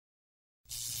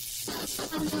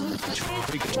Let's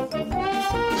intercept the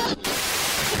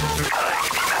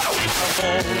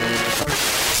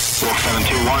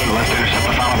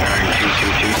final bearing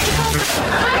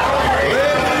 222.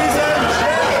 Ladies and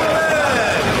gentlemen,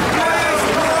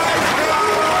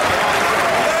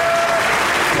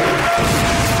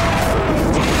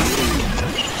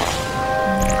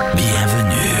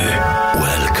 bienvenue,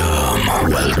 welcome.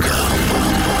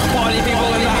 Party people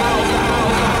in the house.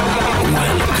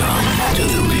 Welcome to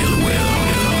the real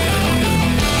world.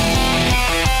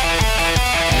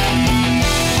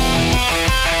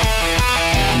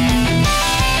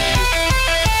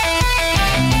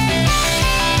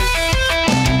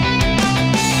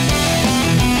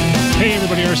 Hey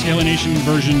everybody, RC Heli Nation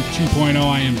version 2.0.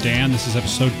 I am Dan. This is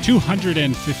episode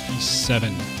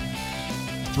 257.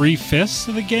 3/5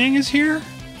 of the gang is here?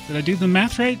 Did I do the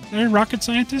math right there, rocket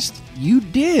scientist? You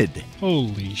did.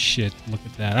 Holy shit, look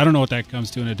at that. I don't know what that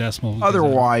comes to in a decimal.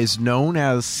 Otherwise known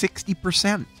as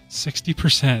 60%.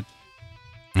 60%.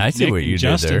 I see Nick what you and did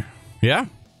Justin. there. Yeah.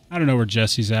 I don't know where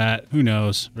Jesse's at. Who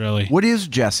knows, really? What is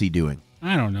Jesse doing?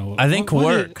 I don't know. I think What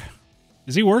work.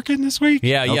 is he working this week?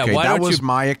 Yeah. Okay, Why that don't was you?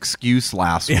 my excuse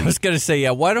last I week. was gonna say,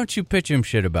 why don't you pitch him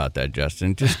shit about that,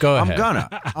 Justin? Just go ahead.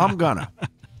 I'm gonna.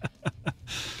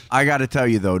 I got to tell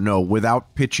you though, no,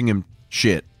 without pitching him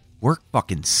shit, work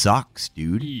fucking sucks,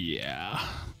 dude. Yeah.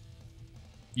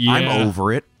 I'm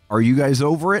over it. Are you guys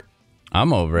over it?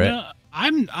 I'm over it. Yeah,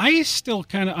 I still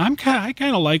kind of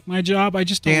like my job. I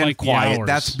just don't Dan, like the quiet. hours.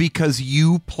 That's because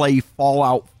you play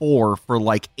Fallout 4 for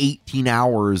like 18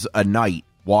 hours a night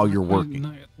while you're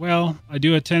working. Well, I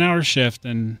do a 10-hour shift,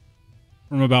 and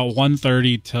from about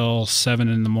 1:30 till 7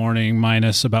 in the morning,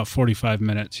 minus about 45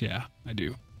 minutes, yeah, I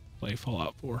do play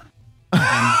Fallout 4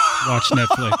 and watch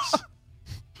Netflix.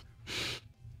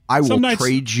 I will Some nights-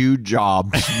 trade you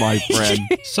jobs, my friend.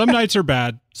 Some nights are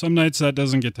bad. Some nights that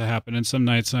doesn't get to happen, and some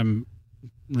nights I'm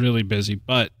really busy.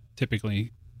 But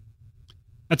typically,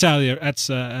 that's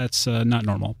not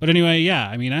normal. But anyway, yeah.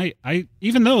 I mean, I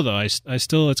even though I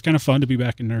still, it's kind of fun to be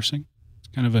back in nursing. It's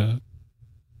kind of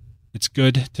it's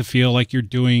good to feel like you're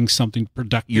doing something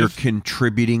productive. You're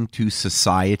contributing to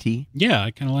society Yeah, I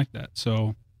kind of like that.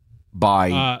 So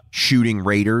by shooting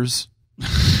raiders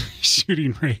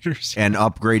shooting raiders, and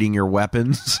upgrading your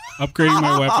weapons. upgrading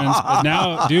my weapons. But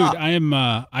now, dude, I'm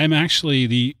actually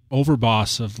the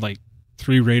overboss of like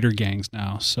 3 raider gangs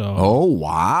now. So Oh,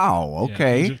 wow. yeah,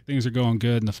 Okay. things are going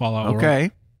good in the Fallout world.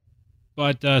 Okay.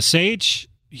 But Sage,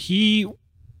 he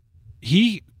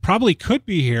probably could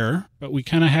be here, but we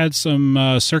kind of had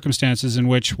some circumstances in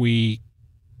which we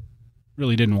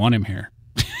really didn't want him here.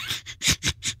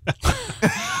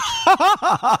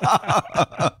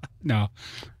 No,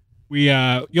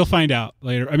 you'll find out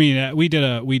later. I mean, we did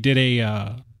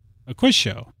a quiz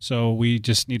show, so we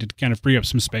just needed to kind of free up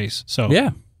some space. So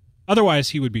Yeah. otherwise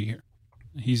he would be here.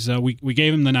 He's we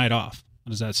gave him the night off. How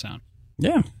does that sound?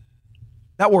 Yeah.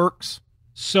 That works.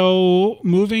 So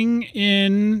moving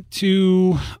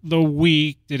into the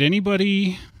week, did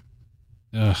anybody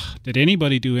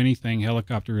do anything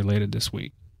helicopter related this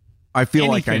week? I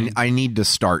feel Anything. like I need to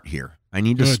start here. I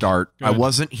need to Good, start. good. I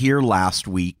wasn't here last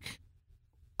week.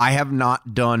 I have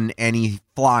not done any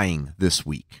flying this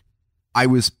week. I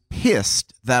was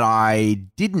pissed that I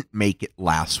didn't make it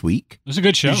last week. It was a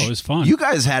good show. It was fun. You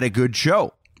guys had a good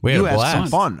show. We had You a had blast. some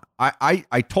fun.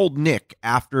 I told Nick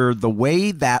after the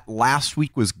way that last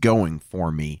week was going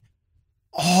for me,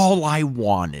 all I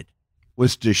wanted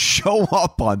was to show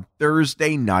up on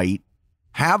Thursday night,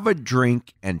 have a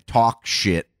drink, and talk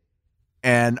shit.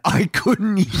 And I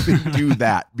couldn't even do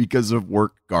that because of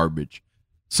work garbage.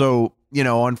 So,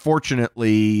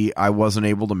 unfortunately, I wasn't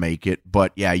able to make it.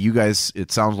 But yeah, you guys,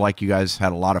 it sounds like you guys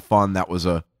had a lot of fun. That was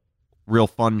a real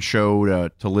fun show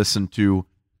to listen to.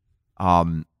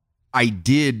 I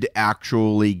did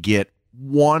actually get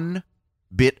one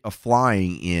bit of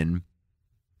flying in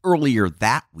earlier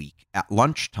that week at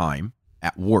lunchtime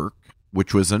at work,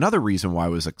 which was another reason why I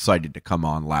was excited to come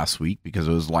on last week, because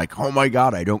it was like, oh my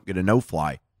God, I don't get a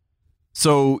no-fly.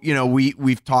 So,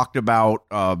 we've talked about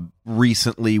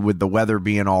recently with the weather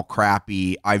being all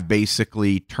crappy, I've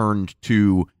basically turned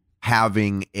to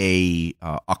having a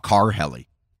car heli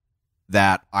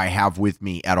that I have with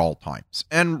me at all times.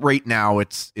 And right now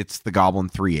it's the Goblin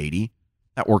 380.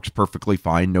 That works perfectly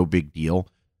fine, no big deal.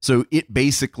 So it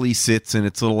basically sits in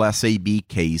its little SAB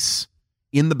case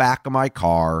in the back of my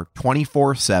car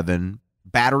 24/7,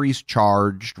 batteries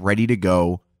charged, ready to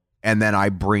go, and then I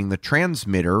bring the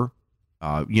transmitter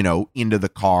into the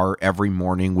car every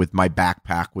morning with my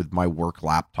backpack with my work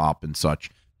laptop and such.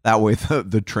 That way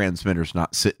the transmitter's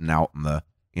not sitting out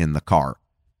in the car.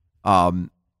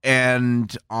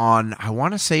 And on, I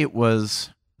want to say is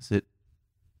it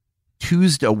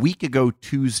Tuesday, a week ago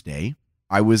Tuesday,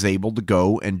 I was able to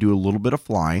go and do a little bit of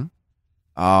flying.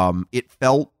 It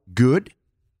felt good.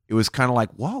 It was kind of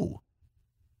like, whoa,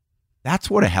 that's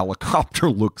what a helicopter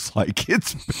looks like.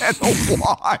 It's been a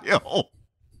while.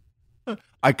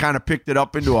 I kind of picked it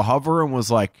up into a hover and was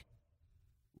like,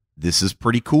 this is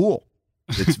pretty cool.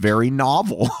 It's very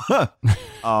novel.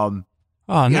 Now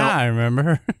I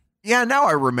remember. Yeah, now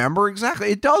I remember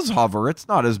exactly. It does hover. It's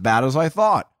not as bad as I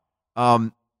thought.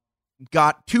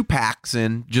 Got 2 packs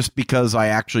in just because I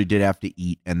actually did have to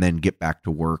eat and then get back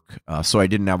to work. So I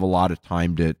didn't have a lot of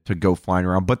time to go flying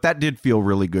around. But that did feel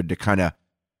really good to kind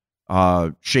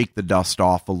of shake the dust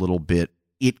off a little bit.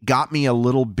 It got me a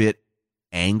little bit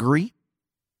angry,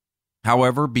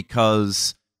 however,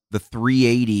 because the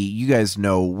 380, you guys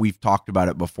know, we've talked about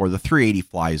it before, the 380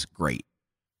 flies great.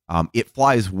 It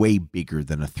flies way bigger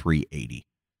than a 380.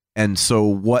 And so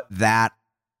what that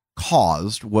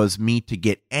caused was me to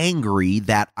get angry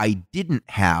that I didn't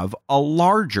have a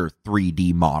larger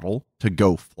 3D model to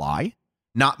go fly.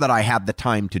 Not that I had the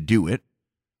time to do it,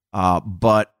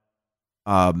 but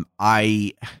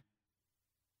I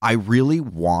really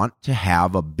want to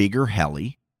have a bigger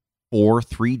heli for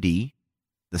 3D.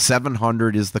 The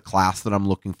 700 is the class that I'm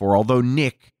looking for. Although,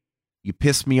 Nick, you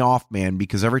piss me off, man,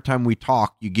 because every time we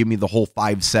talk, you give me the whole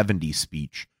 570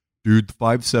 speech. Dude, the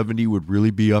 570 would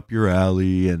really be up your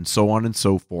alley, and so on and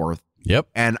so forth. Yep.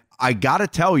 And I got to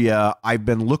tell you, I've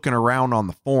been looking around on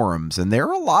the forums, and there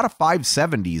are a lot of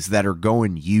 570s that are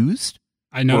going used.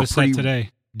 I noticed that today.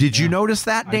 Did you notice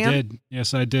that, Dan? I did.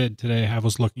 Yes, I did today. I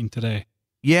was looking today.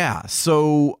 Yeah,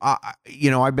 so,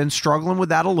 I've been struggling with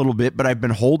that a little bit, but I've been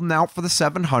holding out for the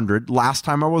 700. Last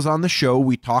time I was on the show,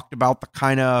 we talked about the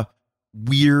kind of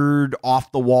weird,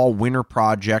 off-the-wall winter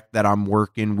project that I'm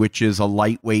working, which is a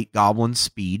lightweight Goblin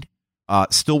Speed.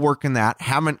 Still working that.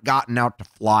 Haven't gotten out to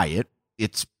fly it.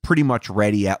 It's pretty much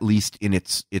ready, at least in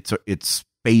its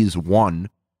phase 1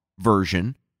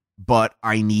 version, but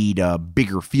I need a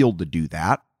bigger field to do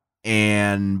that,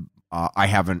 and I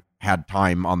haven't had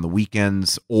time on the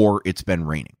weekends, or it's been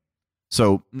raining.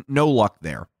 So no luck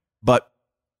there. But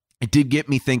it did get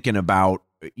me thinking about,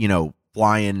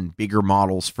 flying bigger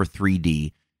models for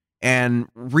 3D. And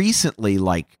recently,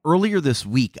 like earlier this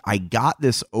week, I got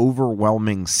this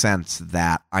overwhelming sense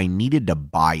that I needed to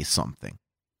buy something.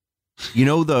 You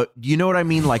know what I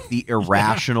mean? Like the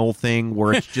irrational thing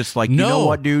where it's just like, no, you know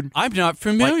what, dude? I'm not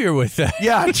familiar with that.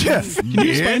 Yeah, Jeff. Can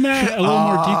you explain that a little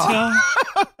more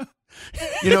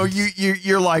detail?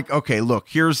 You're like, okay, look,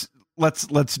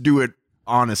 let's do it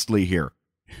honestly here.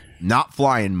 Not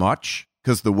flying much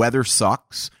because the weather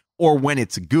sucks, or when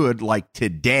it's good, like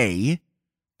today,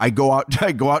 I go out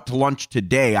to lunch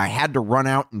today. I had to run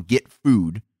out and get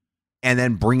food and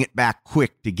then bring it back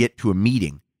quick to get to a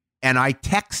meeting. And I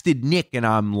texted Nick and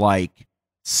I'm like,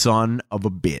 son of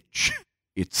a bitch,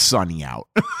 it's sunny out.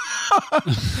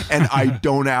 And I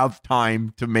don't have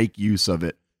time to make use of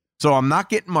it. So I'm not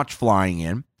getting much flying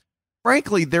in.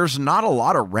 Frankly, there's not a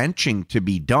lot of wrenching to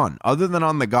be done other than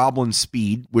on the Goblin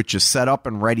Speed, which is set up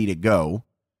and ready to go.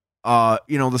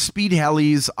 The Speed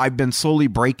helis, I've been slowly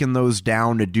breaking those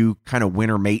down to do kind of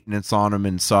winter maintenance on them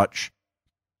and such.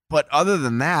 But other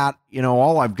than that,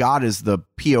 all I've got is the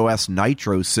POS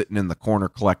Nitro sitting in the corner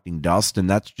collecting dust, and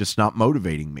that's just not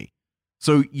motivating me.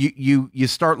 So you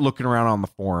start looking around on the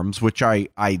forums, which I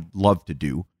love to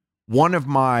do.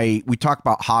 We talk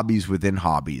about hobbies within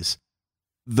hobbies.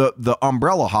 The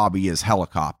umbrella hobby is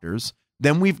helicopters.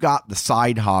 Then we've got the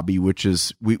side hobby, which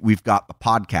is we've got the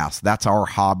podcast. That's our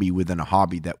hobby within a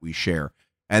hobby that we share.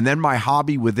 And then my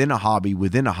hobby within a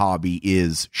hobby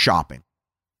is shopping.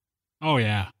 Oh,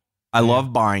 yeah. I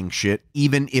love buying shit,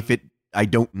 even if I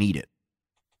don't need it.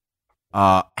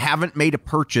 Haven't made a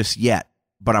purchase yet,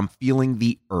 but I'm feeling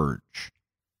the urge.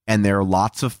 And there are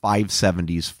lots of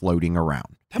 570s floating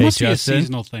around. That must be a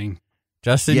seasonal thing.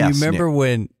 Justin, yes, you remember Nick.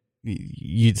 when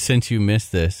since you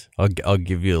missed this, I'll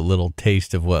give you a little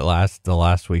taste of what the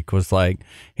last week was like.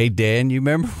 Hey, Dan, you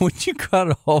remember when you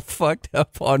got all fucked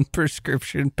up on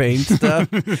prescription pain stuff?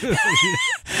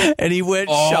 And he went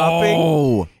shopping?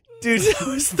 Oh, dude, that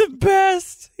was the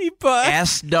best. He bought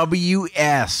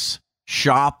SWS,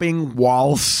 shopping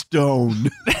while stoned.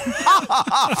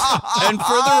 And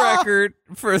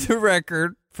for the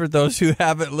record, for those who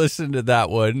haven't listened to that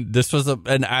one, this was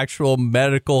an actual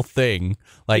medical thing.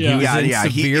 Like he was in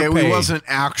severe pain. He wasn't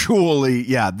actually.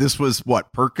 Yeah, this was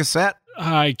what, Percocet?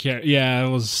 I can't. Yeah, it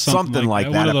was something like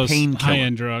that. One of those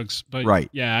high-end drugs. But right.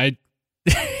 Yeah,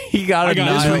 he got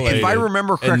annihilated. If I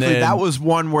remember correctly, that was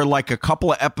one where like a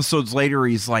couple of episodes later,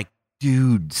 he's like,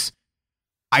 dudes,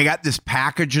 I got this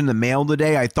package in the mail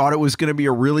today. I thought it was going to be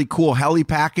a really cool heli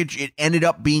package. It ended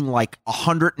up being like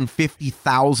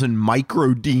 150,000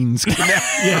 microdeans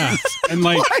connectors. Yeah, and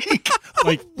like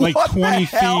what 20 the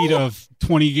hell? feet of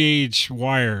 20 gauge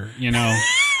wire. You know,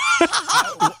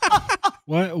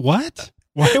 what?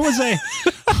 Why was I?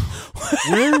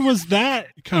 Where was that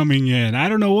coming in? I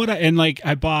don't know what. I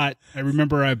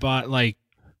remember I bought like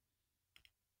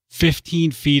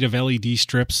 15 feet of LED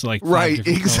strips, like 5 Right,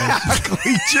 different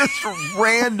exactly. Just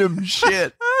random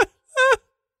shit.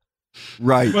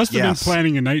 Right. Must have yes. been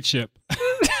planning a night ship.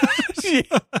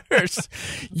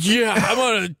 Yeah, I'm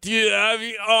gonna do that. That'd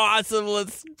be awesome.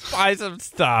 Let's buy some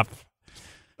stuff.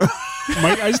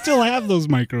 I still have those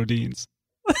microdeans.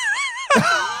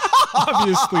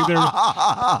 Obviously, they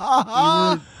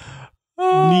were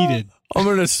needed. I'm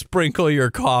gonna sprinkle your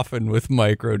coffin with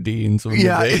microdeans.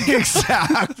 Yeah,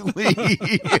 exactly.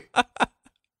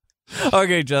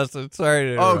 Okay, Justin. Sorry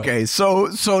to interrupt. Okay, so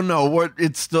no, what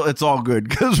it's all good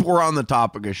because we're on the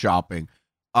topic of shopping.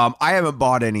 I haven't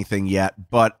bought anything yet,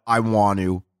 but I want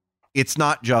to. It's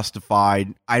not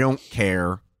justified. I don't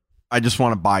care. I just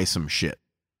want to buy some shit.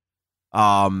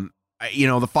 You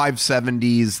know, the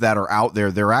 570s that are out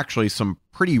there, they're actually some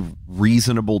pretty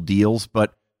reasonable deals,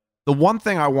 but the one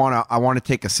thing I want to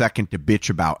take a second to bitch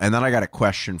about, and then I got a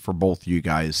question for both of you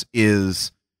guys,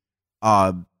 is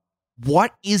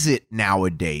what is it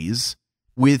nowadays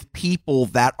with people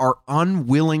that are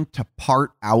unwilling to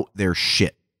part out their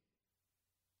shit?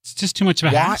 It's just too much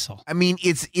of a hassle. I mean,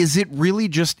 is it really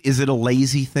just, is it a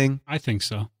lazy thing? I think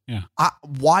so. Yeah.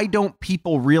 Why don't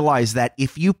people realize that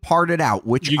if you part it out,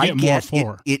 which You I get get,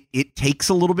 more for. it takes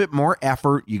a little bit more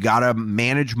effort. You got to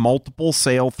manage multiple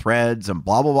sale threads and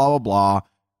blah, blah, blah, blah, blah.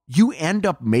 You end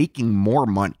up making more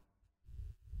money.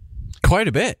 Quite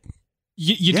a bit.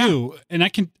 You do. And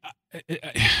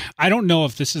I don't know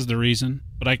if this is the reason,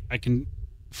 but I can,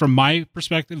 from my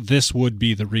perspective, this would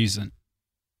be the reason.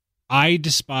 I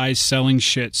despise selling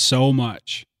shit so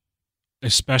much,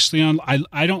 especially on,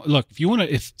 I don't, look,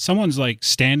 if someone's like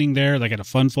standing there like at a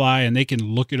Fun Fly and they can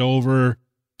look it over,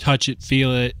 touch it,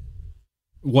 feel it,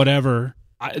 whatever,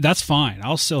 that's fine.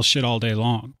 I'll sell shit all day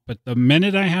long. But the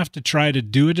minute I have to try to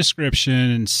do a description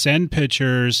and send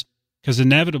pictures, because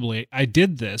inevitably I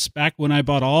did this back when I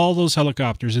bought all those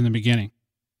helicopters in the beginning.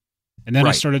 And then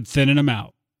I started thinning them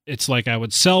out. It's like I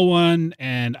would sell one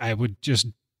and I would just,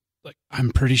 like,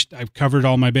 I've covered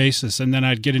all my bases. And then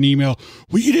I'd get an email,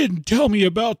 well, you didn't tell me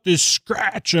about this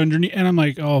scratch underneath. And I'm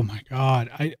like, oh my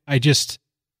God.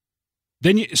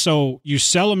 So you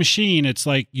sell a machine. It's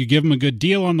like you give them a good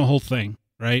deal on the whole thing,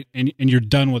 right? And you're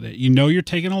done with it. You know, you're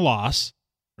taking a loss,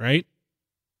 right?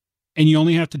 And you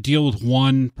only have to deal with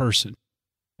one person.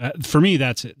 For me,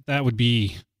 that's it. That would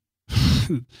be,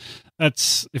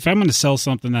 if I'm going to sell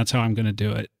something, that's how I'm going to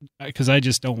do it. Because I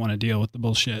just don't want to deal with the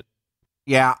bullshit.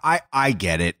 Yeah, I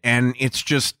get it. And it's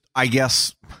just, I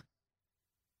guess,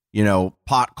 you know,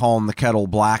 pot calling the kettle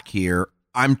black here.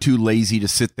 I'm too lazy to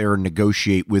sit there and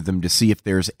negotiate with them to see if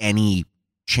there's any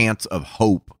chance of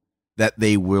hope that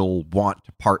they will want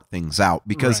to part things out.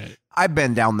 Because I've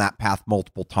been down that path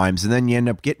multiple times, and then you end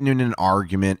up getting in an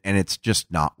argument, and it's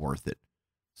just not worth it.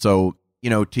 So, you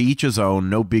know, to each his own,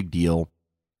 no big deal.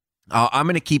 I'm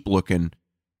going to keep looking,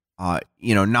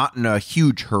 you know, not in a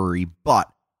huge hurry, but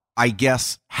I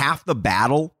guess half the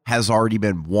battle has already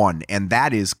been won, and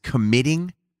that is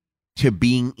committing to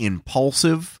being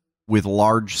impulsive with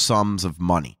large sums of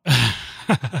money.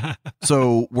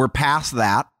 So we're past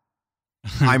that.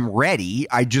 I'm ready.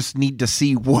 I just need to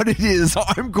see what it is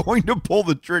I'm going to pull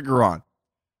the trigger on.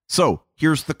 So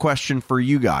here's the question for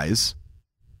you guys.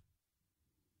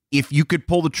 If you could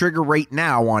pull the trigger right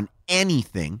now on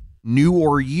anything, new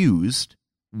or used,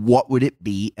 what would it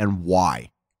be and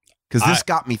why? Because this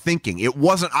got me thinking.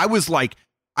 I was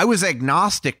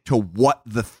agnostic to what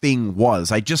the thing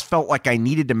was. I just felt like I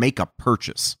needed to make a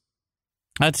purchase.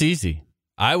 That's easy.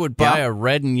 I would buy a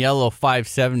red and yellow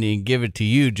 570 and give it to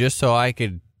you just so I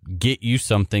could get you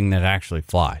something that actually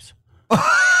flies.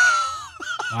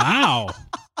 Wow.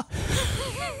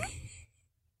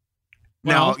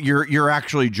 Now, you're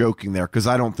actually joking there, because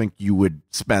I don't think you would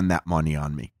spend that money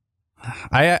on me.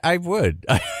 I would.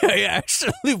 I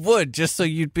actually would, just so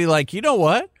you'd be like, you know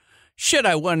what? Shit,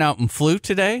 I went out and flew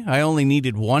today. I only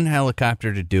needed one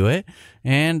helicopter to do it.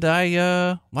 And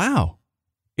wow.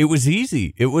 It was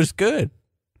easy. It was good.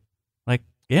 Like,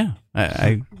 yeah,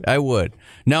 I would.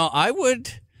 Now, I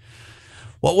would.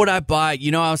 What would I buy? You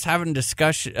know, I was having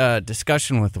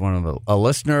discussion with a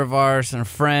listener of ours and a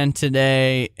friend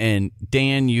today, and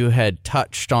Dan, you had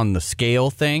touched on the scale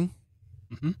thing.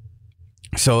 Mm-hmm.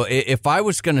 So if I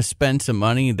was going to spend some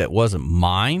money that wasn't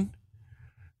mine,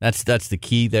 that's the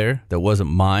key there. That wasn't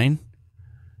mine.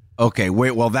 Okay,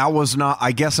 wait. Well, that was not.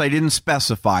 I guess I didn't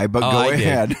specify, but go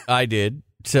ahead. I did.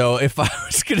 So if I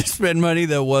was going to spend money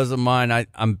that wasn't mine,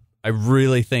 I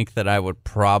really think that I would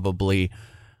probably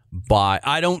buy.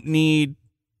 I don't need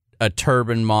a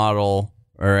turbine model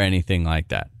or anything like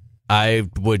that. I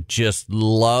would just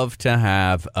love to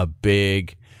have a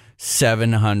big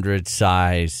 700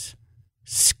 size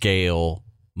scale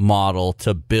model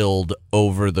to build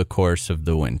over the course of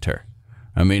the winter.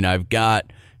 I mean, I've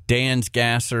got Dan's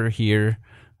gasser here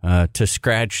to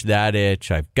scratch that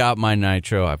itch. I've got my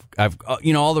nitro. I've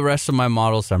all the rest of my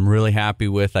models I'm really happy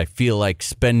with. I feel like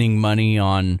spending money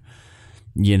on,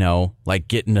 like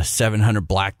getting a 700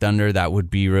 Black Thunder, that would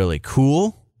be really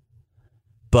cool.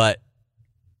 But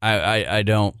I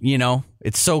don't,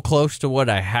 it's so close to what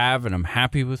I have, and I'm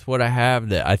happy with what I have,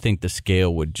 that I think the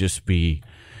scale would just be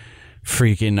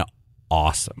freaking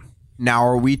awesome. Now,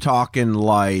 are we talking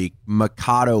like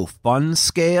Mikado fun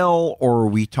scale, or are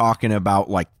we talking about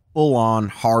like full on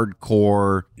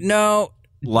hardcore? No,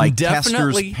 like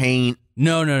Tester's paint.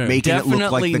 No, making it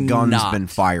look like the gun's been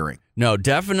firing. No,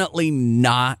 definitely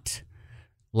not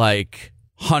like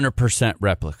 100%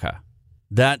 replica.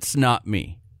 That's not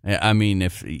me. I mean,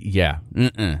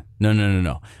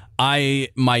 no.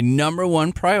 My number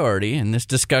one priority in this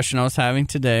discussion I was having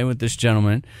today with this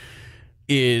gentleman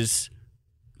is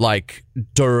like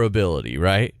durability,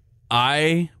 right?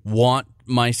 I want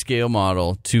my scale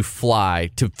model to fly,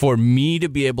 for me to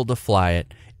be able to fly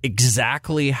it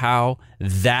exactly how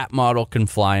that model can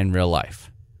fly in real life.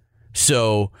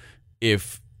 So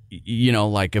if,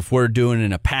 if we're doing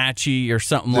an Apache or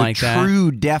something like that. The true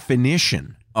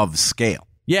definition of scale.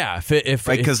 Yeah,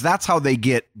 because that's how they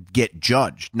get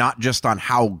judged, not just on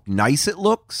how nice it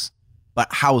looks, but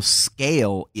how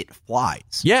scale it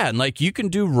flies. Yeah, and like you can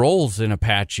do rolls in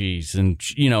Apaches and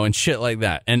and shit like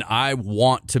that. And I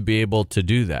want to be able to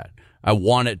do that. I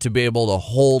want it to be able to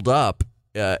hold up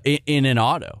in an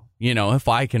auto, if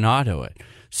I can auto it.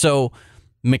 So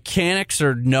mechanics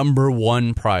are number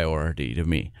one priority to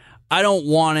me. I don't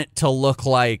want it to look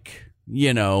like,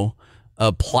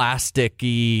 a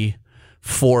plasticky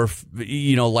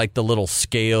like the little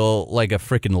scale, like a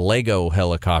freaking Lego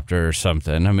helicopter or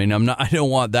something. I mean, I don't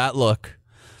want that look.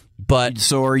 But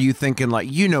so are you thinking like,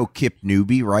 Kip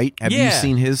Newby, right? Have you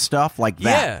seen his stuff like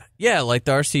that? Yeah, like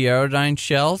the RC Aerodyne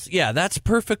shells. Yeah, that's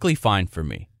perfectly fine for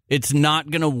me. It's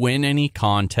not going to win any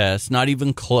contest, not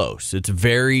even close. It's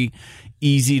very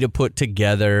easy to put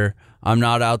together. I'm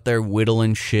not out there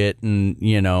whittling shit and,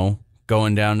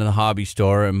 going down to the hobby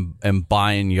store and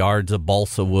buying yards of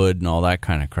balsa wood and all that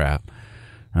kind of crap.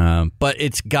 But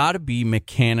it's got to be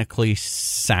mechanically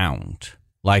sound.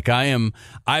 Like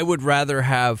I would rather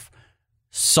have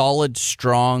solid,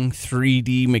 strong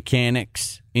 3D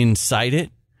mechanics inside it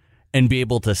and be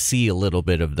able to see a little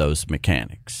bit of those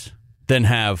mechanics than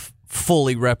have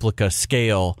fully replica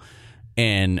scale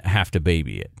and have to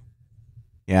baby it.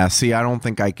 Yeah, see, I don't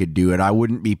think I could do it. I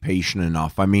wouldn't be patient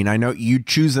enough. I mean, I know you'd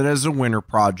choose it as a winter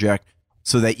project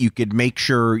so that you could make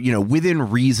sure, within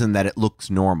reason that it looks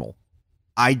normal.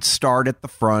 I'd start at the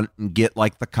front and get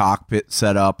like the cockpit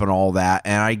set up and all that,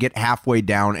 and I get halfway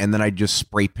down and then I just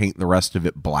spray paint the rest of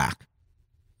it black.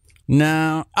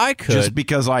 No, I could. Just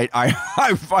because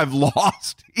I've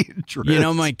lost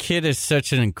interest. My kid is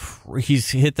such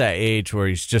he's hit that age where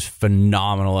he's just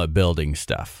phenomenal at building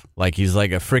stuff. Like he's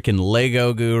like a freaking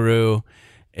Lego guru,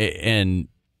 and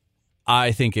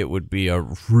I think it would be a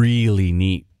really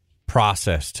neat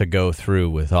process to go through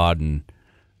with Auden.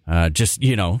 Just,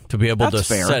 to be able to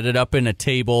set it up in a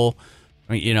table,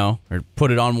 or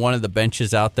put it on one of the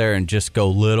benches out there and just go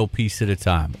little piece at a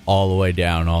time, all the way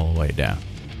down.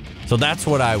 So that's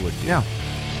what I would do. Yeah.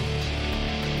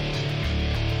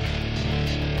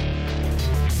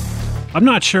 I'm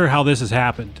not sure how this has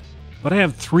happened, but I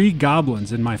have 3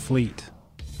 goblins in my fleet.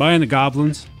 Buying the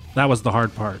goblins, that was the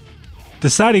hard part.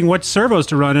 Deciding what servos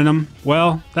to run in them,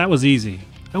 well, that was easy.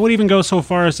 I would even go so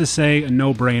far as to say a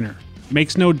no-brainer.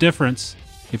 Makes no difference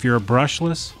if you're a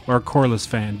brushless or a coreless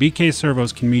fan. BK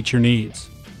servos can meet your needs.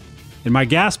 In my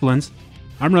Gasplins,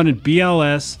 I'm running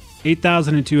BLS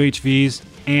 8002 HVs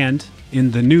and, in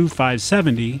the new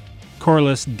 570,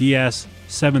 coreless DS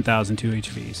 7002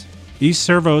 HVs. These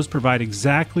servos provide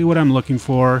exactly what I'm looking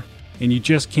for, and you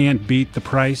just can't beat the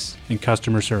price and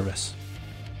customer service.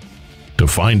 To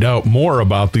find out more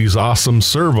about these awesome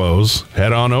servos,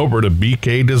 head on over to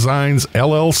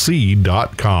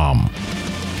bkdesignsllc.com.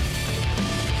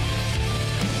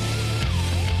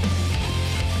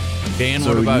 Dan, so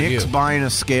what about Nick's you? buying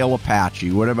a scale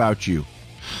Apache. What about you,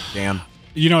 Dan?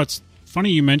 You know, it's funny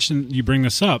you bring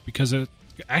this up because it's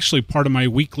actually part of my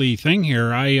weekly thing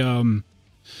here.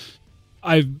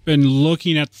 I've been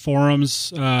looking at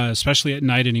forums, especially at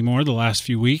night anymore, the last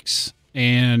few weeks,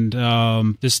 and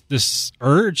this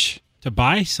urge to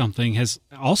buy something has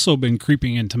also been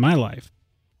creeping into my life.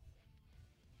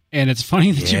 And it's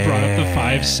funny that you brought up the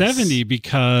 570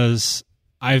 because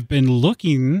I've been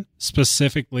looking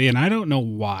specifically, and I don't know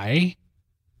why,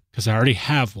 because I already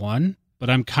have one, but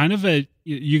I'm kind of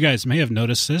you guys may have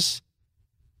noticed this,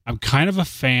 I'm kind of a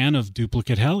fan of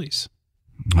duplicate helis.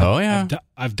 Oh, yeah.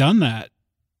 I've done that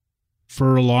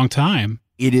for a long time.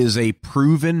 It is a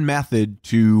proven method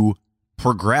to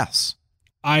progress.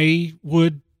 I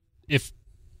would,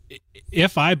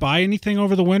 if I buy anything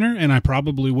over the winter, and I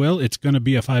probably will, it's going to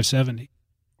be a 570.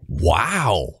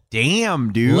 Wow.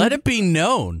 Damn, dude. Let it be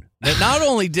known that not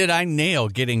only did I nail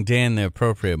getting Dan the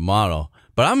appropriate model,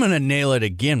 but I'm going to nail it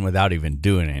again without even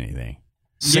doing anything.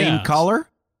 Same color?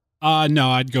 No,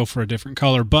 I'd go for a different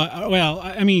color. But,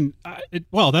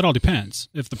 that all depends.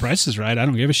 If the price is right, I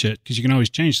don't give a shit because you can always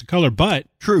change the color. But,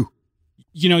 true.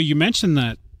 You know, you mentioned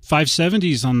that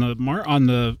 570s on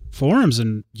the forums,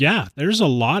 and yeah, there's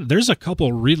a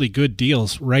couple really good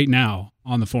deals right now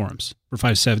on the forums for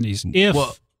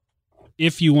 570s.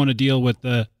 If you want to deal with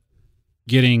the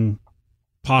getting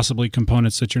possibly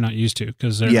components that you're not used to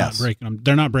because they're not breaking them.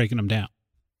 They're not breaking them down,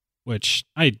 which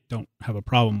I don't have a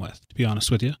problem with, to be honest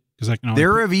with you.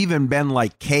 There have even been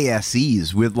like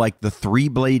KSEs with like the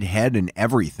 3-blade head and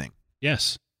everything.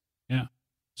 Yes. Yeah.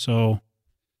 So,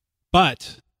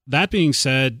 but that being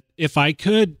said, if I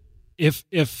could, if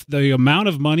the amount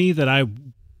of money that I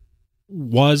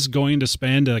was going to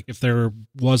spend, like if there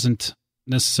wasn't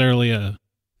necessarily a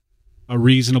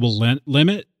reasonable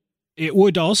limit, it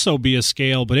would also be a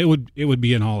scale, but it would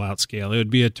be an all-out scale. It would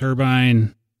be a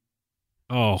turbine.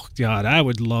 Oh, God, I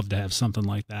would love to have something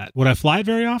like that. Would I fly it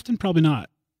very often? Probably not.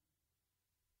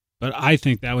 But I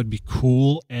think that would be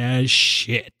cool as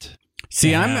shit.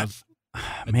 See, a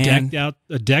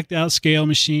decked out scale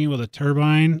machine with a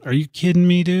turbine. Are you kidding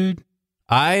me, dude?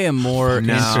 I am more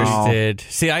interested.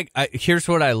 See, I here's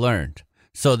what I learned.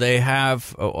 So they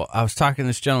have, I was talking to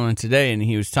this gentleman today, and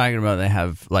he was talking about they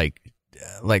have like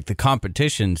the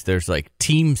competitions, there's like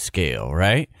team scale,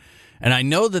 right? And I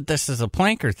know that this is a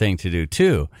planker thing to do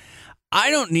too. I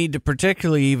don't need to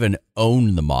particularly even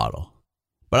own the model,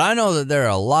 but I know that there are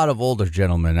a lot of older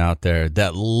gentlemen out there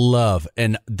that love,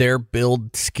 and their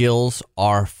build skills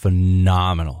are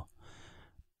phenomenal.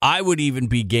 I would even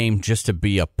be game just to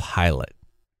be a pilot,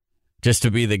 just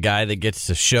to be the guy that gets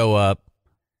to show up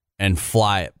and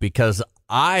fly it, because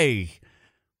I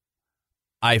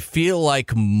feel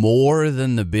like more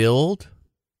than the build,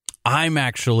 I'm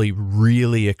actually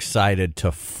really excited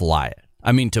to fly it.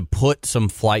 I mean, to put some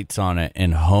flights on it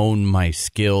and hone my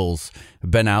skills.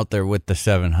 I've been out there with the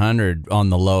 700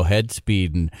 on the low head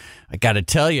speed, and I got to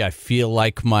tell you, I feel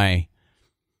like my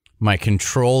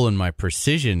control and my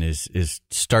precision is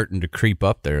starting to creep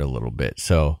up there a little bit.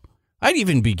 So I'd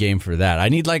even be game for that. I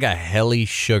need like a heli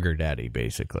sugar daddy,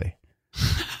 basically.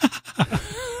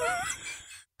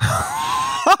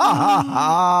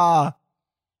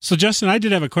 So, Justin, I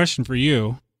did have a question for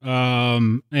you,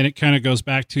 and it kind of goes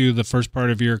back to the first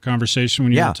part of your conversation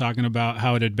when you were talking about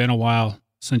how it had been a while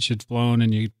since you'd flown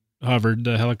and you hovered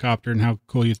the helicopter and how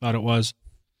cool you thought it was.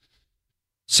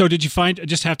 So, did you find? I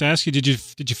just have to ask you: Did you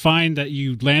find that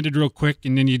you landed real quick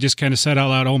and then you just kind of said out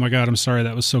loud, "Oh my God, I'm sorry,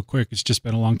 that was so quick. It's just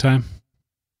been a long time."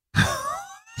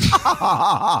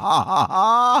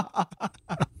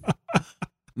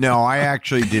 No, I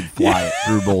actually did fly it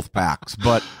through both packs,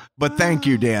 but thank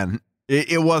you, Dan.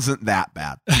 It wasn't that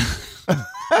bad.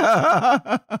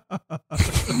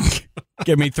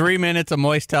 Give me 3 minutes of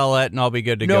moist towelette and I'll be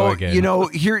good to go again. You know,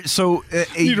 here, so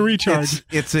need to recharge.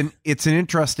 It's an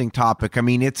interesting topic. I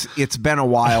mean, it's been a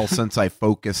while since I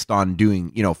focused on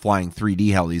doing, flying 3D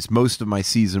helis. Most of my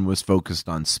season was focused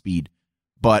on speed,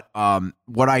 but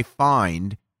what I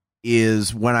find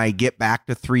is when I get back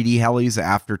to 3D helis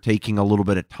after taking a little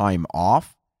bit of time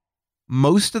off,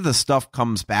 most of the stuff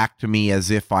comes back to me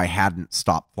as if I hadn't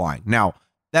stopped flying. Now,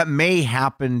 that may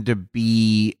happen to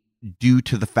be due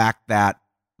to the fact that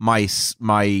my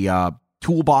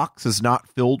toolbox is not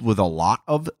filled with a lot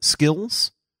of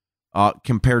skills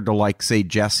compared to, like, say,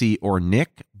 Jesse or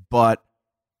Nick, but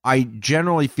I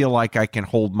generally feel like I can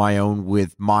hold my own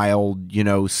with mild,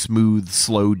 smooth,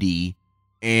 slow D,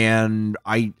 and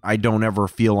I don't ever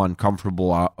feel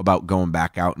uncomfortable about going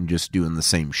back out and just doing the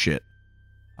same shit.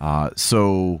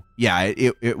 So, yeah,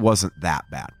 it wasn't that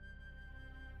bad.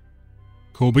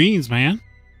 Cool beans, man.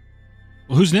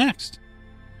 Well, who's next?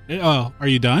 Are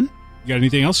you done? You got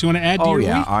anything else you want to add to Oh your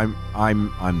yeah, week?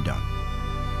 I'm done.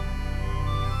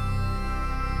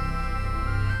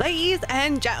 Ladies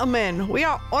and gentlemen, we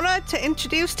are honored to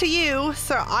introduce to you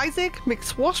Sir Isaac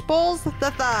McSwashballs III.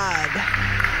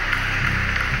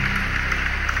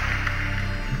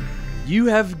 You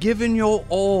have given your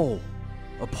all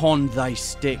upon thy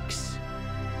sticks.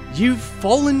 You've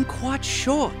fallen quite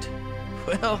short.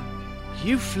 Well,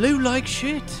 you flew like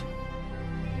shit.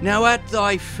 Now at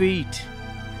thy feet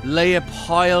lay a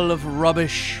pile of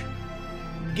rubbish.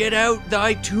 Get out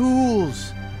thy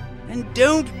tools, and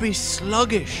don't be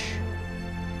sluggish.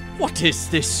 What is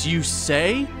this you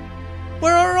say?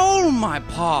 Where are all my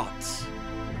parts?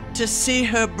 To see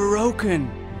her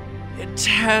broken, it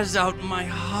tears out my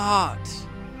heart.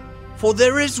 For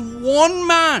there is one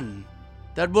man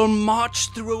that will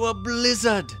march through a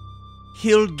blizzard.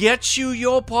 He'll get you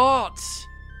your parts.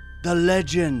 The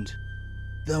legend,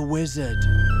 the wizard.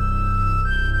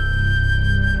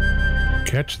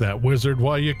 Catch that wizard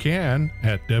while you can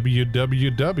at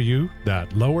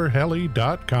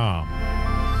www.lowerhelly.com.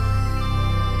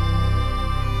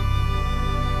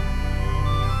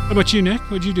 How about you, Nick?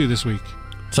 What'd you do this week?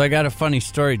 So I got a funny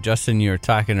story, Justin. You were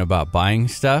talking about buying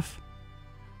stuff.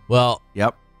 Well,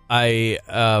 Yep. I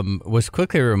was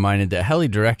quickly reminded that Heli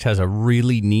Direct has a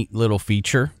really neat little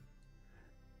feature,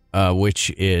 which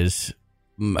is,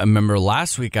 I remember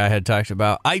last week I had talked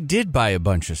about, I did buy a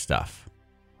bunch of stuff.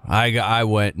 I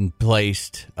went and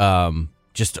placed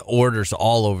just orders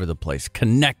all over the place,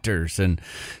 connectors and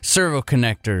servo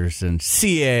connectors and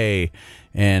CA,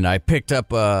 and I picked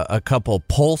up a couple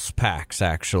pulse packs,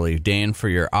 actually, Dan, for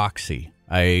your Oxy.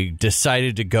 I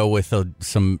decided to go with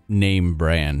some name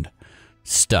brand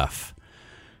stuff.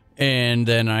 And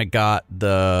then I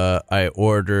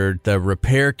ordered the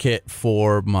repair kit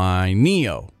for my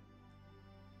Neo.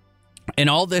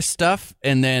 And all this stuff,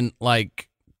 and then like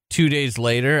 2 days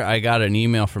later, I got an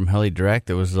email from Heli Direct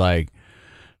that was like,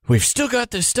 "We've still got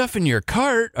this stuff in your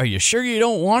cart. Are you sure you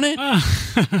don't want it?"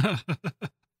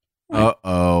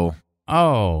 Uh-oh.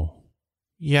 Oh,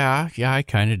 yeah, I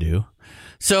kind of do.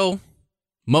 So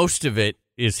most of it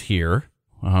is here,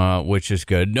 which is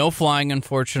good. No flying,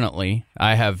 unfortunately.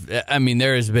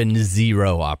 there has been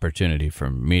zero opportunity for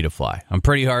me to fly. I'm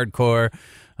pretty hardcore.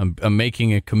 I'm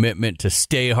making a commitment to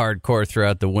stay hardcore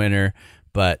throughout the winter.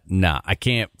 But nah, I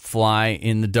can't fly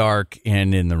in the dark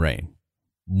and in the rain.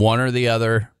 One or the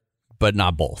other, but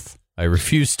not both. I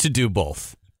refuse to do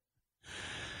both.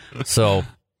 So,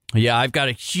 yeah, I've got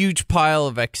a huge pile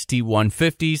of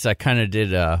XT150s. I kind of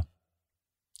did a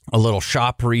little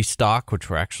shop restock, which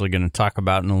we're actually going to talk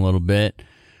about in a little bit.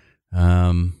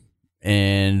 And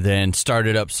then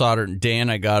started up soldering. Dan,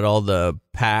 I got all the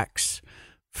packs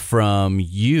from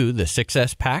you, the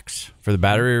 6S packs for the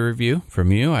battery review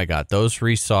from you. I got those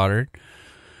resoldered.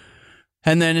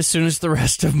 And then as soon as the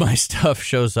rest of my stuff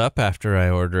shows up after I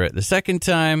order it the second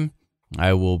time,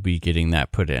 I will be getting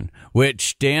that put in.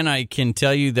 Which, Dan, I can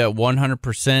tell you that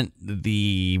 100%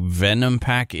 the Venom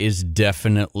pack is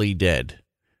definitely dead.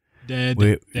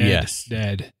 Yes.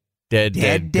 Dead,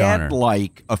 goner.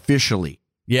 like, officially.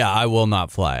 Yeah, I will not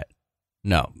fly it.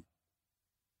 No.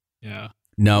 Yeah.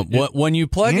 No, when you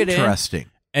plug it in Interesting.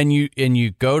 and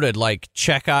you go to like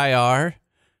check IR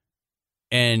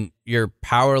and your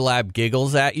Power Lab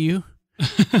giggles at you,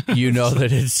 you know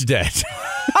that it's dead.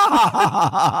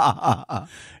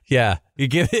 Yeah, you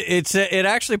give it. It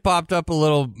actually popped up a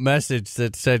little message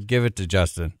that said, "Give it to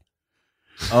Justin."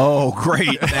 Oh,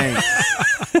 great! Thanks.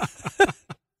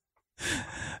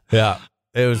 Yeah,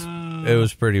 it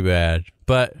was pretty bad,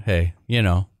 but hey,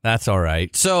 that's all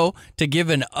right. So to give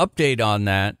an update on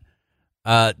that,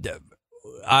 I'm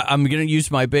going to use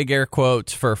my big air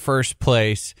quotes for first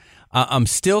place. I'm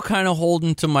still kind of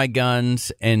holding to my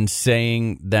guns and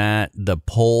saying that the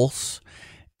Pulse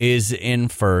is in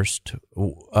first,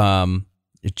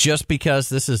 just because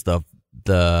this is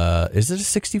is it a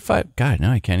 65? God,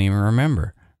 no, I can't even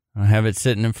remember. I have it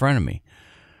sitting in front of me.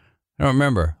 I don't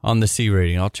remember on the C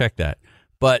rating. I'll check that.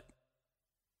 But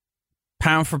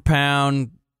pound for pound,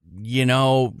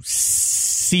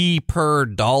 C per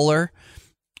dollar,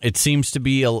 it seems to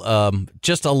be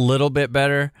just a little bit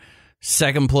better.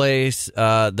 Second place,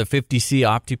 the 50C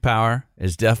OptiPower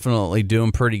is definitely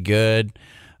doing pretty good.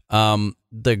 The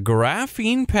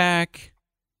graphene pack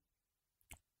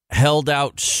held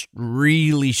out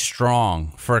really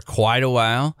strong for quite a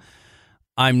while.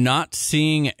 I'm not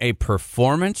seeing a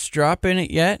performance drop in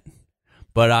it yet,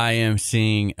 but I am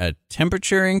seeing a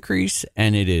temperature increase,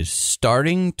 and it is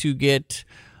starting to get...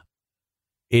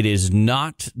 It is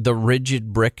not the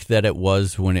rigid brick that it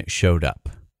was when it showed up.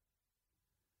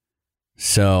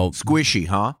 So Squishy,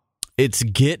 huh? It's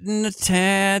getting a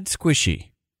tad squishy.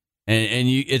 And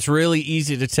it's really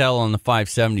easy to tell on the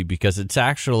 570 because it's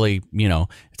actually,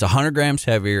 it's 100 grams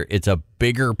heavier. It's a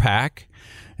bigger pack.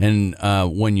 And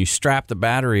when you strap the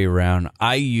battery around,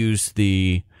 I use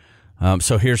the,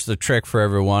 so here's the trick for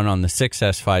everyone on the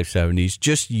 6S 570s.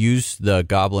 Just use the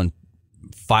Goblin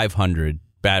 500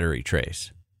 battery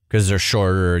trays because they're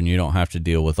shorter and you don't have to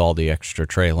deal with all the extra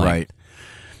tray length.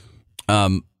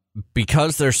 Right.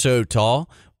 Because they're so tall,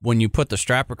 when you put the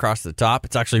strap across the top,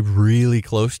 it's actually really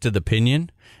close to the pinion.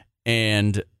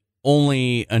 And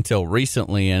only until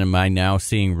recently am I now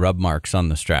seeing rub marks on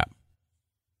the strap.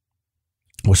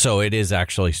 So it is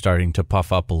actually starting to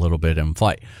puff up a little bit in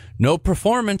flight. No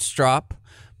performance drop,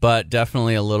 but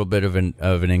definitely a little bit of an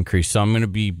increase. So I'm going to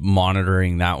be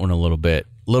monitoring that one a little bit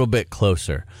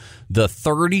closer. The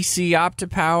 30C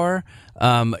OptiPower,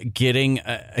 getting,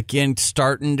 again,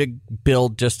 starting to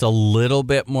build just a little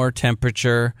bit more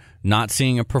temperature, not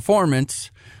seeing a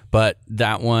performance, but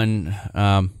that one,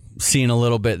 seeing a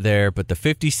little bit there. But the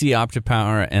 50C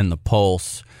OptiPower and the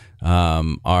Pulse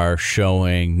are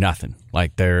showing nothing.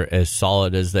 Like they're as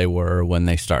solid as they were when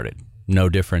they started. No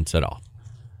difference at all.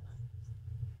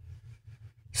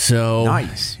 So,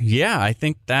 nice. Yeah, I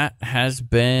think that's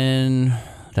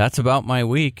about my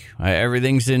week.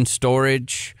 Everything's in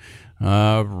storage,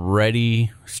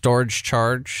 ready, storage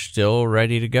charge, still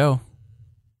ready to go.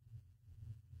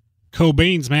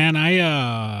 Cobain's,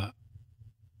 man.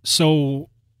 So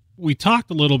we talked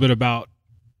a little bit about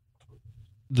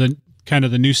the kind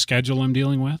of the new schedule I'm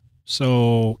dealing with.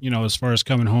 So, as far as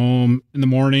coming home in the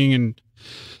morning and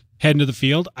heading to the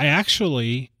field, I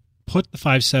actually put the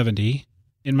 570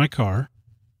 in my car,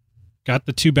 got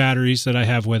the 2 batteries that I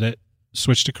have with it,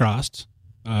 switched across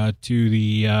to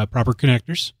the proper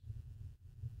connectors.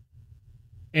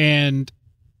 And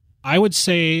I would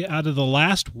say out of the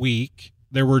last week,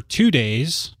 there were 2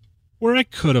 days where I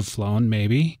could have flown,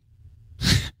 maybe.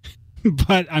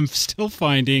 But I'm still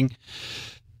finding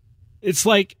it's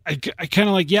like I kind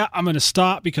of like, yeah, I'm going to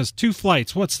stop because 2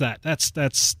 flights. What's that?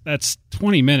 That's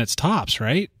 20 minutes tops,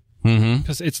 right?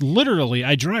 Because it's literally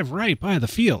I drive right by the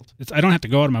field. I don't have to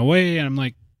go out of my way, and I'm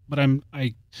like, but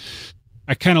I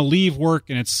kind of leave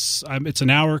work and it's an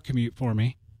hour commute for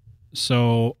me.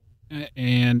 So,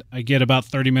 and I get about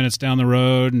 30 minutes down the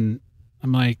road, and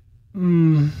I'm like,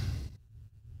 maybe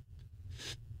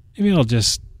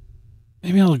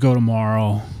I'll go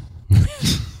tomorrow.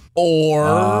 Or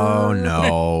oh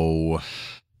no.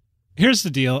 Here's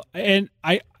the deal. And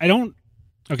I don't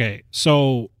okay,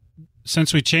 so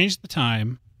since we changed the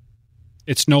time,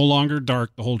 it's no longer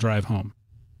dark the whole drive home.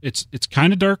 It's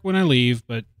kind of dark when I leave,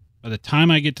 but by the time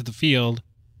I get to the field,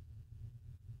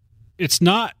 it's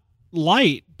not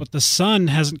light, but the sun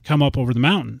hasn't come up over the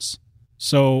mountains.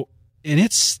 So, and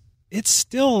it's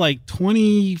still like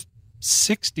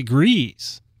 26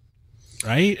 degrees.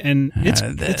 Right? And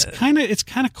it's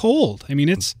kind of cold. I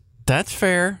mean, that's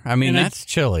fair. I mean, that's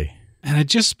chilly. And I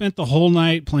just spent the whole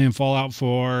night playing Fallout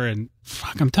 4 and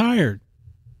fuck, I'm tired.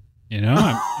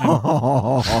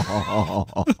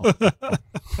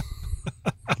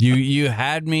 You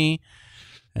had me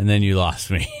and then you lost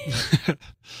me.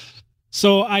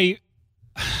 So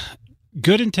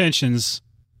good intentions,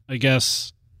 I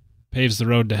guess, paves the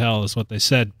road to hell is what they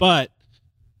said, but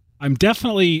I'm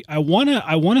definitely I want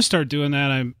to start doing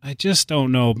that. I just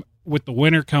don't know with the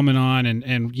winter coming on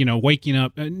and waking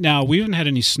up. Now, we haven't had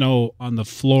any snow on the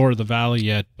floor of the valley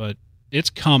yet, but it's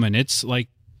coming. It's like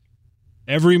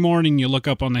every morning you look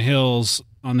up on the hills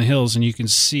and you can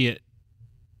see it.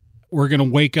 We're going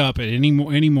to wake up at any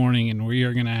morning and we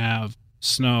are going to have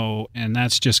snow, and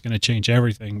that's just going to change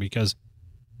everything because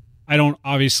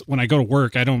obviously when I go to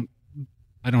work, I don't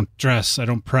dress, I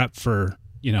don't prep for,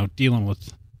 dealing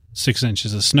with 6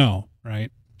 inches of snow,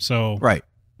 right? So right.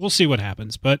 We'll see what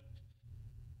happens.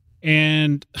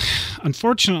 And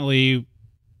unfortunately,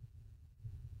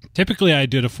 typically I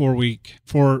did a 40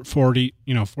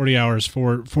 hours,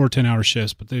 four 10-hour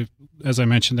shifts, but as I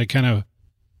mentioned, they kind of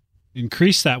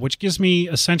increased that, which gives me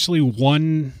essentially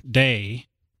one day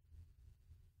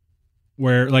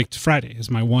where, like, Friday is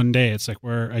my one day. It's like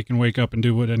where I can wake up and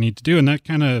do what I need to do. And that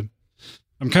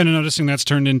I'm kind of noticing that's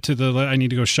turned into I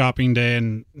need to go shopping day,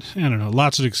 and I don't know,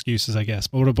 lots of excuses, I guess.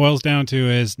 But what it boils down to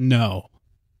is no,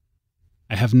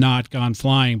 I have not gone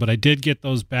flying, but I did get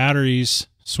those batteries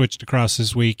switched across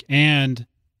this week and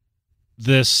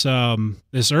this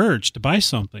urge to buy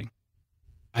something.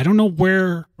 I don't know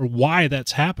where or why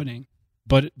that's happening,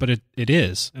 but it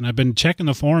is. And I've been checking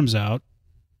the forums out.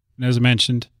 And as I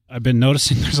mentioned, I've been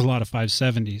noticing there's a lot of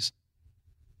 570s.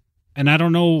 And I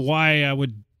don't know why I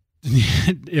would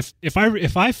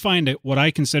if I find it what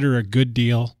I consider a good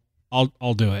deal,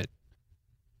 I'll do it.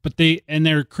 But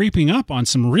they're creeping up on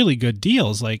some really good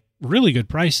deals, like really good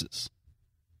prices.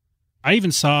 I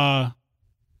even saw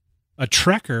a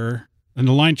Trekker, an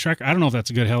Align Trekker. I don't know if that's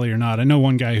a good heli or not. I know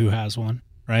one guy who has one,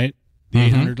 right? The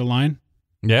 800 Align.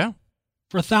 Yeah.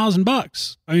 For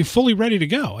 $1,000. I mean, fully ready to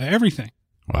go. Everything.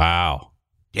 Wow.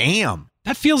 Damn.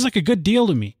 That feels like a good deal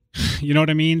to me. You know what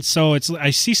I mean? So I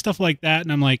see stuff like that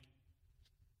and I'm like,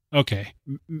 okay,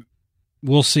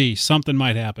 we'll see. Something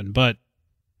might happen. But,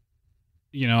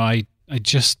 you know, I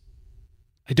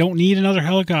don't need another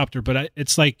helicopter, but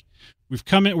it's like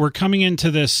we're coming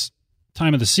into this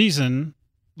time of the season,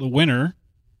 the winter,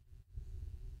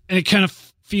 and it kind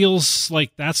of feels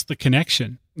like that's the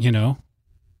connection, you know,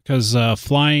 because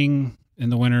flying in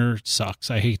the winter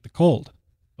sucks. I hate the cold,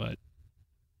 but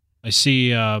I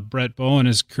see Brett Bowen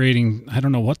is creating, I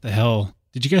don't know what the hell.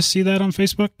 Did you guys see that on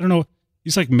Facebook? I don't know.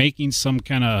 He's like making some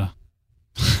kind of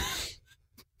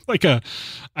like a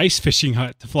ice fishing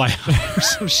hut to fly out or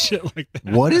some shit like that.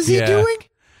 What is he doing?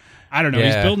 I don't know.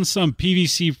 He's building some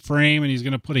PVC frame and he's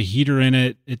going to put a heater in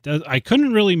it. I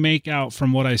couldn't really make out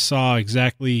from what I saw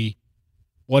exactly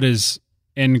what his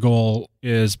end goal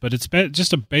is, but it's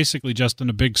basically just in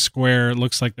a big square. It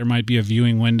looks like there might be a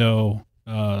viewing window.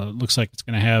 Looks like it's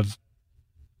going to have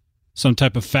some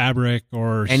type of fabric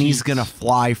and he's going to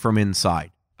fly from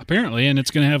inside. Apparently, and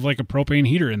it's going to have like a propane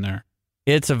heater in there.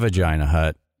 It's a vagina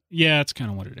hut. Yeah, it's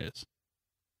kind of what it is.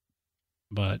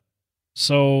 But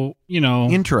so, you know,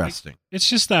 interesting. It's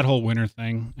just that whole winter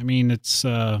thing. I mean, it's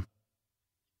I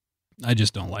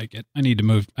just don't like it. I need to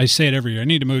move. I say it every year. I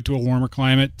need to move to a warmer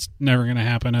climate. It's never going to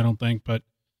happen, I don't think, but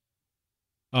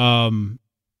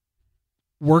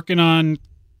working on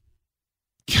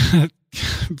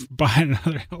buying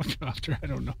another helicopter.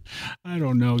 I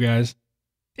don't know, guys.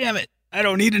 Damn it. I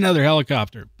don't need another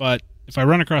helicopter, but if I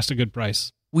run across a good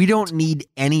price. We don't need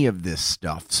any of this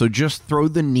stuff, so just throw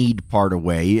the need part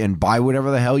away and buy whatever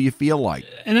the hell you feel like.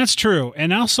 And that's true.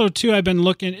 And also, too, I've been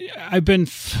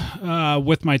with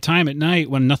my time at night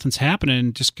when nothing's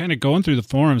happening, just kind of going through the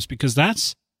forums because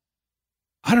that's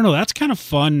kind of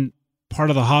fun part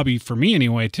of the hobby for me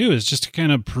anyway, too, is just to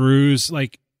kind of peruse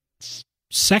like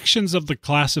sections of the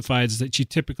classifieds that you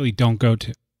typically don't go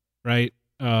to, right?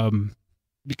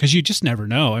 Because you just never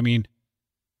know. I mean,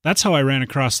 that's how I ran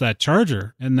across that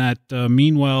charger and that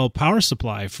Meanwell power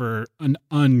supply for an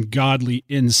ungodly,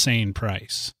 insane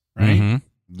price, right? Mm-hmm.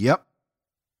 Yep.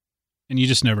 And you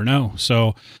just never know.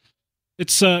 So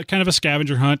it's kind of a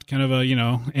scavenger hunt, kind of a, you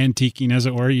know, antiquing as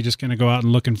it were. You just kind of go out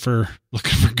and looking for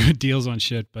good deals on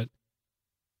shit. But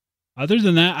other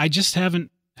than that, I just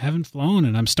haven't flown,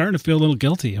 and I'm starting to feel a little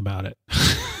guilty about it.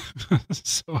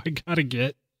 So I got to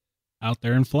get out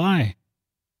there and fly.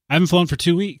 I haven't flown for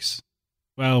 2 weeks.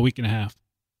 Well, a week and a half.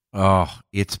 Oh,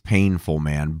 it's painful,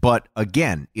 man. But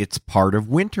again, it's part of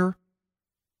winter.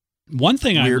 One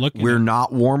thing we're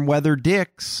not warm weather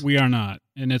dicks. We are not,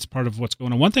 and it's part of what's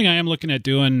going on. One thing I am looking at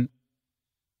doing,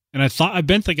 and I've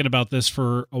been thinking about this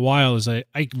for a while, is I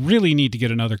really need to get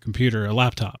another computer, a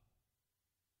laptop.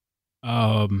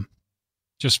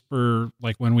 Just for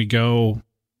like when we go,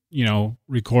 you know,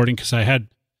 recording, because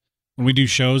when we do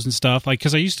shows and stuff, like,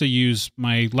 because I used to use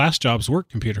my last job's work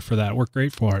computer for that, worked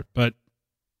great for it. But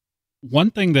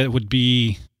one thing that would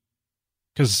be,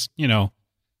 because, you know,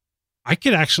 I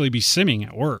could actually be simming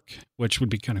at work, which would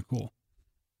be kind of cool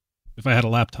if I had a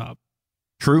laptop.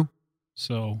 True.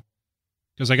 So,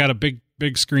 because I got a big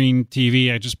screen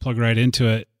TV, I just plug right into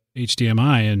it,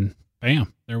 HDMI, and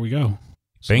bam, there we go.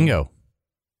 Bingo.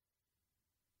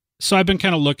 So I've been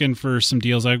kind of looking for some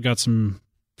deals. I've got some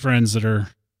friends that are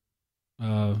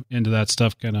into that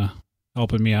stuff, kind of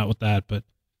helping me out with that. But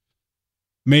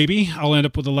maybe I'll end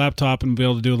up with a laptop and be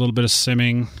able to do a little bit of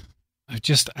simming. I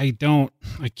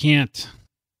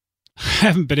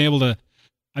haven't been able to.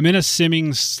 I'm in a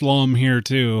simming slum here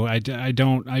too. I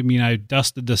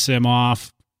dusted the sim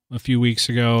off a few weeks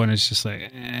ago, and it's just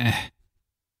like,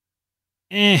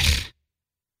 I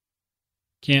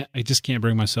just can't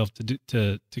bring myself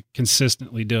to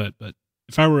consistently do it. But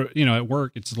if I were, you know, at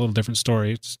work, it's a little different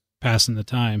story. It's passing the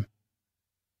time.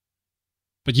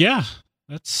 But yeah,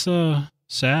 that's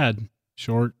sad,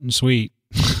 short and sweet.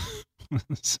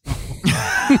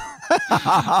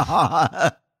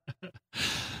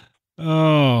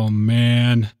 Oh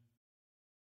man.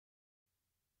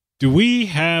 Do we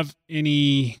have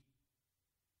any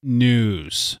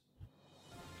news?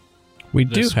 We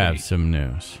do have some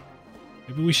news.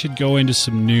 Maybe we should go into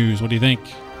some news. What do you think?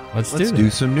 Let's do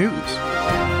some news.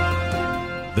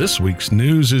 This week's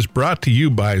news is brought to you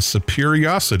by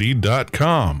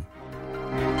Superiosity.com.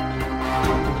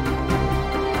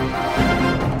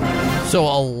 So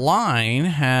Align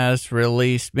has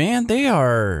released, man, they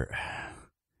are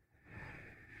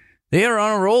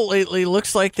on a roll lately.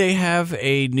 Looks like they have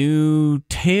a new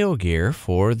tail gear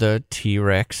for the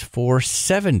T-Rex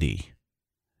 470.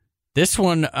 This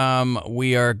one,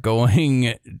 we are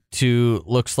going to,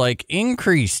 looks like,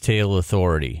 increase tail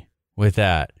authority with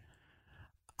that.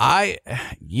 I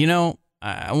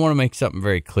want to make something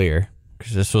very clear,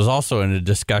 because this was also in a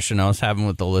discussion I was having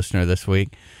with the listener this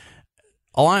week.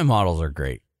 Align models are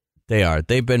great. They are.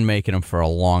 They've been making them for a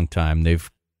long time.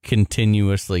 They've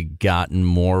continuously gotten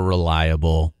more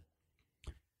reliable.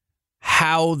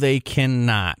 How they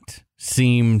cannot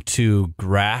seem to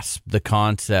grasp the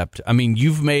concept. I mean,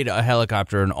 you've made a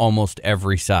helicopter in almost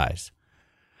every size.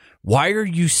 Why are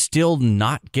you still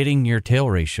not getting your tail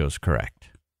ratios correct?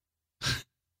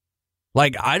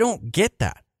 Like, I don't get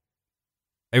that.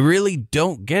 I really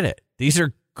don't get it. These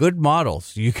are good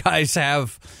models. You guys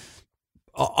have,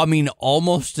 I mean,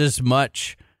 almost as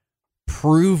much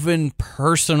proven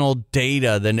personal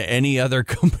data than any other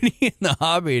company in the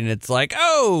hobby. And it's like,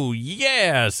 oh,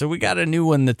 yeah, so we got a new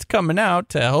one that's coming out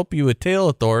to help you with tail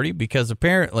authority, because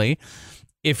apparently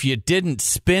if you didn't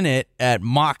spin it at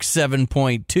Mach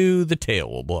 7.2, the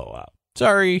tail will blow out.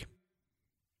 Sorry.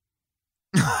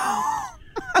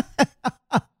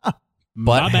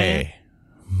 But hey,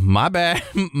 my bad.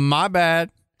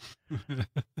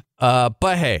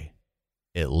 But hey,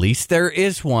 at least there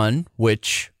is one,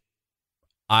 which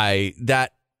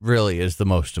that really is the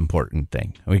most important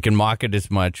thing. We can mock it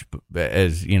as much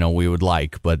as, we would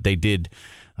like, but they did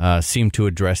seem to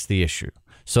address the issue.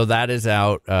 So that is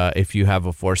out. If you have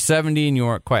a 470 and you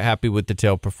aren't quite happy with the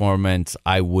tail performance,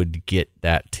 I would get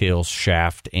that tail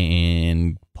shaft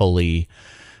and pulley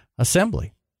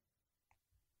assembly.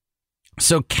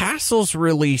 So Castle's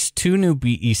released 2 new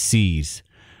BECs.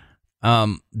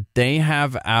 They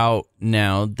have out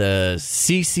now the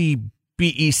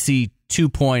CCBEC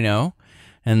 2.0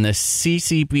 and the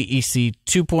CCBEC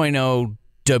 2.0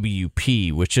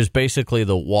 WP, which is basically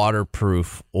the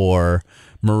waterproof or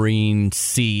marine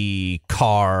sea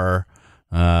car,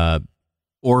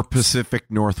 or Pacific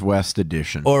Northwest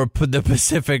edition. Or the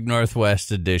Pacific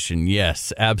Northwest edition.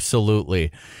 Yes,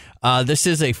 absolutely. This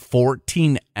is a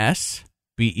 14S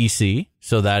BEC,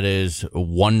 so that is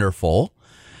wonderful.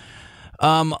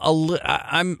 I'm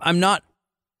not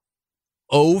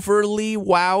overly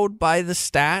wowed by the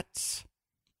stats.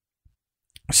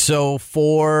 So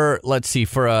for a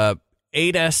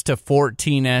 8S to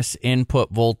 14S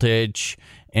input voltage,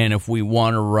 and if we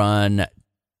want to run,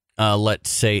 let's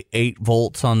say 8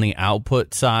 volts on the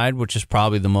output side, which is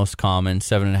probably the most common,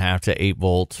 7.5 to 8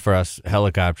 volts for us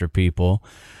helicopter people,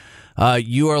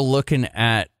 you are looking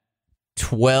at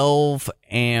 12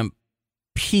 amp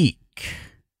peak.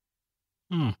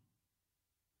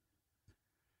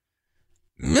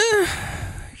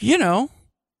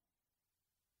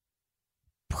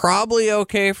 Probably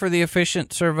okay for the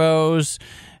efficient servos.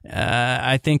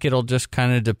 I think it'll just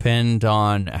kind of depend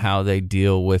on how they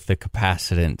deal with the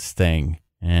capacitance thing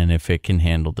and if it can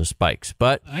handle the spikes.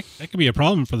 But that could be a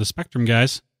problem for the Spectrum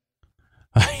guys.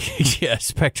 Yeah,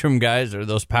 Spectrum guys are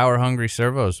those power-hungry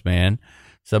servos, man.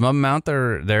 Some of them out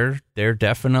there, they're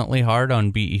definitely hard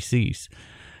on BECs.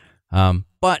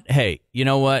 But hey, you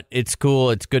know what? It's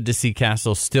cool. It's good to see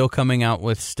Castle still coming out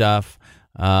with stuff.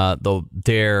 Though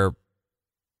they're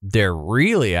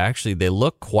really, actually, they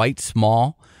look quite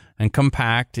small and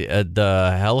compact.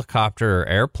 The helicopter or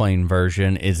airplane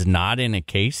version is not in a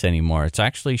case anymore. It's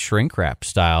actually shrink wrap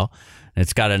style. And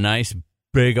it's got a nice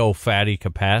big old fatty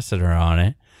capacitor on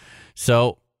it.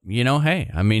 So, hey,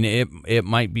 I mean, it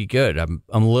might be good. I'm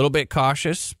a little bit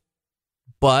cautious,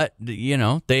 but,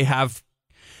 they have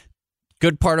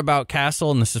good part about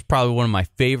Castle, and this is probably one of my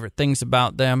favorite things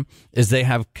about them, is they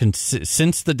have,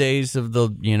 since the days of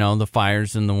the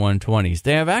fires in the 120s,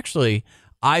 they have actually,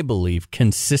 I believe,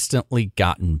 consistently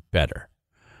gotten better.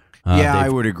 I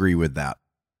would agree with that.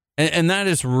 And that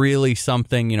is really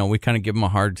something, we kind of give them a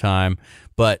hard time,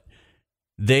 but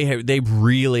they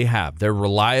really have. Their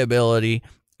reliability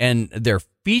and their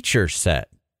feature set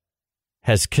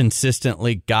has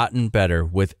consistently gotten better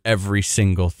with every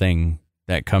single thing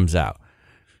that comes out.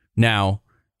 Now,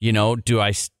 do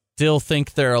I still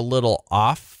think they're a little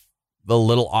off a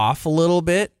little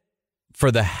bit for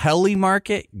the heli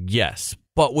market? Yes,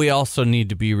 but we also need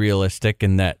to be realistic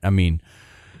in that,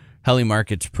 heli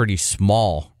market's pretty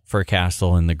small for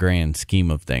Castle in the grand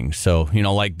scheme of things. So,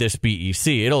 like this BEC,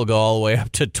 it'll go all the way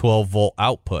up to 12 volt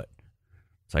output.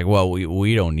 It's like, well,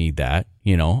 we don't need that,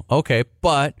 okay,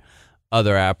 but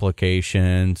other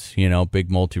applications, big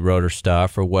multi-rotor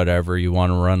stuff or whatever, you want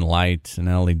to run lights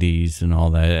and LEDs and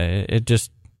all that.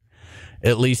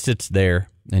 at least it's there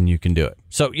and you can do it.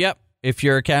 So, yep, if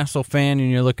you're a Castle fan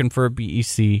and you're looking for a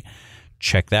BEC,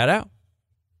 check that out.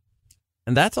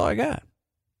 And that's all I got.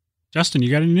 Justin, you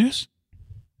got any news?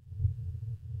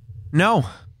 No,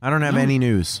 I don't have any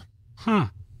news. Huh.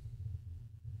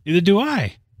 Neither do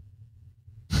I.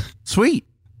 Sweet.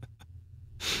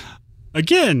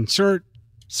 Again, short,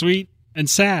 sweet, and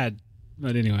sad.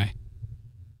 But anyway,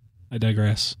 I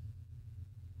digress.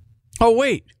 Oh,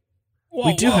 wait.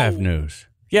 We do have news.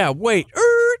 Yeah, wait.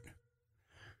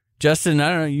 Justin, I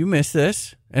don't know, you missed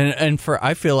this. And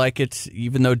I feel like it's,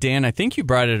 even though Dan, I think you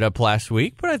brought it up last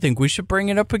week, but I think we should bring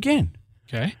it up again.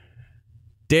 Okay.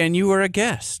 Dan, you were a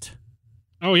guest.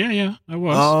 Oh, yeah, I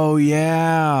was. Oh,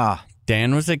 yeah.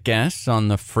 Dan was a guest on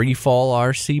the Free Fall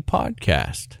RC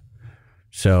podcast.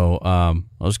 So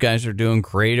those guys are doing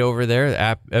great over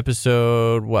there.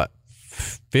 Episode, what,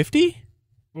 50?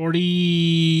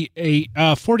 48,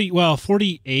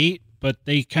 48, but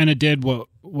they kind of did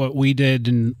what we did,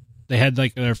 and they had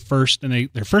like their first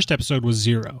episode was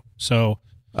 0. So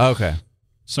okay.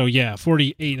 So yeah,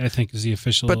 48 I think is the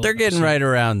official. But they're getting right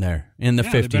around there in the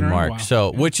 50 mark.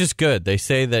 So which is good. They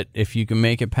say that if you can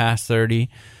make it past 30,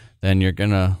 then you're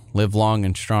gonna live long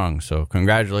and strong. So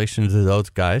congratulations to those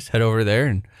guys. Head over there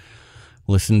and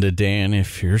listen to Dan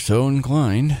if you're so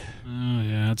inclined. Oh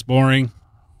yeah, it's boring.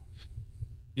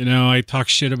 You know, I talk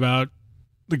shit about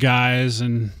the guys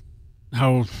and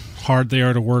how hard they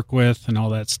are to work with and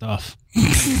all that stuff.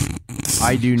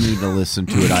 I do need to listen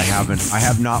to it. I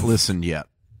have not listened yet.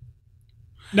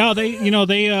 No, they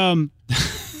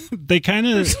kind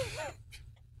of,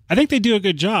 I think they do a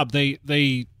good job. They're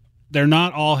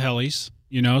not all helis,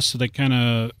 you know, so they kind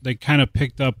of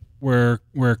picked up where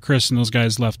Chris and those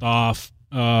guys left off.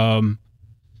 They kind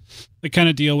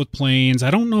of deal with planes.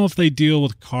 I don't know if they deal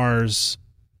with cars,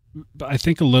 but I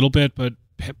think a little bit, but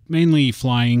mainly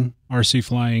flying, RC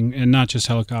flying, and not just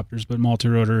helicopters, but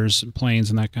multi-rotors, planes,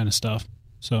 and that kind of stuff.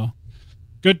 So,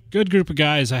 good group of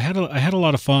guys. I had a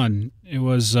lot of fun. It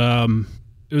was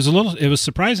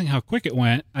surprising how quick it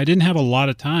went. I didn't have a lot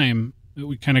of time.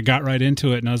 We kind of got right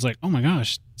into it, and I was like, oh my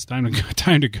gosh, it's time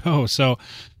to go. So,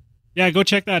 yeah, go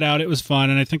check that out. It was fun,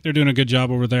 and I think they're doing a good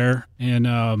job over there. And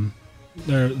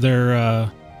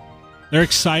they're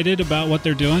excited about what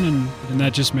they're doing, and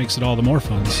that just makes it all the more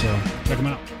fun. So check them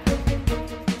out.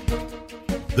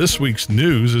 This week's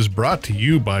news is brought to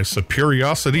you by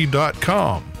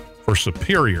Superiosity.com for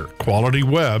superior quality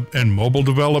web and mobile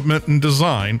development and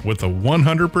design with a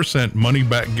 100%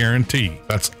 money-back guarantee.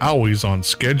 That's always on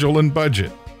schedule and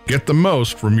budget. Get the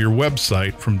most from your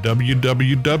website from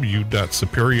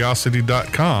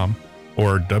www.superiosity.com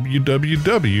or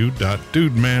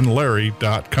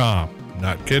www.dudemanlarry.com.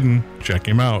 Not kidding. Check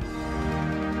him out.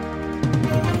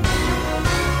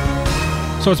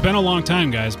 So it's been a long time,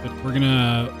 guys, but we're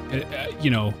gonna,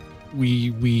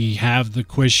 we have the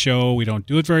quiz show. We don't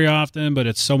do it very often, but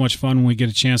it's so much fun when we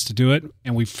get a chance to do it.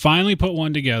 And we finally put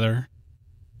one together.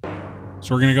 So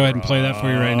we're gonna go ahead and play that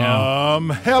for you right now.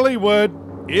 Hollywood,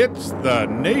 it's the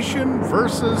Nation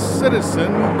versus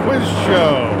Citizen quiz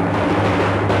show.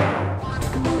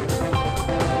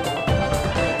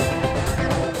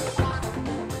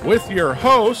 With your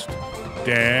host,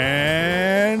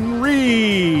 Dan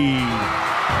Reed.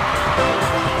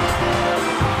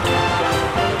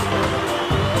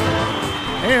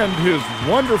 And his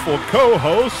wonderful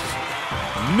co-hosts,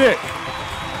 Nick,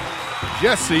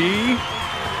 Jesse,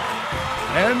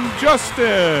 and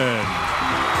Justin.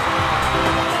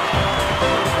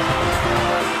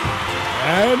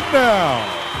 And now,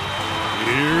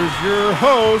 here's your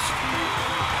host,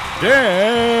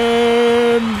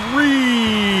 Dan Reed.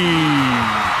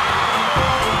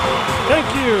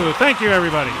 Thank you,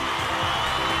 everybody.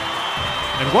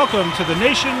 And welcome to the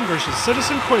Nation versus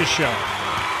Citizen Quiz Show.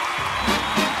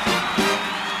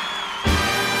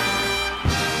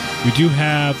 We do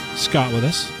have Scott with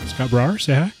us. Scott Brower,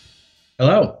 say hi.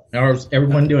 Hello. How's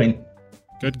everyone doing?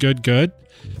 Good.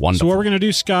 Wonderful. So what we're going to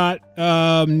do, Scott,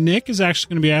 Nick is actually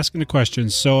going to be asking the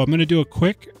questions. So I'm going to do a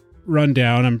quick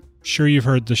rundown. I'm sure you've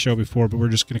heard the show before, but we're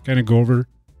just going to kind of go over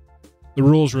the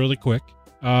rules really quick.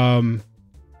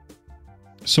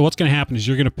 So what's going to happen is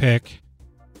you're going to pick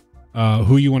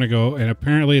who you want to go, and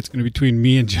apparently it's going to be between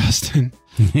me and Justin.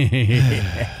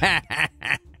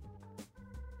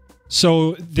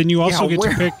 So then you also get to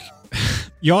pick.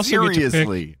 You also get to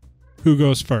pick who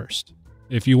goes first,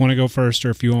 if you want to go first,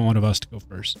 or if you want one of us to go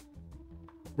first.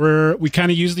 We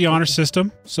kind of use the honor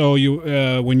system. So you,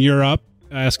 when you're up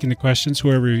asking the questions,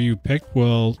 whoever you pick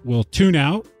will tune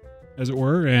out, as it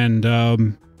were, and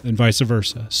vice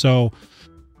versa. So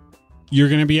you're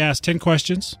going to be asked 10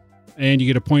 questions, and you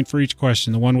get a point for each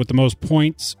question. The one with the most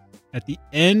points at the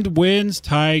end wins.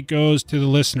 Tie goes to the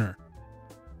listener.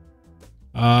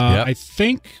 I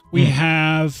think we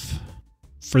have,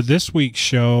 for this week's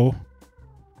show,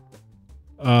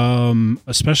 a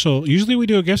special. Usually we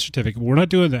do a gift certificate, but we're not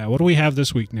doing that. What do we have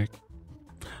this week, Nick?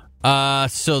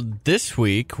 So this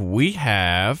week we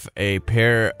have a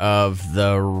pair of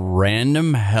the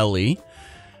Random Heli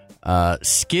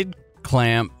skid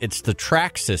clamp. It's the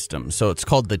track system, so it's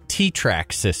called the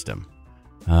T-Track system.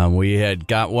 We had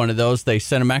got one of those. They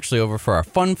sent them actually over for our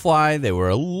fun fly. They were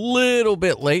a little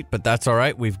bit late, but that's all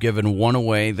right. We've given one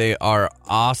away. They are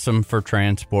awesome for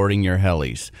transporting your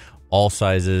helis, all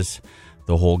sizes,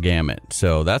 the whole gamut.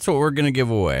 So that's what we're going to give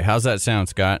away. How's that sound,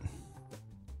 Scott?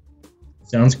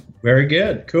 Sounds very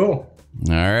good. Cool.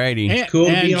 All righty. It's cool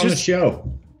to be on the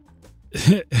show.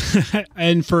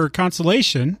 And for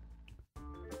consolation,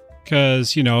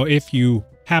 because, if you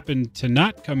happen to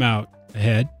not come out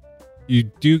ahead, you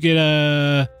do get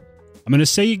I'm going to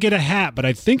say you get a hat, but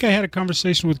I think I had a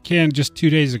conversation with Ken just 2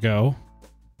 days ago.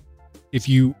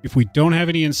 If we don't have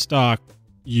any in stock,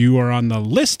 you are on the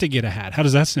list to get a hat. How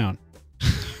does that sound?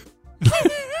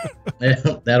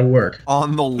 That'll work.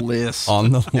 On the list.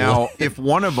 Now, if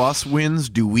one of us wins,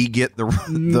 do we get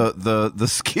the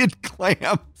skid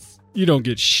clamps? You don't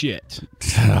get shit.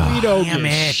 You don't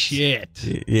get shit.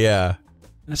 Yeah.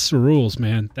 That's the rules,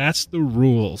 man. That's the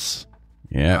rules.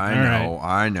 Yeah.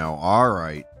 I know. All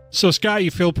right. So, Scott,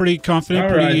 you feel pretty confident,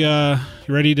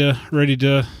 ready to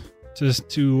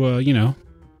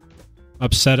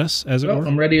upset us, as it were?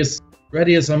 I'm ready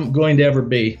as I'm going to ever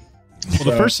be.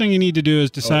 Well, the first thing you need to do is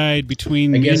decide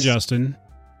between me and Justin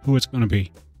who it's going to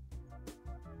be.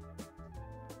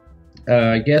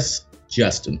 I guess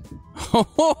Justin. Thank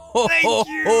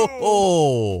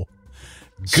you.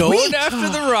 Going after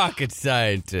the rocket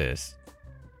scientist.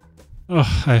 Oh,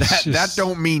 that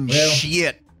don't mean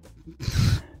shit.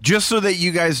 Just so that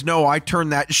you guys know, I turn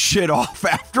that shit off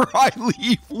after I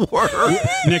leave work.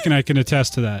 Nick and I can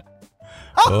attest to that.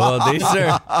 Well,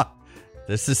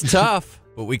 this is tough.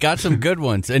 But we got some good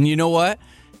ones. And you know what?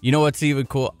 You know what's even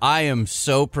cool? I am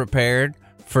so prepared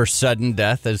for sudden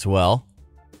death as well.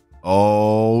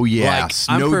 Oh, yes.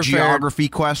 No geography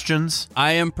questions?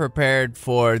 I am prepared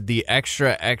for the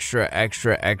extra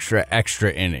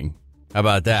inning. How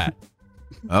about that?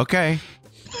 Okay.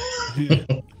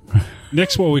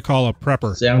 Nick's what we call a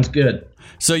prepper. Sounds good.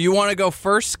 So you want to go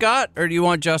first, Scott, or do you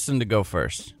want Justin to go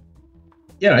first?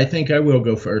 Yeah, I think I will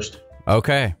go first.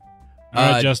 Okay. All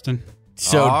right, Justin.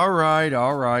 So all right.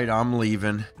 I'm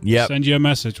leaving. Yep. Send you a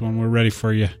message when we're ready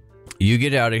for you. You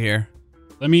get out of here.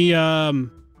 Let me,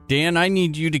 Dan, I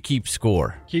need you to keep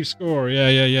score. Keep score.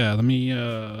 Yeah. Let me,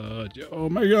 oh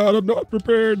my God, I'm not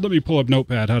prepared. Let me pull up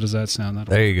Notepad. How does that sound?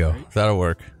 There you go. Right? That'll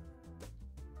work.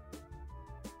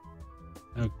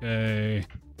 Okay.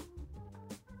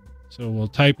 So we'll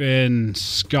type in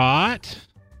Scott,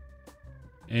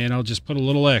 and I'll just put a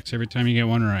little X every time you get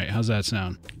one right. How's that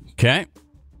sound? Okay.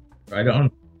 Right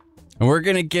on. And we're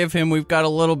going to give him, we've got a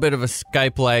little bit of a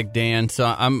Skype lag, Dan,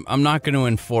 so I'm not going to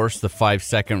enforce the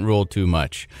 5-second rule too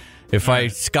much. If I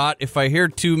hear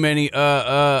too many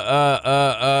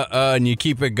and you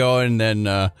keep it going,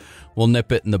 then we'll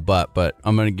nip it in the butt, but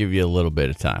I'm going to give you a little bit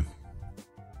of time.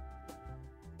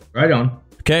 Right on.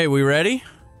 Okay, we ready?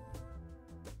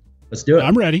 Let's do it.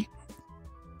 I'm ready.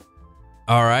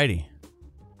 All righty.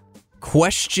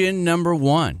 Question number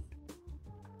 1.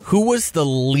 Who was the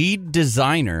lead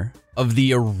designer of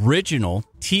the original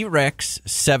T-Rex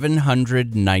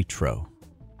 700 Nitro?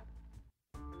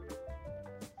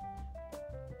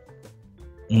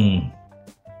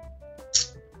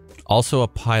 Also a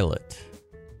pilot.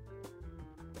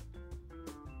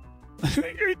 I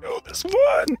think I know this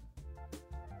one.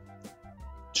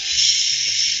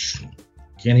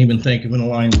 Can't even think of an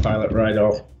Alliance pilot right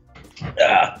off.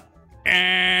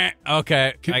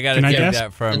 Okay, I got to get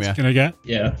that from you. Can I get?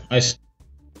 Yeah, I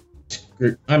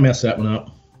messed that one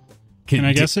up. Can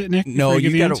I guess it, Nick? No,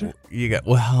 you got.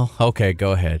 Well, okay,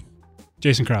 go ahead.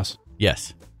 Jason Krause.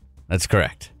 Yes, that's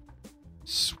correct.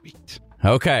 Sweet.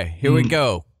 Okay, here we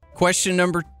go. Question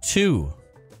number 2.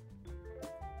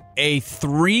 A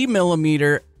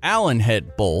 3mm Allen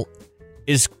head bolt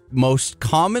is most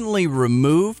commonly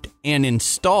removed and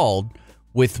installed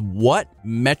with what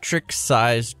metric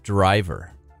size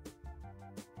driver?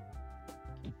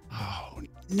 Oh,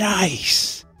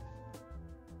 nice.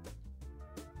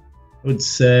 I would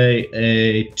say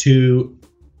a 2.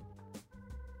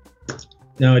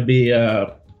 No, it'd be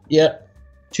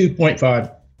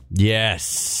 2.5.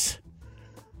 Yes.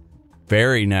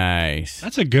 Very nice.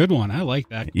 That's a good one. I like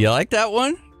that. You like that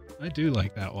one? I do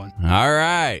like that one. All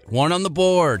right. One on the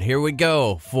board. Here we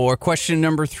go for question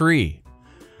number 3.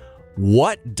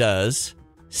 What does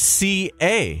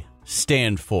CA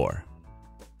stand for?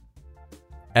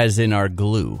 As in our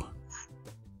glue.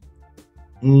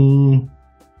 Cryogenic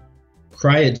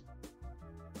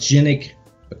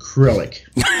acrylic.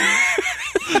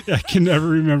 I can never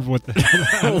remember what the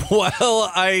hell that was.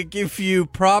 Well, I give you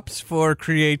props for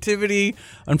creativity.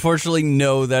 Unfortunately,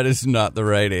 no, that is not the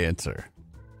right answer.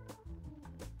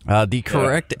 The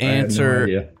correct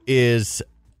answer is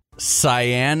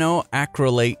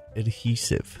cyanoacrylate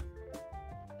adhesive.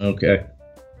 Okay.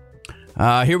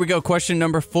 Here we go. Question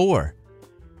number 4.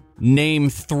 Name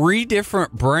 3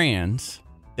 different brands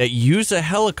that use a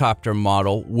helicopter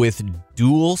model with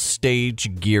dual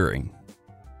stage gearing.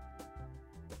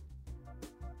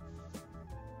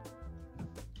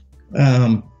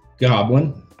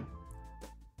 Goblin.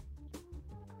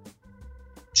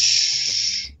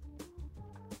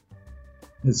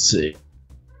 Let's see.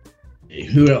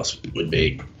 Who else would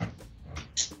be?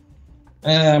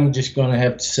 I'm just going to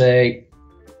have to say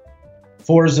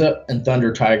Forza and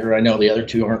Thunder Tiger. I know the other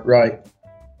 2 aren't right.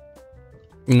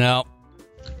 No.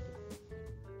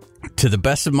 To the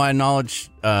best of my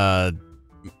knowledge,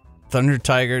 Thunder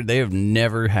Tiger, they have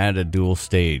never had a dual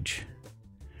stage.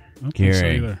 I don't think so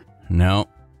either. No.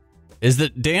 Is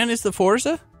the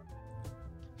Forza?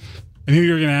 I knew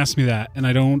you were going to ask me that, and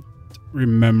I don't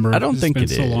remember. I don't think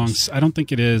it is. So long. I don't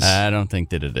think it is. I don't think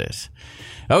that it is.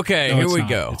 Okay, No, here it's we not.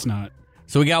 go. It's not.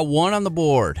 So we got 1 on the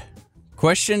board.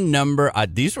 Question number...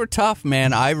 these were tough,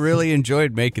 man. I really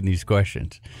enjoyed making these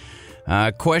questions.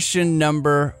 Question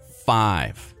number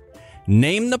 5.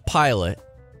 Name the pilot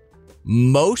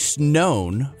most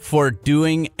known for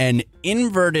doing an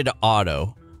inverted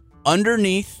auto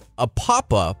underneath a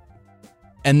pop-up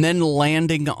and then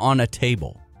landing on a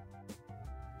table.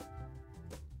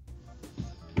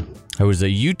 There was a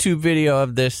YouTube video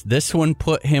of this. This one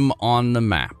put him on the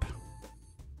map.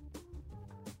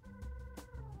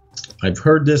 I've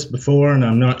heard this before, and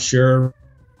I'm not sure.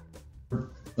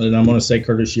 And I'm going to say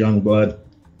Curtis Youngblood.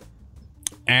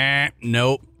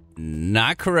 Nope.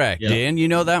 Not correct. Yep. Dan, you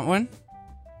know that one?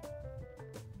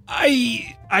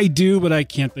 I do, but I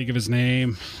can't think of his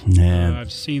name. Yeah.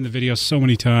 I've seen the video so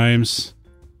many times.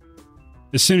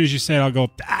 As soon as you say it, I'll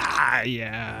go,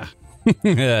 yeah.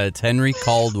 It's Henry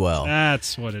Caldwell.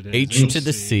 That's what it is. H to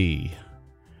the C.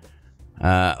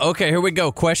 Okay, here we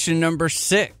go. Question number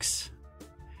 6.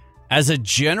 As a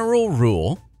general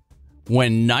rule,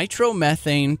 when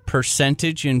nitromethane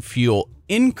percentage in fuel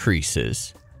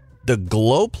increases, the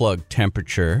glow plug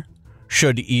temperature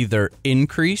should either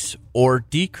increase or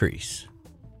decrease.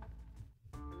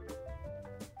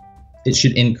 It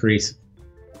should increase.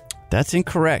 That's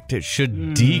incorrect. It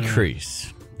should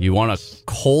decrease. You want a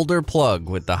colder plug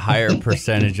with the higher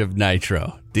percentage of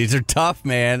nitro. These are tough,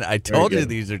 man. I told you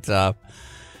these are tough.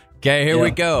 Okay, here we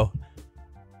go.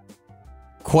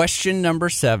 Question number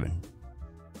 7.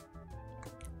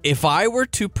 If I were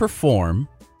to perform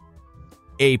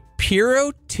a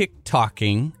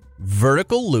pyro-tick-tocking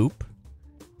vertical loop,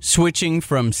 switching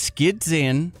from skids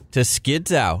in to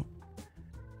skids out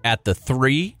at the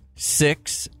 3,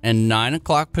 6, and 9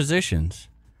 o'clock positions,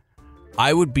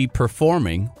 I would be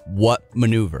performing what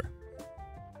maneuver?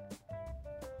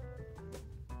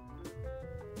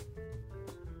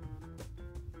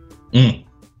 I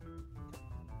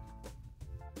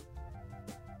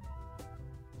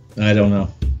don't know.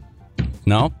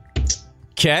 No?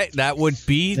 Okay, that would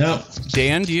be... No.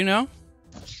 Dan, do you know?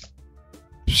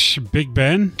 Big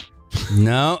Ben?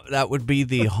 No, that would be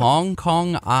the Hong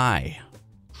Kong Eye.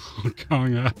 Hong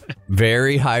Kong Eye.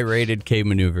 Very high-rated K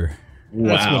maneuver.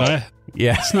 Wow.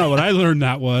 That's not what I learned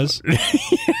that was.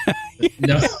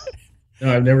 No,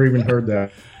 I've never even heard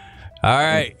that. All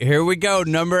right, here we go.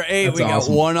 Number 8. That's we got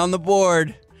awesome. 1 on the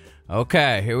board.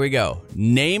 Okay, here we go.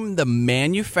 Name the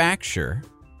manufacturer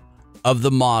of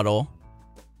the model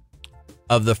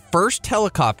of the first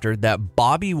helicopter that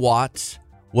Bobby Watts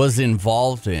was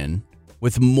involved in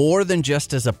with more than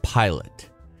just as a pilot.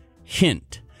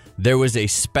 Hint, there was a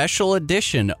special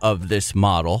edition of this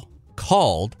model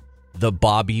called the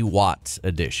Bobby Watts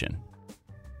edition.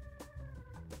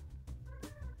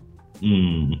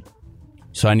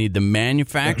 So I need the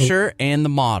manufacturer and the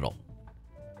model.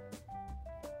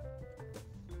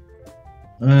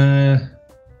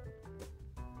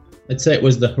 I'd say it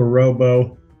was the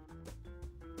Hirobo.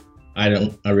 I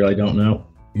really don't know.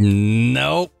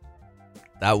 Nope.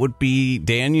 That would be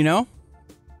Dan, you know?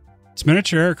 It's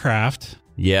miniature aircraft.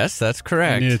 Yes, that's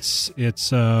correct. And it's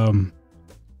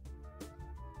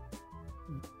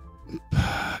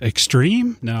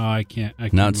Extreme? No, I can't.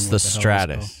 No, it's the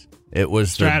Stratus. It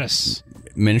was Stratus.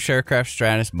 the Miniature Aircraft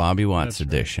Stratus Bobby Watts That's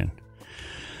edition.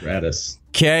 Stratus.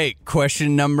 Okay,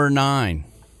 question number 9.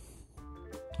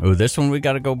 Oh, this one we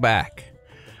got to go back.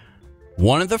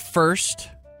 One of the first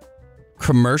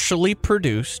commercially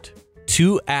produced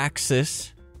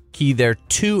two-axis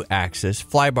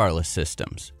flybarless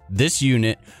systems. This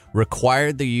unit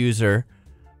required the user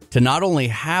to not only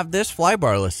have this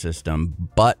flybarless system,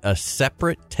 but a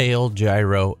separate tail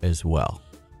gyro as well.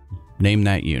 Name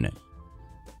that unit.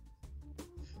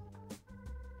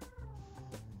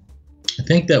 I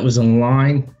think that was in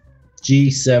line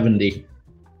G70.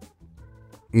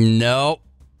 No.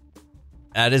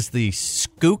 That is the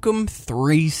Skookum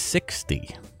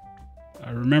 360.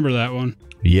 I remember that one.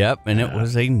 Yep, and it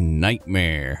was a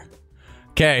nightmare.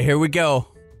 Okay, here we go.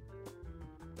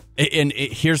 And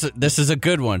this is a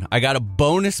good one. I got a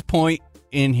bonus point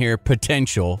in here,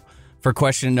 potential, for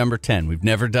question number 10. We've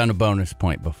never done a bonus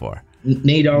point before.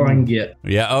 Need all I can get.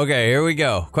 Yeah, okay, here we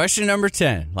go. Question number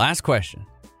 10. Last question.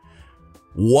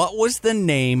 What was the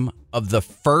name of the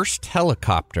first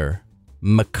helicopter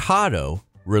Mikado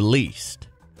released?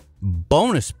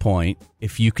 Bonus point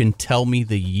if you can tell me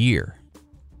the year.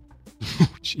 Oh,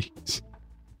 jeez.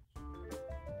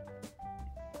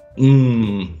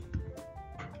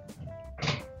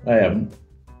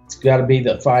 It's got to be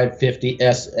the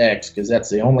 550SX because that's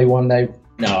the only one they've...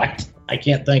 No, I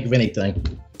can't think of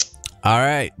anything. All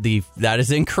right, that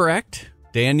is incorrect.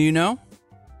 Dan, you know?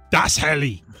 Das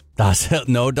Heli.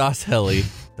 No, Das Heli.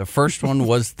 The first one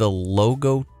was the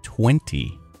Logo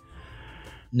 20.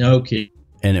 No kidding.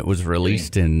 And it was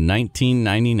released in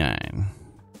 1999.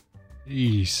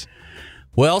 Jeez.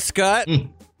 Well, Scott...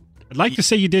 I'd like to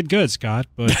say you did good, Scott,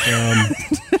 but...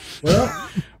 Well...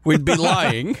 We'd be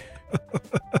lying.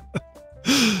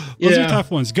 Those are tough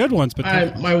ones. Good ones, but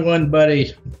tough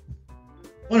ones.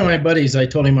 One of my buddies, I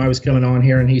told him I was coming on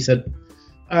here, and he said,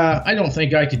 I don't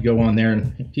think I could go on there.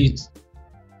 And he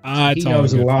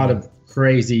knows a lot of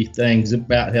crazy things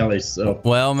about helis. So,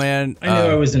 well, man, I knew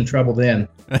I was in trouble then.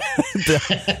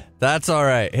 That's all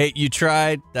right. Hey, you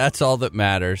tried. That's all that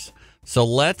matters. So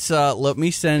let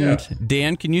me send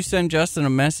Dan. Can you send Justin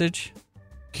a message?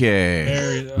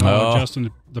 Okay. Justin,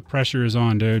 the pressure is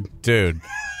on, dude. You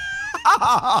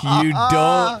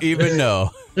don't even know.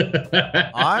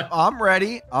 I'm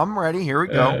ready. Here we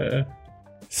go.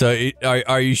 So,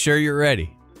 are you sure you're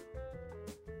ready?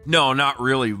 No, not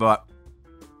really, but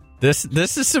this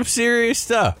is some serious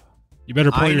stuff. You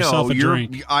better pour yourself a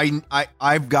drink.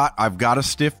 I've got a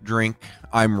stiff drink.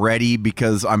 I'm ready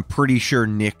because I'm pretty sure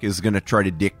Nick is going to try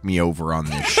to dick me over on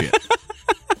this shit.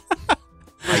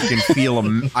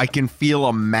 I can feel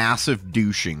a massive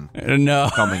douching coming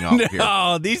up here.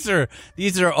 No, these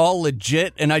are all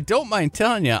legit, and I don't mind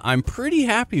telling you, I'm pretty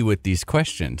happy with these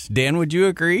questions. Dan, would you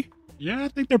agree? Yeah, I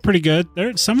think they're pretty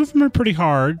good. Some of them are pretty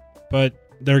hard, but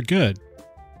they're good.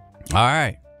 All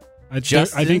right. I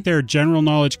think they're general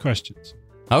knowledge questions.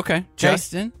 Okay.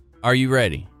 Justin, are you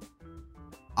ready?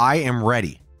 I am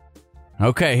ready.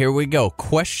 Okay, here we go.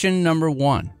 Question number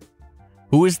 1.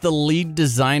 Who is the lead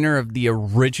designer of the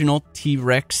original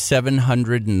T-Rex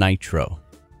 700 Nitro?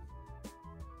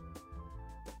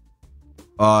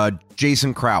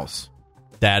 Jason Krause.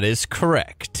 That is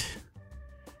correct.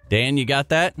 Dan, you got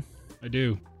that? I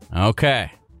do.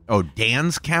 Okay. Oh,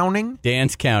 Dan's counting?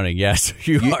 Dan's counting, yes.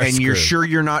 You are and screwed. You're sure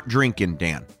you're not drinking,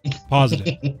 Dan?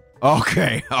 Positive.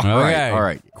 Okay. All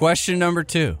right. Question number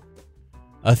 2.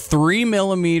 A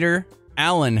 3mm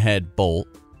Allen head bolt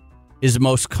is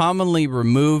most commonly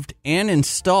removed and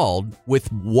installed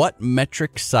with what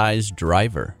metric size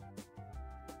driver?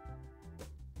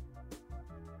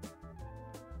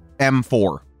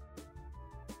 M4.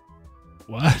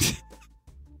 What?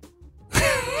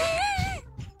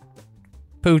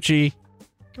 Poochie.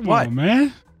 Come on,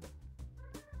 man.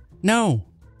 No.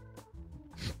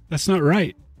 That's not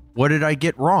right. What did I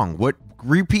get wrong?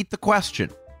 Repeat the question.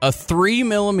 A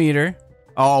 3mm.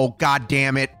 Oh, God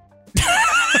damn it.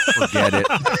 Forget it.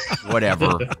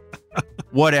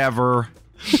 Whatever.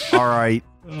 All right.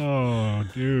 Oh,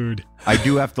 dude. I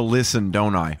do have to listen,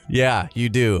 don't I? Yeah, you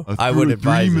do. I would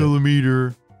advise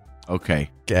 3mm. Okay.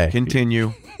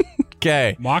 Continue.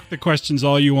 Okay. Mock the questions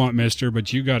all you want, mister,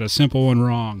 but you got a simple one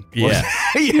wrong. Yeah.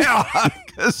 Yeah,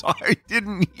 because I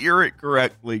didn't hear it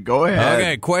correctly. Go ahead.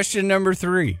 Okay, question number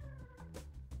 3.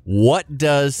 What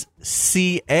does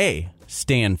CA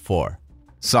stand for?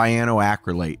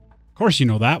 Cyanoacrylate. Of course you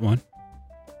know that one.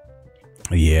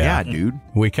 Yeah, dude.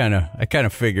 I kind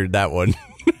of figured that one.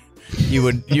 you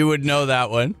would know that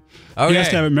one. Okay. He has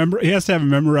to have it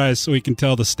memorized so he can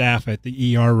tell the staff at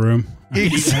the ER room.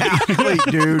 Exactly,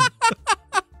 dude.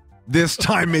 This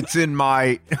time it's in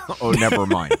my... Oh, never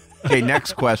mind. Okay,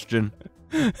 next question.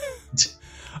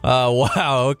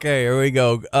 Wow. Okay, here we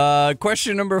go.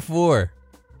 Question number 4.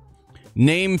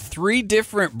 Name 3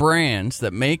 different brands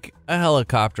that make a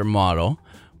helicopter model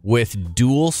with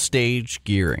dual stage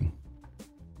gearing.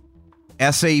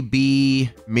 SAB,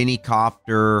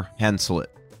 Minicopter, Henseleit.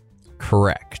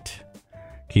 Correct.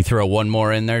 Can you throw one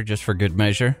more in there just for good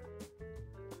measure?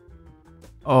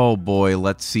 Oh boy,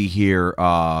 let's see here.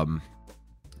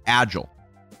 Agile.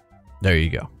 There you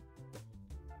go.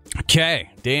 Okay,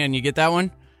 Dan, you get that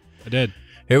one? I did.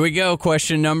 Here we go.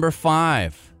 Question number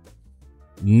 5.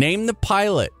 Name the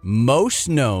pilot most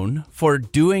known for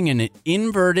doing an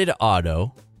inverted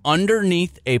auto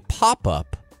underneath a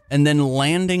pop-up and then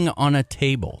landing on a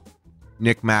table.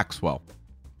 Nick Maxwell.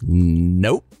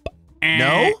 Nope.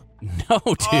 No? No,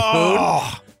 dude.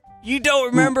 Oh. You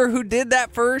don't remember who did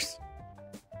that first?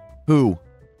 Who?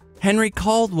 Henry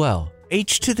Caldwell.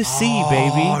 H to the C,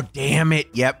 baby. Oh, damn it.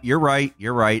 Yep, you're right.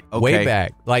 Okay. Way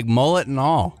back. Like mullet and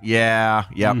all. Yeah,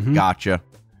 yep, gotcha.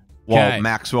 Well, Okay.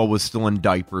 Maxwell was still in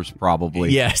diapers,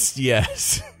 probably. Yes. Yeah,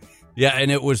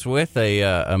 and it was with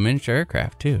a miniature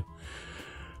aircraft, too.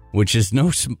 Which is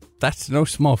that's no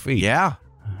small feat. Yeah.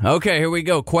 Okay, here we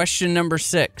go. Question number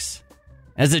 6.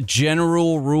 As a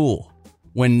general rule,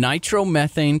 when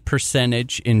nitromethane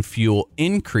percentage in fuel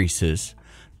increases,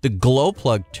 the glow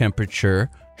plug temperature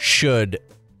should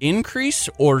increase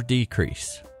or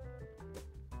decrease?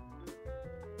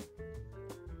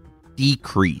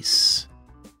 Decrease.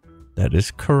 That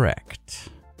is correct.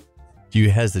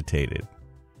 You hesitated.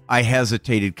 I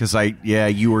hesitated because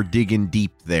you were digging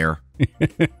deep there.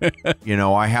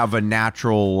 I have a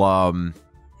natural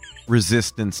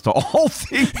resistance to all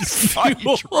things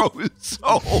nitro. So,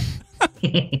 all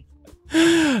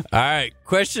right.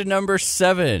 Question number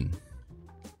 7.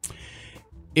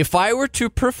 If I were to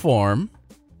perform,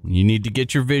 you need to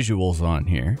get your visuals on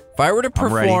here. If I were to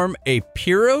perform a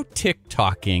pyro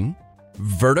tick-tocking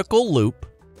vertical loop,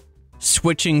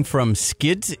 switching from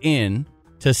skids in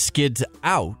to skids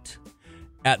out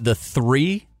at the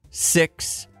 3,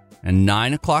 6, and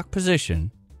 9 o'clock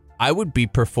position, I would be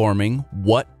performing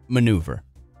what maneuver?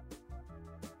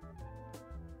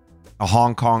 a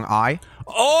Hong Kong eye.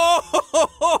 Oh!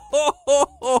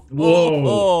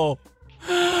 Whoa.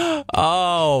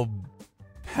 Oh,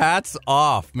 hats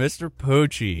off, Mr.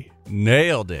 Poochie.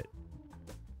 Nailed it.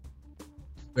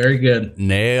 Very good.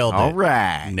 Nailed it. All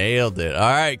right. Nailed it. All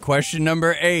right, question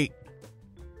number 8.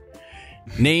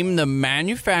 Name the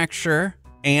manufacturer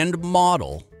and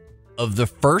model of the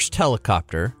first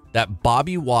helicopter that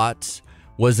Bobby Watts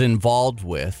was involved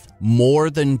with more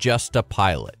than just a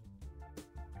pilot.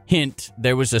 Hint,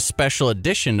 there was a special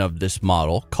edition of this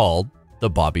model called the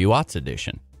Bobby Watts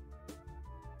edition.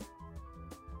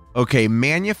 Okay,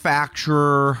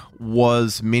 manufacturer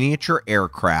was Miniature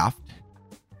Aircraft,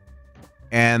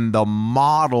 and the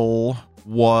model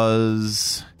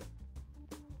was...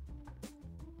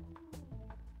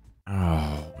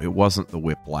 Oh, it wasn't the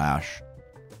Whiplash.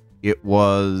 It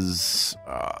was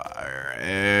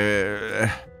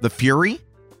the Fury?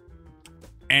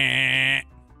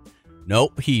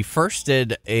 Nope, he first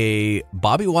did a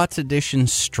Bobby Watts edition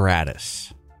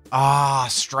Stratus. Ah,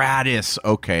 Stratus.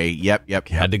 Okay, yep.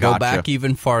 Had to go back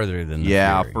even farther than the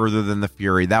Fury. Further than the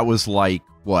Fury. That was like,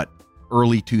 what,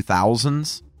 early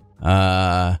 2000s?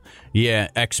 Yeah,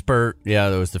 Expert. Yeah,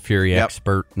 there was the Fury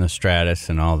Expert and the Stratus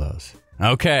and all those.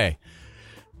 Okay.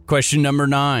 Question number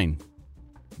 9.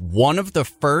 One of the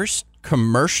first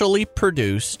commercially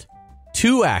produced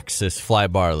 2-axis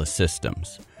flybarless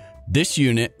systems. This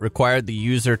unit required the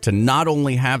user to not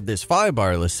only have this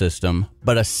flybarless system,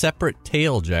 but a separate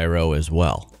tail gyro as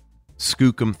well.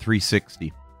 Skookum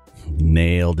 360.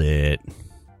 Nailed it.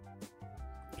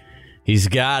 He's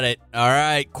got it. All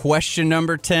right, question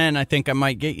number 10. I think I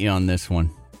might get you on this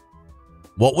one.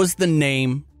 What was the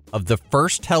name of the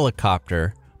first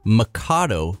helicopter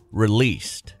Mikado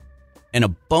released? And a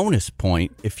bonus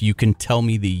point if you can tell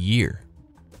me the year.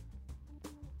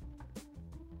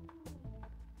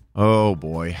 Oh,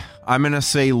 boy. I'm going to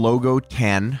say Logo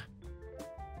 10.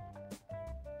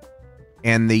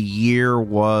 And the year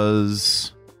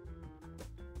was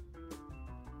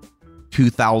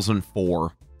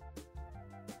 2004.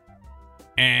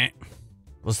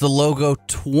 Was the Logo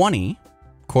 20,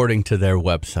 according to their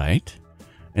website.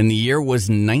 And the year was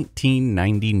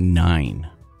 1999.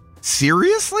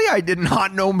 Seriously? I did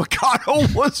not know Mikado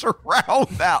was around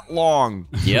that long.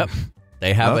 Yep.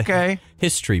 They have a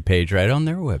history page right on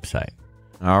their website.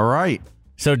 All right.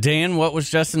 So, Dan, what was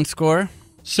Justin's score?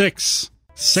 6.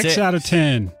 6 out of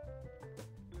 10.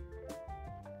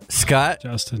 Scott?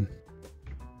 Justin.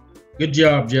 Good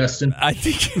job, Justin. I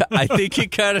think he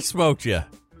kind of smoked you.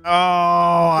 Oh,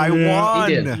 I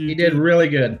won. He did really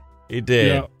good. He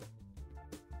did. Yeah.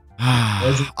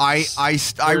 I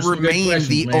remain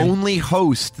the only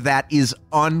host that is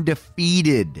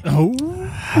undefeated.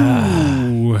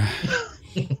 Oh.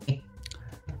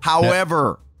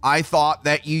 However, I thought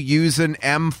that you use an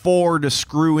M4 to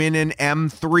screw in an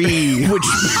M3.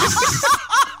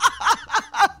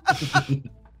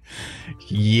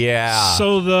 Yeah.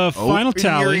 So the final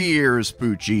tally. Open your ears,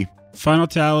 Poochie. Final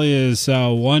tally is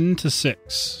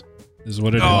 1-6. Is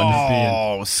what it ended up being.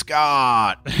 Oh,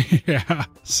 Scott. Yeah.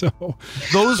 So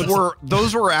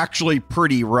those were actually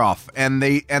pretty rough, and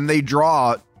they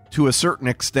draw to a certain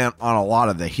extent on a lot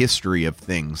of the history of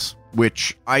things,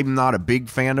 which I'm not a big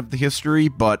fan of the history,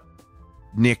 but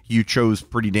Nick, you chose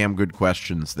pretty damn good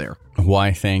questions there.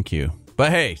 Why, thank you.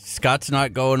 But hey, Scott's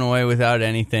not going away without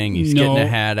anything. He's getting a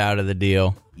hat out of the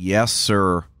deal. Yes,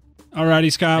 sir.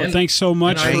 Alrighty, Scott. Thanks so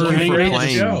much for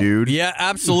playing, dude. Yeah,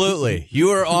 absolutely. You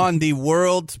are on the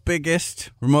world's biggest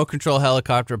remote control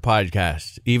helicopter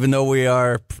podcast, even though we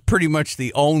are pretty much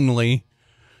the only,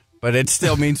 but it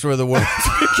still means we're the world's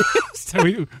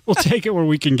biggest. We'll take it where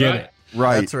we can get it.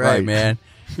 Right. That's right, man.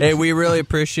 Hey, we really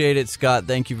appreciate it, Scott.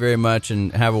 Thank you very much,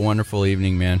 and have a wonderful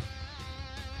evening, man.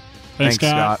 Thanks,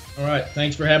 Scott. All right.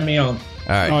 Thanks for having me on. All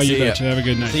right. Oh, you see ya. betcha. Have a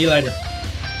good night. See you later.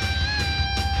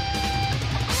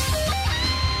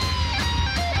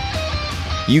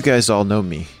 You guys all know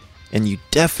me, and you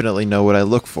definitely know what I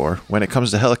look for when it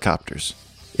comes to helicopters,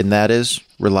 and that is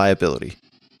reliability.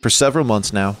 For several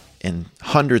months now, in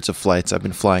hundreds of flights, I've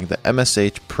been flying the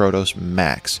MSH Protos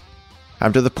Max.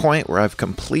 I'm to the point where I have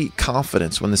complete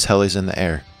confidence when this heli's in the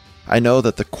air. I know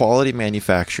that the quality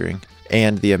manufacturing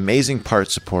and the amazing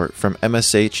part support from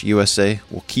MSH USA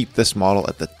will keep this model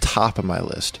at the top of my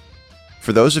list.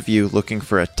 For those of you looking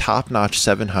for a top-notch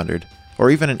 700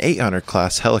 or even an 800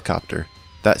 class helicopter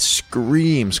that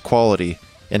screams quality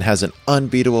and has an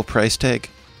unbeatable price tag,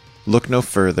 look no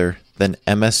further than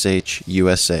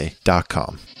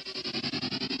MSHUSA.com.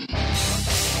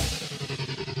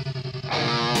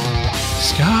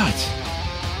 Scott.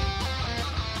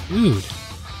 Dude.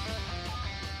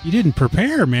 You didn't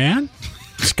prepare, man.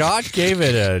 Scott gave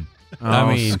it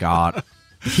Scott.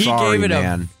 He Sorry, gave it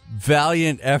man. a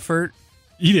valiant effort.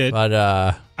 He did. But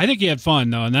I think he had fun,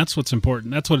 though, and that's what's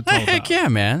important. That's what it's all about. heck yeah,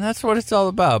 man. That's what it's all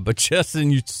about. But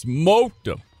Justin, you smoked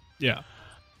him. Yeah.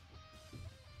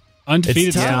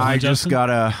 Undefeated Yeah, still, huh, I just Justin?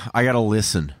 gotta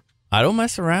listen. I don't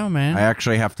mess around, man. I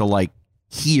actually have to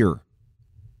hear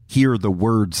the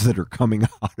words that are coming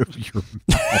out of your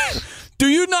mouth. Do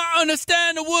you not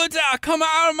understand the words that are coming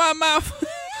out of my mouth?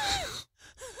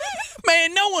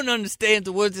 Man, no one understands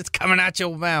the words that's coming out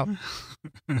your mouth.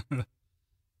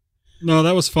 No,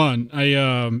 that was fun.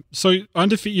 So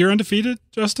you're undefeated,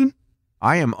 Justin?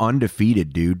 I am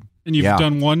undefeated, dude. And you've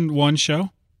done one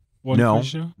show? Quiz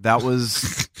show? That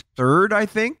was third, I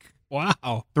think.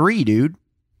 Wow. 3, dude.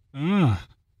 And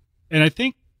I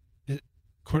think,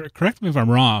 correct me if I'm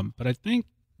wrong, but I think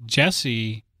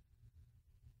Jesse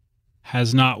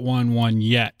has not won one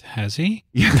yet, has he?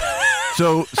 Yeah.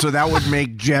 So that would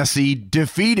make Jesse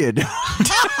defeated.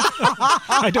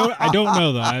 I don't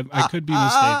know though. I could be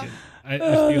mistaken. I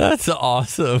feel That's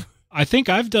awesome. I think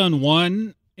I've done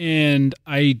one, and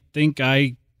I think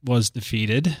I was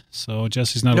defeated. So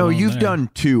Jesse's not. No, alone you've there. done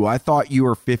 2. I thought you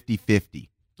were 50-50.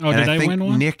 Oh, and did I think win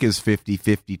one? Nick is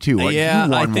 50-50 too. Yeah,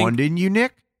 you I won think- one, didn't you,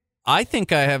 Nick? I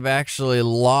think I have actually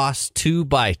lost 2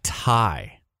 by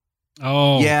tie.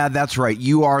 Oh, Yeah, that's right.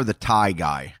 You are the tie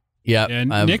guy. Yep.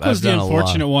 And I've- Nick was I've the done a lot.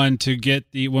 unfortunate one to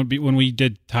get the when we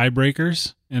did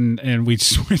tiebreakers, and we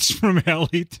switched from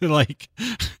Heli to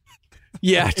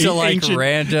Yeah, to ancient-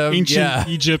 random. ancient Yeah.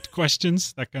 Egypt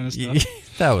questions, that kind of stuff.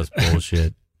 That was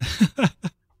bullshit.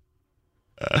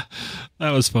 That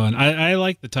was fun. I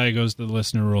like the tie goes to the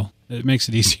listener rule. It makes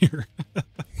it easier.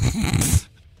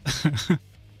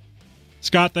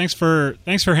 Scott, thanks for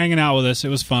hanging out with us. It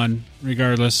was fun,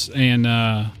 regardless. And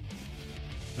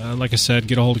like I said,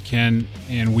 get a hold of Ken,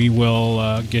 and we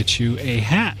will get you a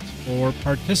hat for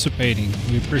participating.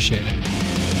 We appreciate it.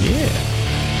 Yeah.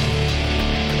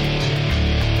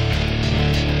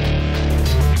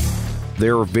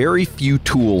 There are very few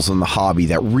tools in the hobby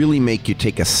that really make you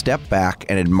take a step back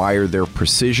and admire their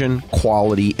precision,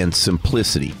 quality, and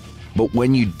simplicity. But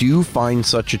when you do find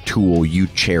such a tool, you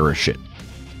cherish it.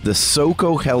 The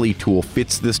Soko Heli tool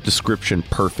fits this description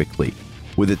perfectly.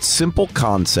 With its simple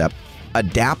concept,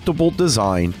 adaptable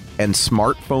design, and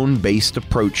smartphone-based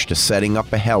approach to setting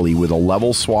up a heli with a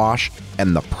level swash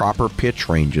and the proper pitch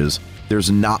ranges,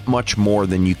 there's not much more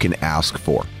than you can ask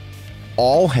for.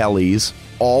 All helis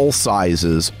all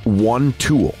sizes, one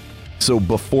tool. So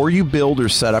before you build or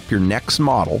set up your next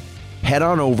model, head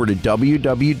on over to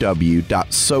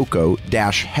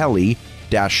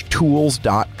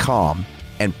www.soco-heli-tools.com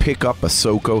and pick up a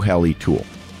Soco Heli tool.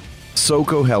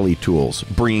 Soco Heli Tools,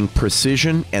 bringing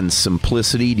precision and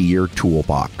simplicity to your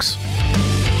toolbox.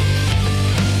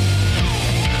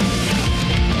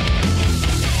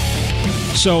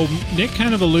 So Nick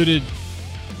kind of alluded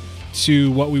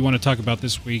to what we want to talk about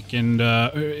this week, and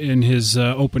in his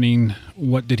opening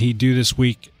 "What Did He Do This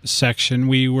Week" section,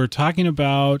 we were talking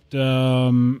about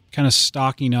kind of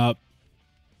stocking up,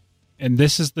 and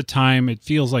this is the time. It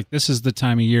feels like this is the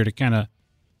time of year to kind of,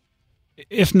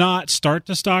 if not start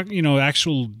to stock,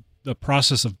 the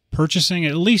process of purchasing,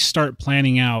 at least start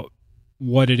planning out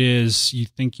what it is you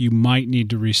think you might need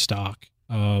to restock.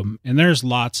 And there's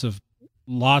lots of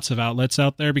outlets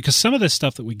out there, because some of this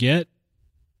stuff that we get,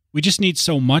 we just need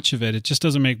so much of it. It just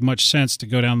doesn't make much sense to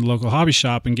go down to the local hobby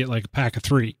shop and get like a pack of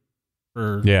 3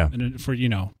 for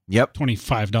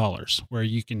 $25, where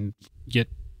you can get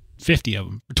 50 of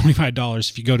them for $25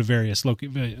 if you go to various local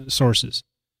sources.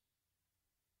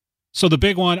 So the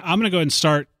big one, I'm going to go ahead and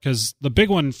start, because the big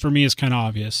one for me is kind of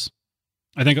obvious.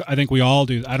 I think we all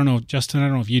do. I don't know, Justin, I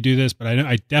don't know if you do this, but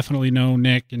I definitely know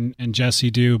Nick and Jesse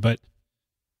do, but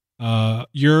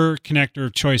your connector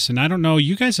of choice, and I don't know,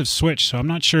 you guys have switched, so I'm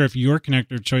not sure if your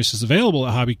connector of choice is available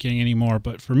at Hobby King anymore,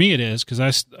 but for me it is,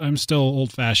 because I'm still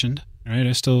old-fashioned, right?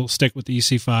 I still stick with the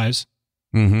EC5s,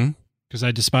 because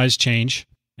I despise change,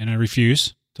 and I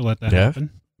refuse to let that happen.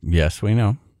 Yes, we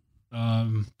know.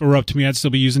 If it were up to me, I'd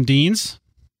still be using Deans.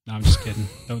 No, I'm just kidding.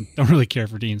 Don't really care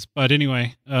for Deans. But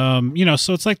anyway,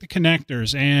 so it's like the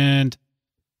connectors and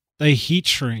the heat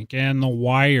shrink and the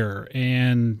wire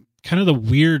and kind of the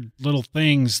weird little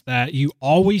things that you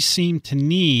always seem to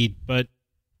need, but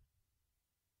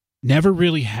never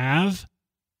really have.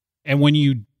 And when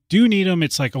you do need them,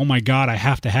 it's like, oh my God, I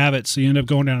have to have it. So you end up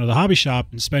going down to the hobby shop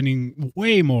and spending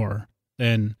way more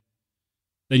than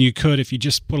you could if you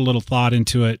just put a little thought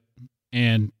into it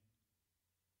and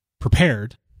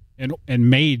prepared and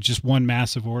made just one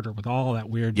massive order with all that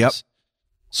weirdness. Yep.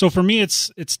 So for me,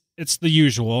 it's the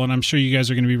usual, and I'm sure you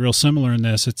guys are going to be real similar in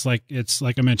this. It's like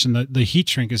I mentioned, the heat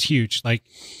shrink is huge. Like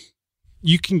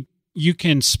you can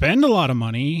spend a lot of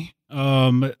money,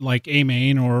 like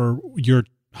A-Main or your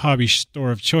hobby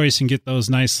store of choice, and get those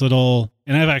nice little.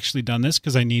 And I've actually done this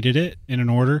because I needed it in an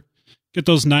order. Get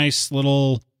those nice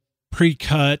little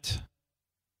pre-cut.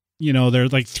 They're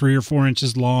like 3 or 4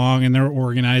 inches long, and they're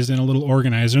organized in a little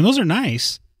organizer, and those are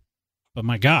nice. But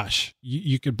my gosh,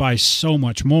 you could buy so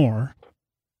much more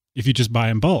if you just buy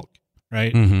in bulk,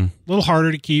 right? Mm-hmm. A little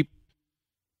harder to keep,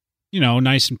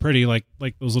 nice and pretty like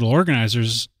those little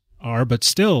organizers are, but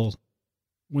still,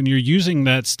 when you're using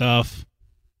that stuff,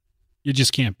 you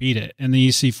just can't beat it. And the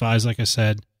EC5s, like I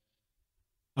said,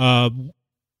 I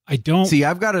don't see.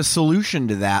 I've got a solution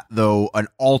to that, though. An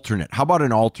alternate. How about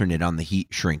an alternate on the heat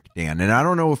shrink, Dan? And I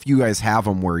don't know if you guys have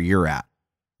them where you're at,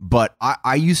 but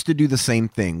I used to do the same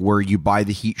thing where you buy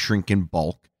the heat shrink in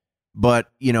bulk. But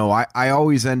I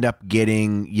always end up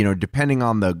getting, depending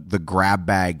on the grab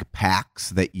bag packs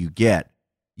that you get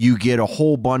a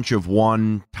whole bunch of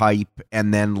one type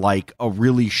and then like a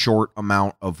really short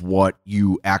amount of what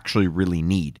you actually really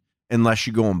need, unless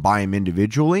you go and buy them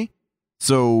individually.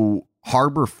 So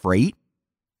Harbor Freight,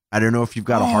 I don't know if you've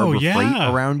got a Harbor Freight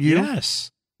around you.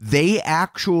 Yes. They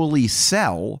actually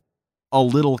sell a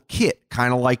little kit,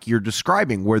 kind of like you're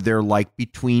describing, where they're like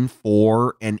between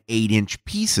 4 and 8 inch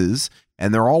pieces,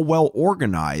 and they're all well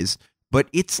organized, but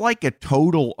it's like a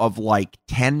total of like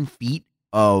 10 feet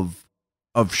of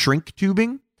shrink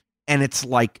tubing, and it's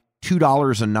like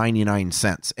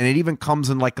 $2.99, and it even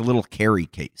comes in like a little carry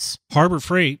case. Harbor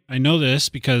Freight, I know this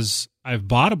because I've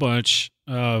bought a bunch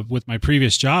with my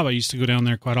previous job. I used to go down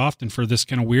there quite often for this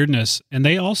kind of weirdness, and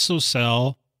they also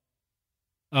sell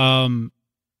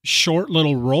short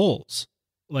little rolls,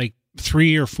 like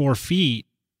 3 or 4 feet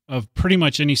of pretty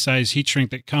much any size heat shrink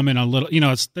that come in a little,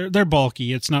 they're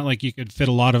bulky. It's not like you could fit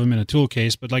a lot of them in a tool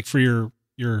case, but like for your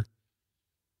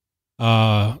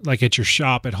like at your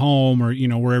shop at home or,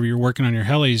 wherever you're working on your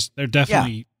helis, they're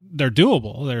definitely, they're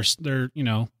doable. They're,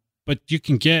 but you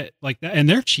can get like that, and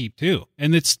they're cheap too.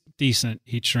 And it's decent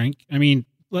heat shrink. I mean,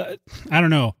 I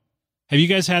don't know. Have you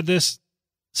guys had this?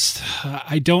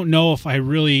 I don't know if I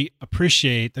really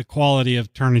appreciate the quality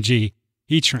of Turnigy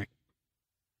heat shrink.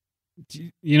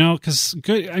 Because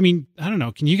good. I mean, I don't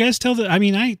know. Can you guys tell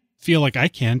I feel like I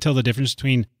can tell the difference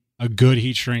between a good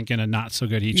heat shrink and a not so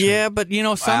good heat shrink. Yeah, but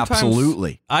sometimes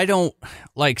absolutely.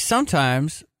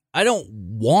 Sometimes I don't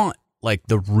want like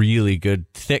the really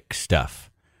good thick stuff.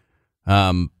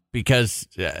 Because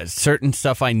certain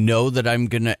stuff I know that I'm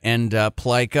going to end up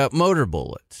like motor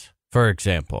bullets, for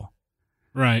example.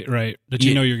 Right. That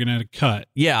you know you're going to cut.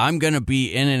 Yeah, I'm going to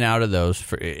be in and out of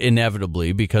those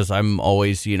inevitably because I'm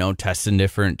always, testing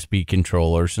different speed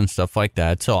controllers and stuff like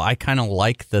that. So I kind of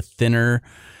like the thinner,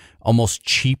 almost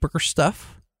cheaper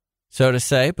stuff, so to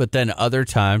say. But then other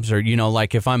times, or,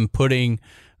 like if I'm putting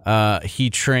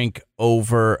heat shrink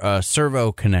over a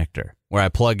servo connector where I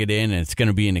plug it in and it's going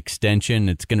to be an extension,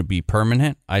 it's going to be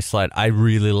permanent, I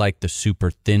really like the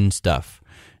super thin stuff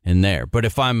in there. But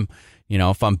if I'm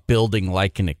building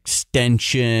like an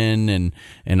extension and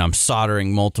I'm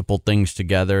soldering multiple things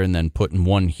together and then putting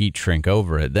one heat shrink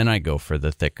over it, then I go for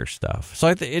the thicker stuff. So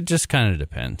it just kind of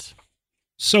depends.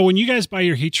 So when you guys buy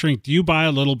your heat shrink, do you buy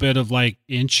a little bit of like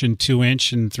 1-inch and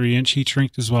 2-inch and 3-inch heat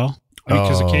shrink as well?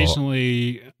 Because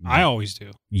occasionally, I always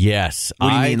do. Yes. What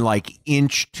do you mean, like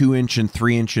 1-inch, 2-inch, and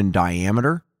 3-inch in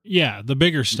diameter? Yeah, the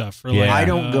bigger stuff. I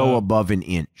don't go above 1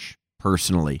 inch,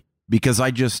 personally, because I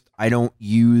don't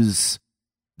use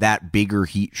that bigger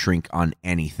heat shrink on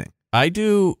anything. I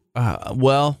do.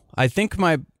 I think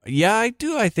I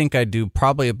do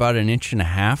probably about 1.5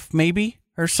 inches, maybe,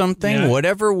 or something. Yeah.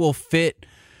 Whatever will fit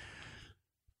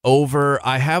over.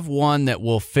 I have one that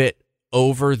will fit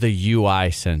over the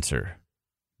UI sensor,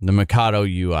 the Mikado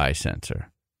UI sensor,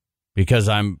 because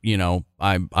I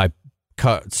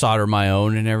solder my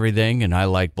own and everything, and I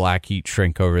like black heat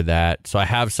shrink over that. So I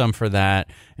have some for that,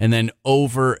 and then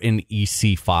over an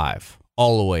EC5,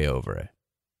 all the way over it.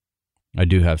 I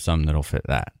do have some that'll fit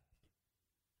that.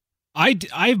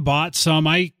 I bought some.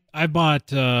 I bought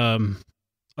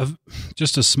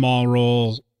just a small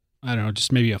roll. I don't know,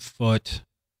 just maybe a foot.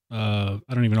 I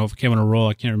don't even know if it came on a roll.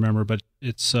 I can't remember, but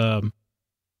it's 1.25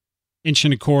 inches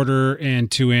and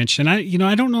 2-inch. And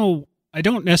I don't know. I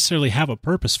don't necessarily have a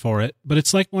purpose for it, but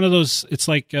it's like one of those. It's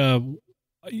like I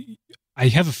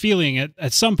have a feeling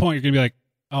at some point you're gonna be like,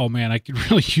 oh man, I could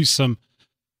really use some.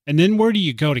 And then where do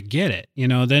you go to get it?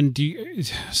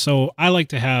 So I like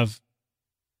to have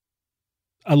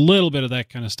a little bit of that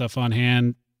kind of stuff on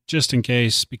hand just in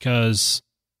case, because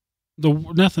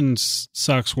nothing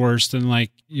sucks worse than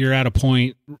like you're at a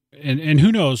point and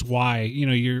who knows why,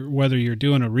 whether you're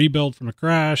doing a rebuild from a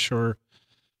crash or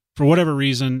for whatever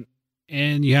reason,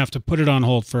 and you have to put it on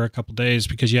hold for a couple days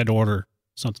because you had to order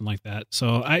something like that.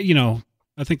 So I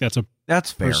think that's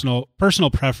fair. Personal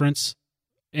preference,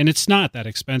 and it's not that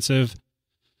expensive.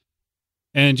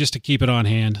 And just to keep it on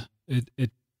hand,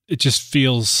 it just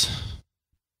feels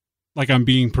like I'm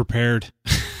being prepared.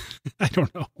 I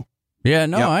don't know. Yeah,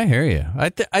 no, yep. I hear you.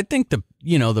 I think the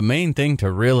main thing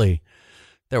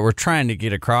that we're trying to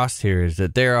get across here is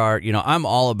that there are, I'm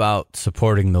all about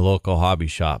supporting the local hobby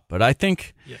shop, but I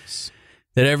think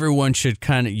that everyone should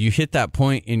you hit that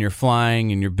point in your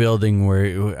flying and your building where,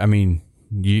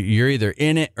 you're either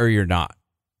in it or you're not.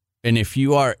 And if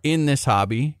you are in this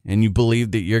hobby and you believe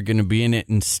that you're going to be in it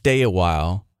and stay a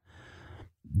while,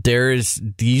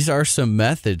 these are some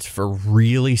methods for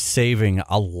really saving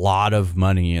a lot of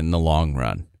money in the long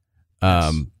run.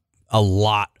 A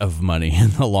lot of money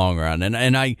in the long run.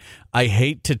 And I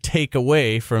hate to take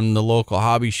away from the local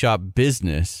hobby shop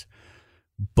business,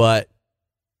 but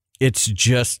it's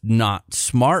just not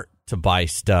smart to buy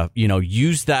stuff.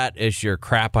 Use that as your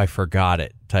crap, I forgot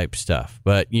it type stuff.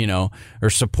 But, or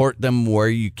support them where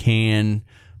you can.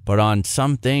 But on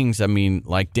some things,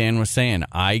 like Dan was saying,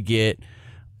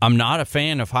 I'm not a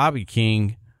fan of Hobby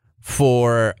King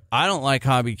I don't like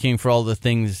Hobby King for all the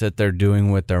things that they're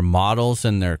doing with their models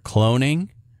and their cloning,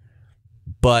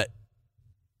 but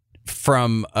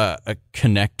from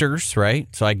connectors, right?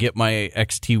 So I get my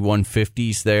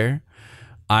XT150s there.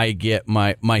 I get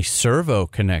my servo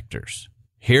connectors.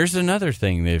 Here's another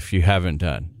thing that if you haven't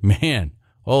done, man,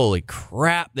 holy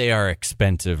crap, they are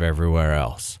expensive everywhere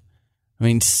else.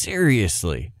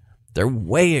 Seriously, they're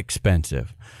way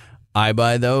expensive. I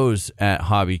buy those at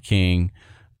Hobby King.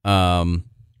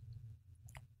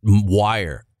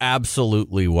 Wire,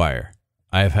 absolutely wire.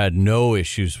 I have had no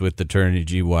issues with the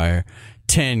Turnigy wire.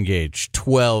 10 gauge,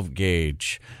 12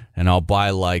 gauge, and I'll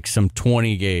buy like some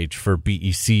 20 gauge for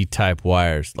BEC type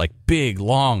wires, like big,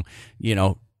 long,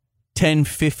 10,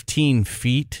 15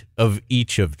 feet of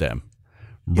each of them.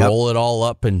 Yep. Roll it all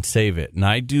up and save it. And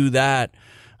I do that.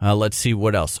 Let's see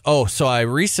what else. Oh, so I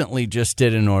recently just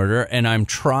did an order, and I'm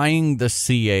trying the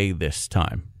CA this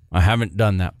time. I haven't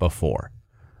done that before.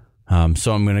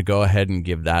 So I'm going to go ahead and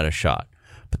give that a shot.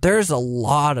 But there's a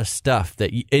lot of stuff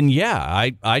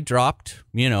I dropped,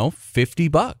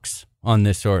 $50 on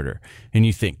this order. And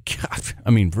you think,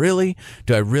 God, really?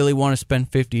 Do I really want to spend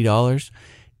 $50?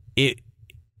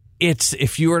 it's,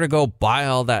 if you were to go buy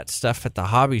all that stuff at the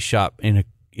hobby shop in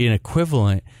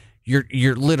equivalent,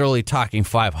 you're literally talking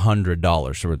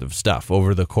 $500 worth of stuff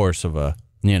over the course of a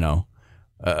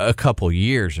couple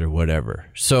years or whatever.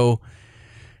 So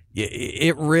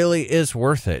it really is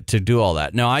worth it to do all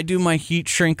that. Now, I do my heat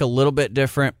shrink a little bit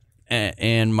different,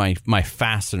 and my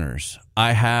fasteners.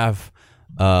 I have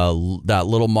that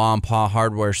little mom and pop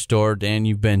hardware store. Dan,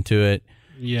 you've been to it.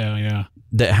 Yeah.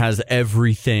 That has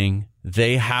everything.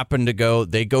 They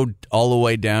go all the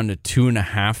way down to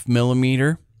 2.5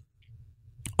 millimeter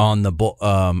on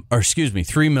the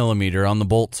 3 millimeter on the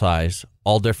bolt size,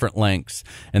 all different lengths,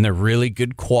 and they're really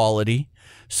good quality.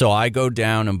 So I go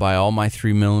down and buy all my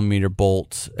 3 millimeter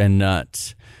bolts and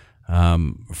nuts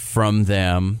from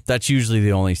them. That's usually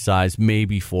the only size,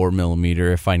 maybe 4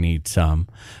 millimeter if I need some.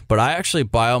 But I actually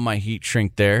buy all my heat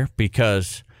shrink there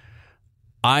because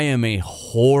I am a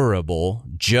horrible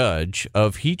judge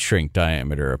of heat shrink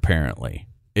diameter, apparently.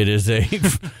 It is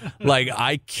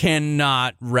I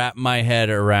cannot wrap my head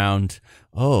around,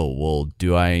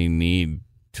 do I need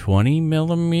 20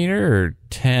 millimeter or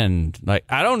 10?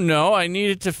 I don't know. I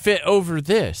need it to fit over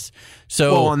this.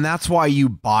 So, and that's why you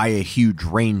buy a huge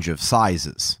range of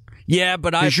sizes. Yeah,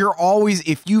 but because you're always,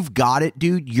 if you've got it,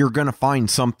 dude, you're gonna find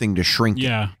something to shrink.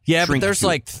 Yeah, but there's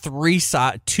like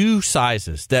two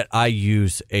sizes that I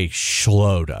use a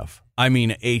shitload of. I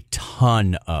mean, a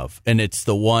ton of, and it's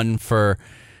the one for,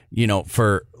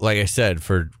 like I said,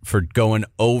 for going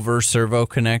over servo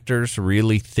connectors,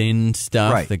 really thin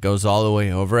stuff that goes all the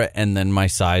way over it, and then my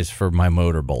size for my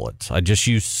motor bullets. I just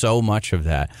use so much of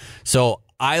that. So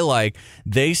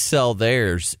they sell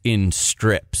theirs in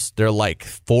strips. They're like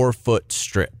 4-foot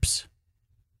strips.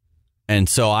 And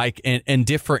so and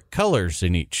different colors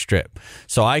in each strip.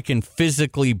 So I can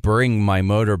physically bring my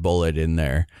motor bullet in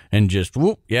there and just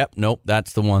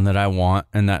that's the one that I want,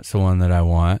 and that's the one that I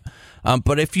want.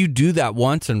 But if you do that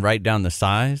once and write down the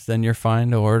size, then you're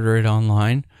fine to order it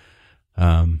online.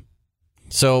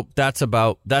 So that's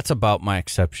about my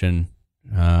exception.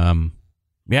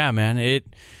 Yeah, man,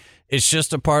 it's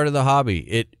just a part of the hobby.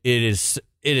 It is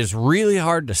really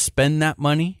hard to spend that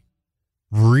money.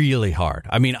 Really hard.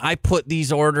 I mean, I put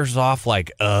these orders off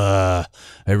I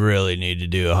really need to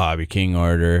do a Hobby King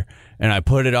order. And I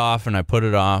put it off and I put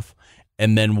it off.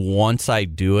 And then once I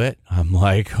do it, I'm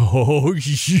like, oh,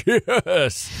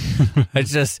 yes.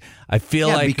 I feel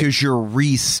like. Because you're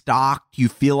restocked, you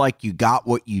feel like you got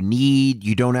what you need.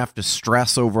 You don't have to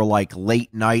stress over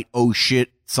late night, oh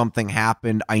shit, something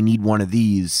happened. I need one of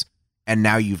these. And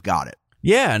now you've got it.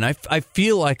 Yeah, and I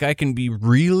feel like I can be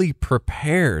really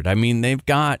prepared. I mean, they've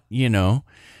got,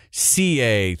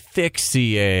 CA, thick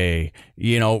CA,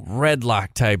 red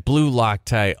Loctite, blue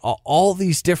Loctite, all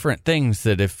these different things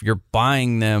that if you're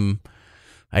buying them,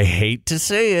 I hate to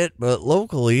say it, but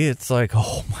locally it's like,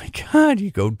 oh my God, you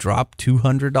go drop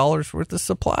 $200 worth of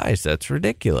supplies. That's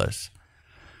ridiculous.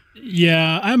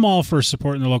 Yeah, I'm all for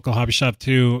supporting the local hobby shop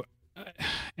too.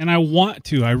 And I want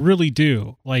to, I really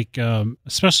do.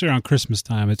 Especially around Christmas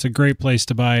time, it's a great place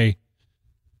to buy.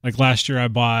 Like last year I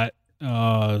bought,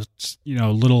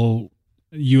 little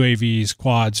UAVs,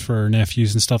 quads for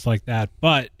nephews and stuff like that.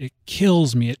 But it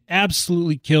kills me. It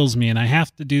absolutely kills me. And I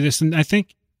have to do this. And I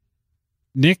think,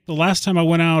 Nick, the last time I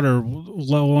went out, or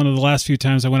one of the last few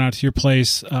times I went out to your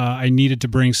place, I needed to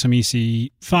bring some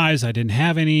EC5s. I didn't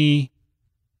have any.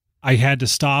 I had to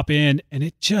stop in, and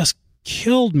it just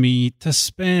killed me to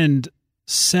spend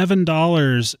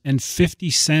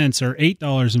 $7.50 or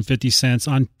 $8.50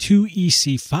 on 2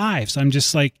 EC5s. I'm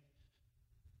just like,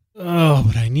 oh,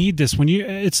 but I need this.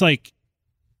 It's like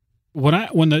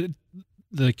when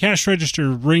the cash register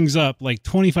rings up like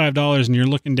 $25 and you're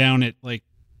looking down at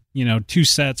 2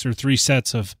 sets or 3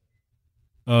 sets of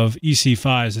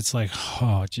EC5s, it's like,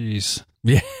 oh geez.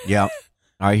 Yeah.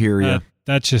 I hear you.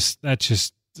 That just I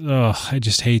just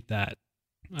hate that.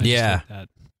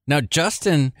 Now,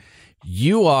 Justin,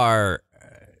 you are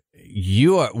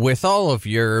with all of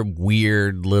your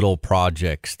weird little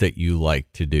projects that you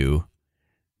like to do,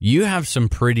 you have some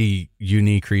pretty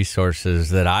unique resources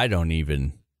that I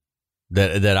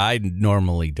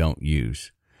normally don't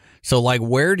use. So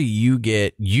where do you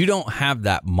don't have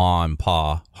that ma and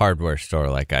pa hardware store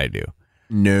like I do.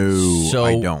 No, so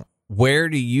I don't. Where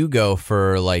do you go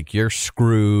for your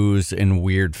screws and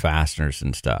weird fasteners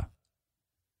and stuff?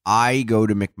 I go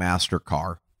to McMaster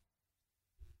Car.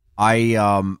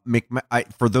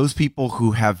 For those people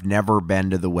who have never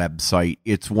been to the website,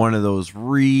 it's one of those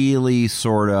really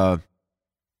sort of,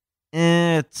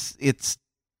 it's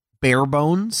bare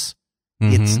bones.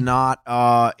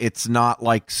 Mm-hmm. It's not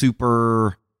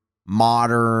super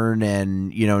modern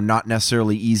and, not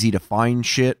necessarily easy to find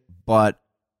shit, but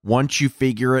once you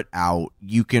figure it out,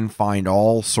 you can find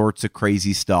all sorts of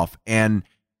crazy stuff. And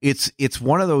it's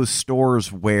one of those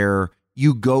stores where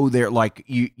you go there, like,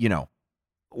 you know,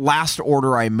 last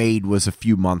order I made was a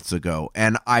few months ago,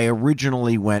 and I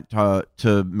originally went to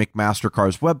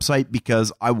McMaster-Carr's website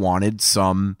because I wanted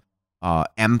some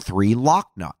M3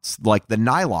 lock nuts, like the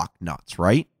Nylock nuts,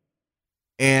 right?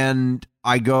 And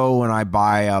I go and I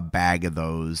buy a bag of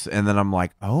those, and then I'm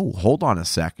like, oh, hold on a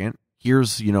second.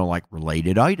 Here's, you know, like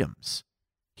related items.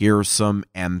 Here's some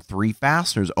M3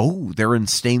 fasteners. Oh, they're in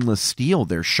stainless steel.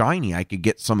 They're shiny. I could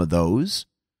get some of those.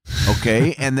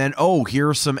 Okay. And then, oh,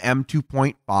 here's some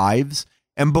M2.5s.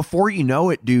 And before you know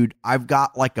it, dude, I've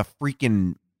got like a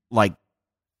freaking like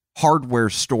hardware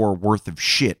store worth of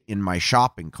shit in my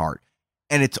shopping cart.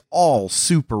 And it's all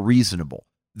super reasonable.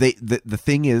 The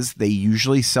thing is, they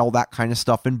usually sell that kind of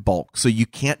stuff in bulk. So you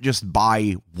can't just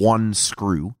buy one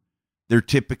screw. They're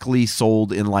typically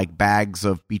sold in like bags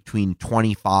of between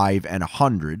 25 and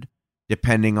 100,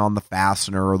 depending on the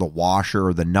fastener or the washer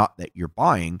or the nut that you're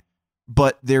buying.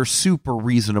 But they're super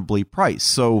reasonably priced.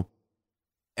 So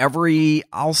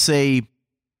I'll say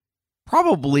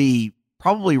probably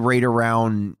right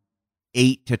around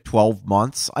 8 to 12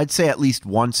 months, I'd say at least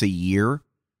once a year,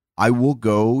 I will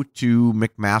go to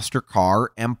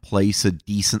McMaster-Carr and place a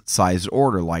decent sized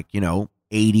order, like, you know,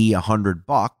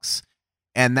 $80-$100.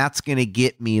 And that's going to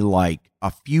get me like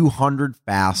a few hundred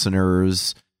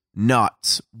fasteners,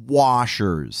 nuts,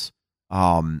 washers,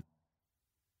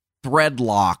 thread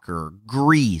locker,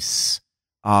 grease.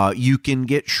 You can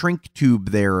get shrink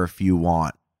tube there if you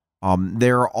want.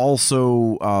 There are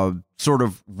also sort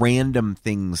of random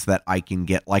things that I can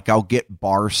get, like I'll get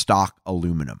bar stock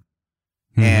aluminum.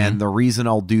 Mm-hmm. And the reason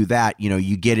I'll do that, you know,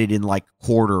 you get it in like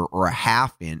quarter or a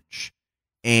half inch,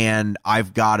 and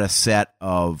I've got a set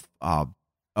of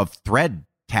thread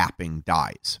tapping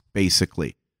dies,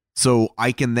 basically. So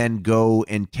I can then go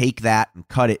and take that and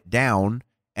cut it down,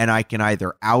 and I can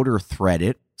either outer thread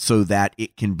it so that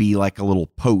it can be like a little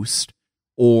post,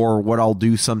 or what I'll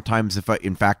do sometimes,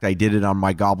 in fact, I did it on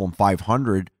my Goblin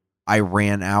 500, I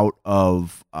ran out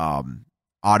of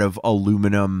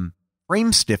aluminum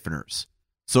frame stiffeners.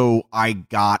 So I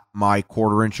got my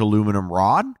 1/4-inch aluminum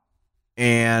rod,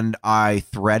 and I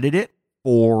threaded it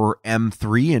for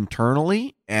M3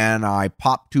 internally, and I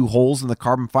popped 2 holes in the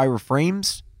carbon fiber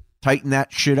frames, tightened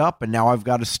that shit up, and now I've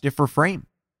got a stiffer frame.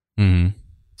 Mm-hmm.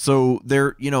 So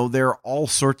there are all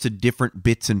sorts of different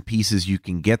bits and pieces you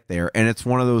can get there, and it's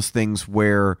one of those things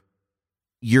where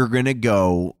you're going to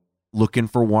go looking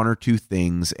for one or two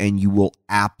things, and you will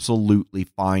absolutely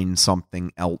find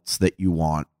something else that you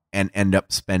want and end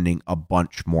up spending a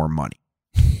bunch more money.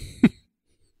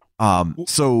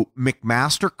 So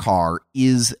McMaster-Carr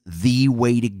is the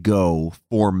way to go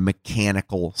for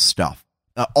mechanical stuff.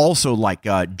 Also like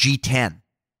G10,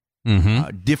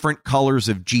 different colors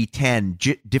of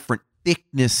G10, different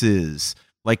thicknesses.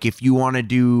 Like if you want to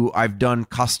do, I've done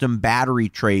custom battery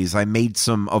trays. I made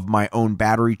some of my own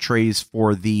battery trays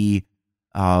for the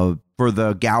Gaui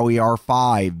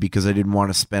R5 because I didn't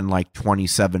want to spend like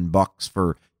 $27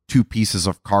 for 2 pieces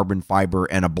of carbon fiber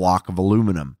and a block of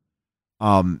aluminum.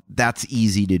 That's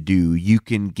easy to do. You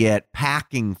can get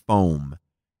packing foam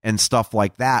and stuff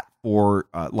like that for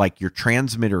like your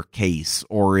transmitter case,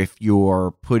 or if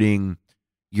you're putting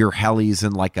your helis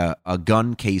in like a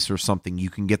gun case or something, you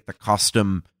can get the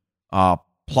custom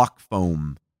pluck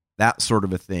foam, that sort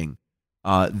of a thing.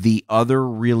 The other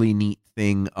really neat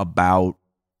thing about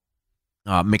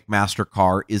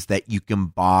McMaster-Carr is that you can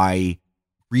buy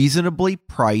reasonably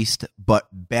priced but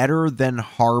better than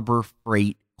Harbor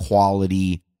Freight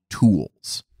quality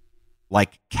tools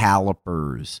like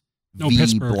calipers,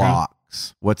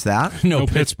 V-blocks. What's that? No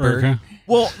Pittsburgh. Huh?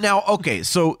 Well, now, okay,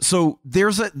 so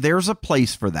there's a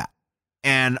place for that.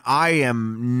 And I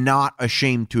am not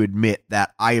ashamed to admit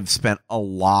that I have spent a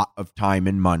lot of time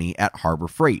and money at Harbor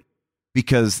Freight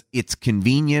because it's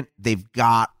convenient. They've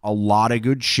got a lot of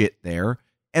good shit there.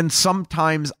 And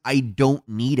sometimes I don't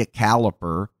need a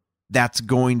caliper that's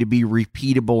going to be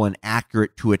repeatable and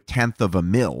accurate to 1/10 of a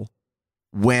mil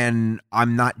when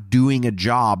I'm not doing a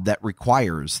job that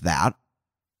requires that.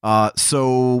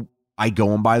 So I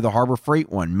go and buy the Harbor Freight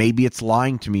one. Maybe it's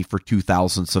lying to me for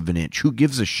 0.02 of an inch. Who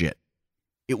gives a shit?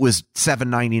 It was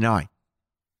 $7.99,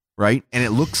 right? And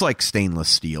it looks like stainless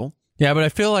steel. Yeah, but I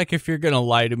feel like if you're going to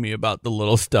lie to me about the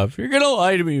little stuff, you're going to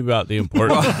lie to me about the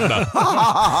important stuff.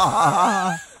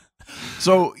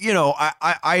 So, you know,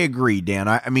 I agree, Dan.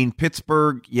 I mean,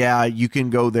 Pittsburgh, yeah, you can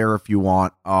go there if you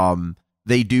want.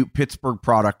 They do. Pittsburgh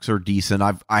products are decent.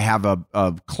 I have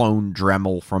a clone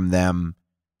Dremel from them.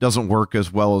 Doesn't work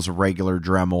as well as a regular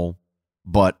Dremel,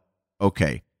 but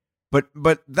Okay. But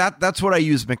that's what I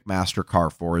use McMaster-Carr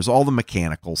for, is all the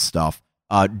mechanical stuff.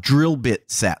 Drill bit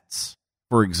sets,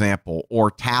 for example, or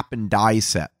tap and die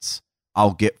sets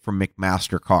I'll get from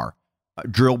McMaster-Carr.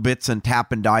 Drill bits and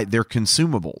tap and die, they're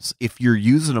consumables. If you're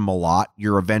using them a lot,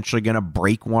 you're eventually going to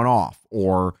break one off,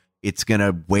 or it's going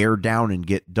to wear down and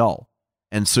get dull.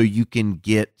 And so you can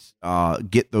get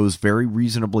those very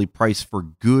reasonably priced for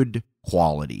good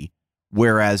quality.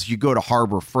 Whereas you go to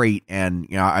Harbor Freight and,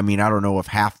 I don't know if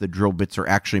half the drill bits are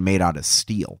actually made out of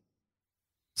steel.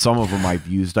 Some of them I've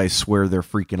used, I swear they're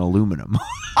freaking aluminum.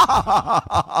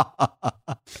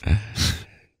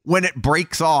 When it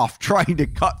breaks off trying to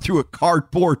cut through a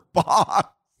cardboard box,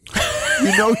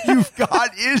 you've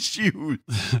got issues.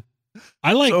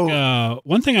 I like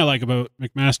one thing I like about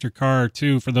McMaster-Carr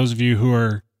too, for those of you who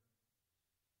are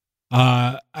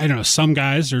some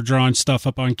guys are drawing stuff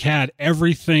up on CAD.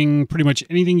 Everything, pretty much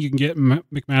anything you can get in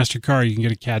McMaster-Carr, you can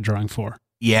get a CAD drawing for.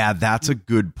 Yeah, that's a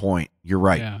good point. You're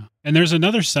right. Yeah. And there's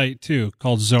another site too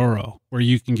called Zorro where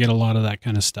you can get a lot of that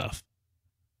kind of stuff.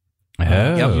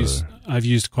 Oh. I've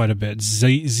used quite a bit.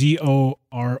 Zorro,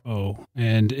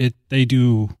 and it's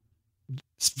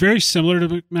very similar to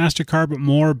McMaster-Carr, but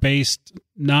more based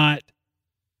not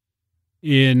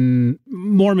in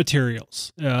more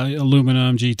materials,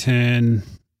 aluminum, G10,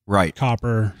 right,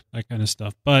 copper, that kind of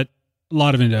stuff, but a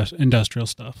lot of industrial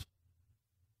stuff.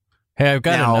 Hey, I've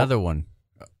got another one.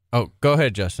 Oh, go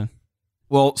ahead, Justin.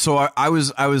 Well, so I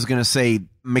was going to say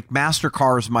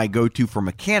McMaster-Carr is my go-to for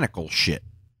mechanical shit.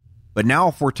 But now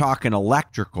if we're talking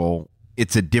electrical,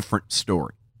 it's a different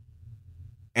story.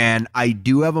 And I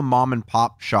do have a mom and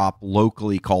pop shop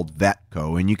locally called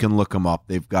Vetco, and you can look them up.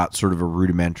 They've got sort of a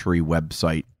rudimentary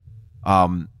website.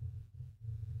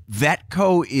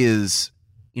 Vetco is,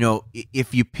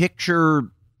 if you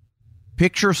picture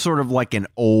sort of like an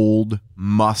old,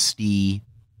 musty,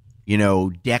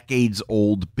 decades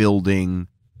old building,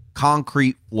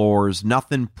 concrete floors,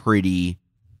 nothing pretty.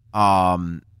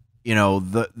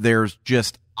 There's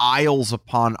just aisles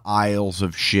upon aisles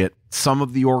of shit. Some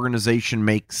of the organization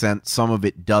makes sense, some of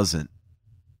it doesn't.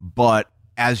 But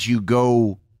as you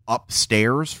go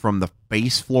upstairs from the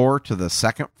base floor to the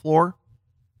second floor,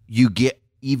 you get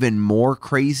even more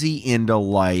crazy into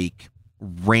like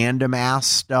random ass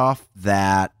stuff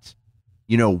that,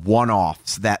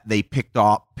 one-offs that they picked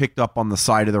up on the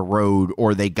side of the road,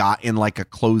 or they got in like a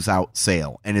closeout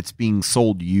sale and it's being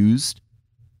sold used.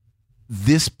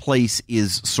 This place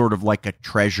is sort of like a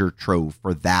treasure trove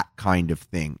for that kind of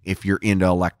thing if you're into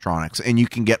electronics, and you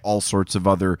can get all sorts of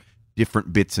other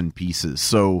different bits and pieces.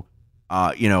 So,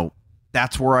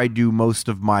 that's where I do most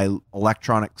of my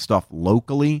electronic stuff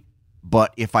locally.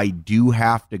 But if I do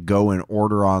have to go and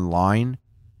order online,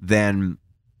 then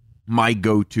my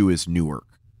go-to is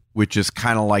Newark, which is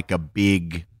kind of like a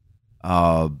big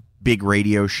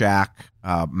Radio Shack.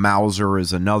 Mauser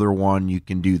is another one. You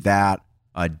can do that.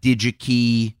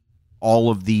 DigiKey,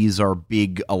 all of these are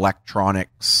big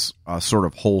electronics sort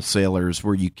of wholesalers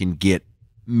where you can get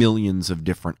millions of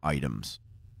different items.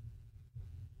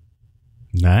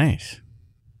 Nice.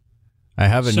 I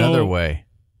have another way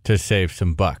to save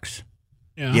some bucks.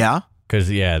 Yeah? Because,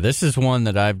 this is one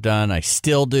that I've done. I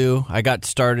still do. I got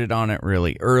started on it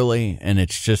really early, and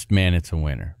it's just, it's a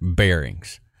winner.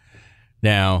 Bearings.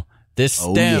 Now, this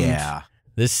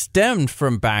stemmed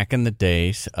from back in the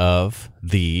days of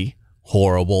the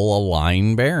horrible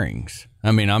Align bearings.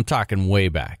 I mean, I'm talking way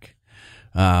back.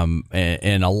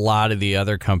 And a lot of the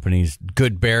other companies,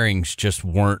 good bearings just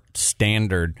weren't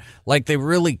standard like they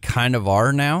really kind of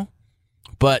are now.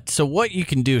 But so what you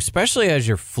can do, especially as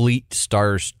your fleet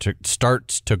starts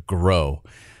to grow,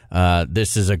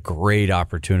 this is a great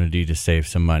opportunity to save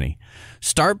some money.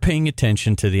 Start paying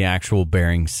attention to the actual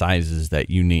bearing sizes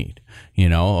that you need.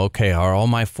 Okay, are all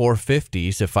my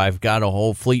 450s, if I've got a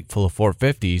whole fleet full of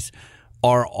 450s,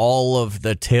 are all of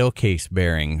the tailcase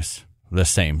bearings the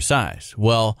same size?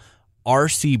 Well,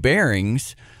 RC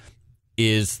bearings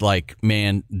is like,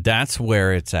 that's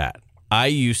where it's at. I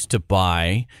used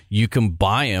to you can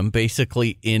buy them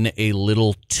basically in a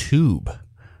little tube.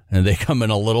 And they come in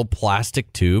a little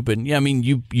plastic tube. And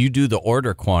you do the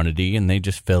order quantity and they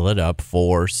just fill it up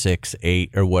 4, 6,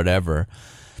 8 or whatever.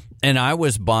 And I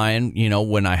was buying,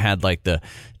 when I had like the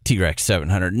T-Rex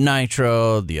 700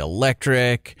 Nitro, the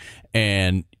electric,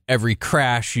 and every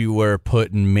crash you were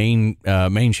putting main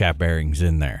shaft bearings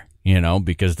in there,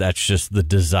 because that's just the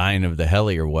design of the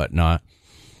heli or whatnot.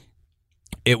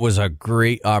 It was a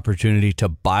great opportunity to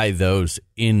buy those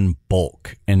in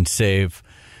bulk and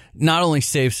not only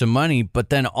save some money, but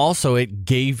then also it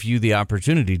gave you the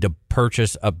opportunity to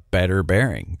purchase a better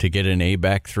bearing, to get an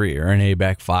ABAC 3 or an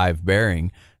ABAC 5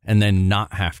 bearing and then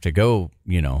not have to go,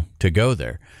 to go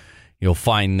there. You'll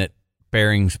find that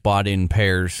bearings bought in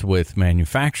pairs with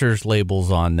manufacturer's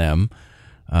labels on them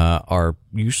are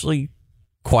usually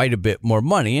quite a bit more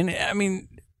money. And I mean,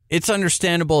 it's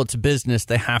understandable. It's a business.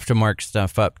 They have to mark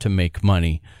stuff up to make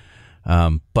money.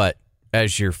 But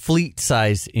as your fleet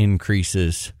size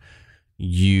increases,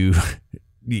 you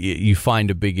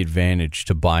find a big advantage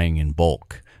to buying in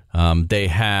bulk. They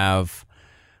have,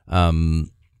 I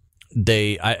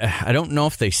don't know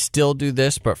if they still do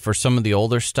this, but for some of the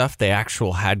older stuff, they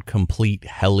actually had complete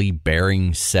heli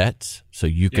bearing sets. So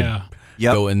you could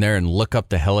go in there and look up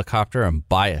the helicopter and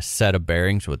buy a set of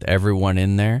bearings with everyone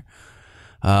in there.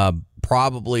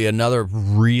 Probably another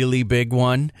really big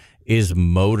one is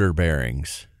motor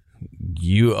bearings.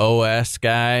 You OS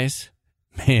guys,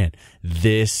 man,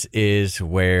 this is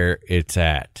where it's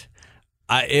at.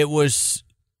 It was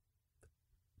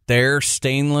their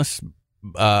stainless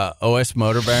OS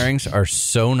motor bearings are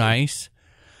so nice.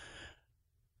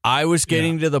 I was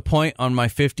getting to the point on my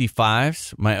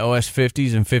 55s, my OS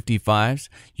 50s and 55s,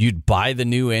 you'd buy the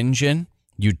new engine,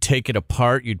 you'd take it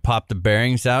apart, you'd pop the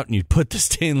bearings out, and you'd put the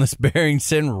stainless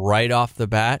bearings in right off the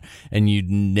bat, and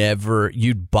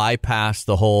you'd bypass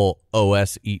the whole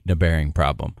OS eating a bearing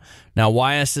problem. Now,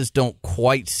 YSs don't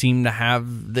quite seem to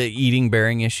have the eating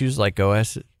bearing issues like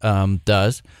OS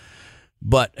does,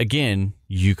 but again,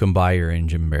 you can buy your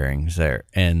engine bearings there,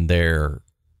 and they're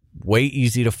way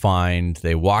easy to find.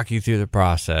 They walk you through the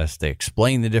process. They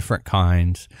explain the different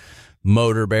kinds.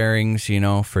 Motor bearings,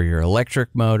 for your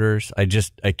electric motors. I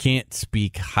can't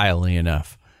speak highly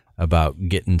enough about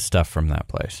getting stuff from that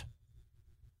place.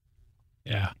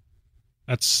 Yeah.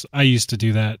 I used to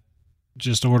do that.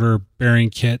 Just order bearing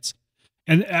kits.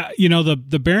 And,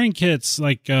 the bearing kits,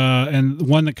 and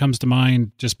one that comes to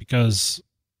mind just because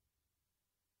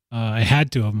I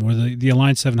had to of them were the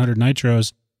Align 700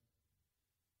 Nitros.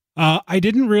 I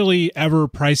didn't really ever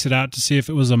price it out to see if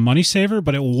it was a money saver,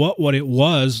 but what it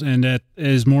was, and that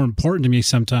is more important to me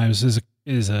sometimes,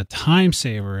 is a time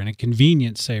saver and a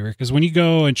convenience saver. Because when you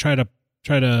go and try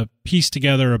to piece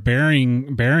together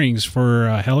bearings for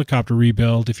a helicopter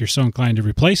rebuild, if you're so inclined to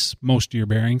replace most of your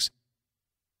bearings,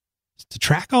 to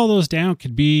track all those down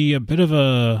could be a bit of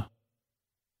a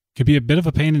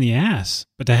pain in the ass.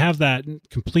 But to have that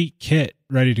complete kit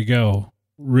ready to go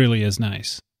really is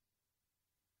nice.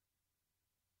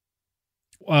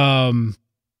 Talking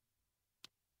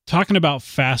about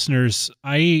fasteners,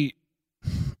 I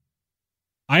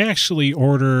actually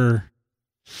order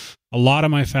a lot of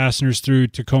my fasteners through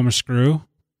Tacoma Screw.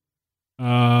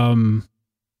 I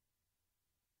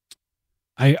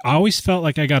always felt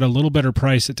like I got a little better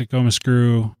price at Tacoma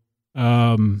Screw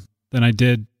than I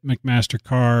did McMaster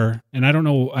Carr, and I don't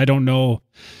know.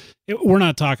 We're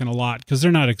not talking a lot because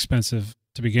they're not expensive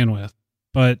to begin with,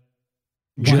 but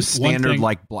just standard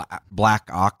like black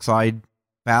oxide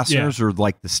fasteners, or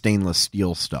like the stainless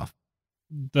steel stuff?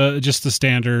 Just the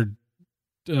standard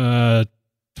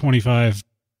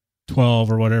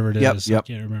 2512 or whatever it is. Yep. I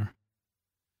can't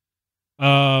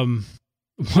remember.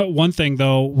 One thing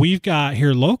though, we've got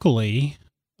here locally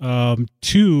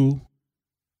 2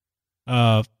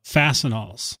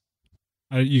 Fastenals.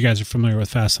 You guys are familiar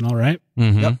with Fastenal, right?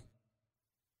 Mm-hmm. Yep.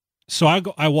 So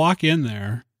I walk in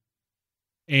there,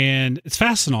 and it's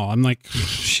Fastenal. I'm like,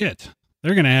 shit,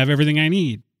 they're going to have everything I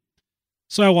need.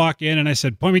 So I walk in and I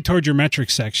said, point me towards your metric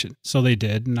section. So they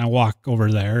did. And I walk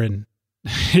over there, and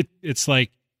it's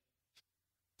like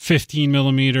 15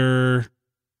 millimeter,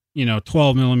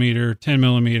 12 millimeter, 10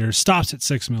 millimeter, stops at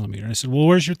 6 millimeter. I said, well,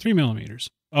 where's your 3 millimeters?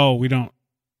 Oh, we don't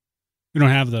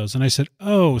have those. And I said,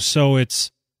 oh, so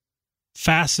it's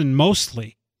fasten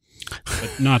mostly,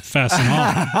 but not fasten all.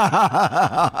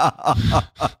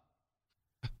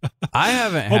 I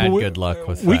haven't had good luck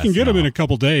with We can get them in a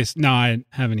couple days. No, I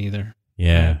haven't either.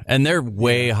 Yeah. And they're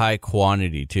way high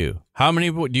quantity too. How many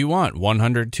do you want?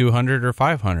 100, 200, or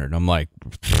 500? I'm like,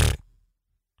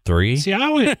 3. See,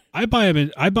 I buy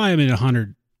them in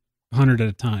 100 at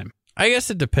a time. I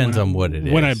guess it depends on what it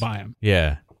is. When I buy them.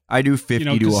 Yeah. I do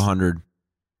 50 to 100.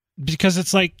 Because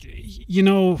it's like,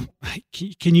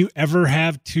 can you ever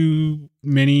have too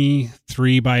many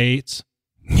 3x8s?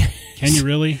 Can you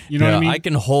really? You know what I mean? I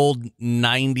can hold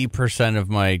 90% of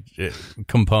my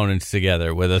components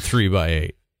together with a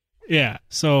 3x8. Yeah.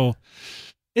 So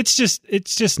it's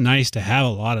just nice to have a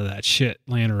lot of that shit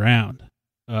laying around.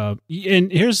 And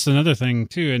here's another thing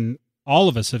too, and all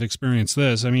of us have experienced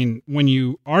this. I mean, when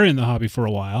you are in the hobby for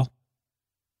a while,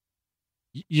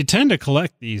 you tend to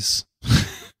collect these.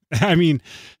 I mean,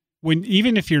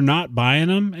 even if you're not buying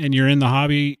them and you're in the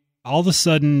hobby, all of a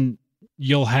sudden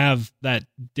you'll have that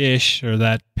dish or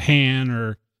that pan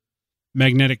or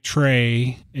magnetic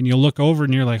tray, and you'll look over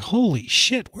and you're like, holy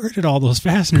shit, where did all those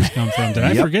fasteners come from? Did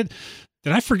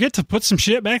I forget to put some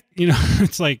shit back? You know,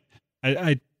 it's like,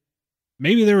 I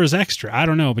maybe there was extra. I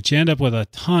don't know, but you end up with a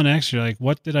ton extra. Like,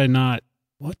 what did I not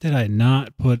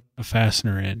put a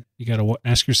fastener in? You got to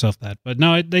ask yourself that. But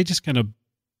no, they just kind of,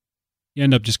 you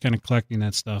end up just kind of collecting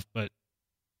that stuff. But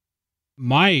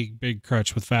my big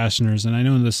crutch with fasteners, and I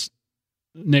know this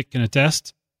Nick can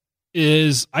attest,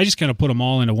 is I just kind of put them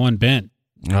all into one bin.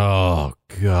 Oh,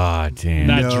 God damn.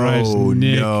 That drives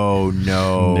Nick. No,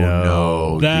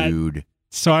 dude.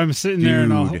 So I'm sitting there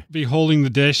and I'll be holding the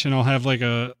dish and I'll have like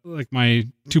my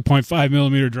 2.5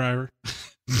 millimeter driver.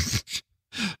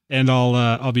 And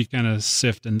I'll be kind of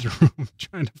sifting through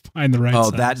trying to find the right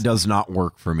size. That does not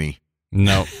work for me.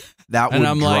 No. That would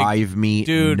drive me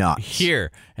nuts.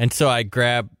 Here. And so I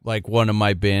grab like one of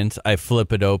my bins, I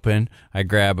flip it open, I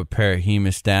grab a pair of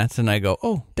hemostats, and I go,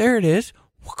 oh, there it is.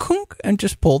 And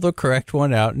just pull the correct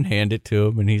one out and hand it to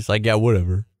him. And he's like, yeah,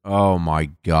 whatever. Oh, my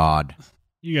God.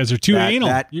 You guys are too anal.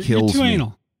 That kills me.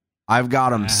 Anal. I've got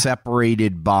them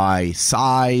separated by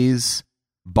size,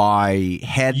 by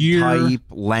head type,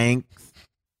 length.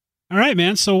 All right,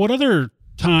 man. So what other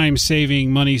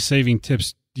time-saving, money-saving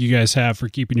tips do you guys have for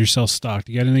keeping yourself stocked?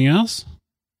 You got anything else?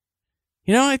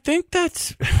 You know, I think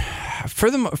that's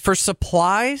for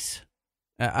supplies.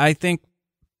 I think,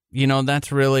 you know,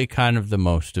 that's really kind of the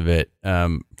most of it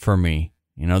for me.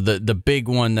 You know, the big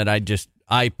one that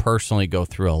I personally go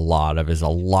through a lot of is a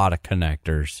lot of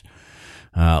connectors,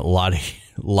 a lot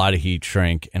of heat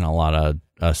shrink, and a lot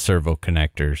of servo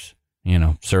connectors. You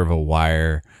know, servo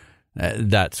wire,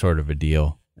 that sort of a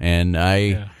deal. And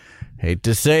I hate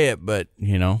to say it, but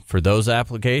you know, for those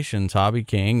applications, Hobby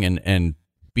King and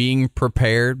being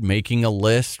prepared, making a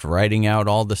list, writing out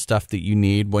all the stuff that you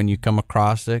need when you come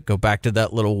across it. Go back to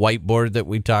that little whiteboard that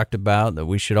we talked about that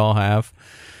we should all have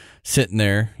sitting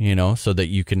there, you know, so that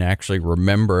you can actually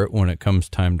remember it when it comes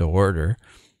time to order,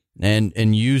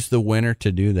 and use the winter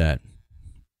to do that.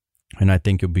 And I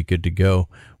think you'll be good to go.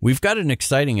 We've got an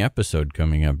exciting episode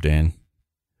coming up, Dan.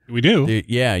 We do.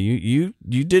 Yeah, you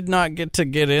did not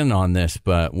get in on this,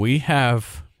 but we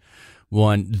have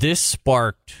one. This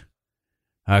sparked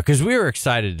because we were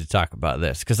excited to talk about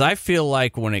this, because I feel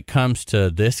like when it comes to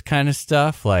this kind of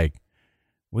stuff, like,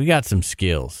 we got some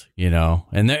skills, you know,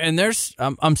 and there's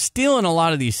I'm stealing a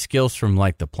lot of these skills from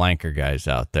like the planker guys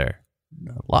out there.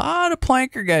 A lot of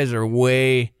planker guys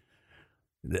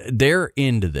they're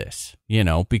into this, you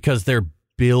know, because they're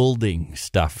building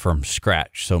stuff from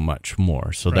scratch so much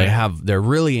more. So they're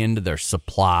really into their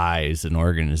supplies and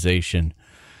organization.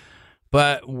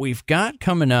 But we've got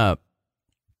coming up,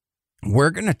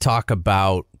 we're going to talk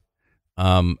about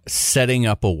setting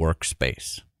up a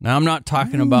workspace. Now, I'm not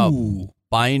talking about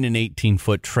buying an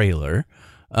 18-foot trailer.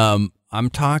 I'm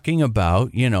talking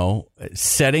about, you know,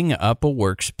 setting up a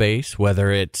workspace,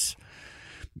 whether it's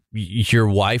your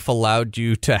wife allowed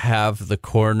you to have the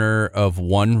corner of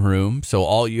one room, so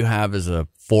all you have is a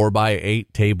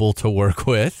 4x8 table to work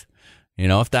with. You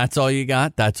know, if that's all you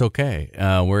got, that's okay.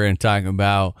 We're going to talk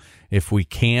about if we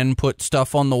can put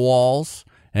stuff on the walls,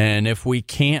 and if we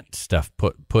can't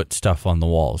put stuff on the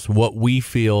walls, what we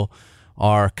feel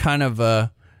are kind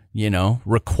of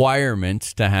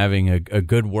requirements to having a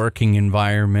good working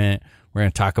environment. We're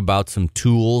going to talk about some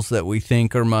tools that we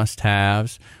think are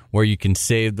must-haves, where you can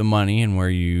save the money and where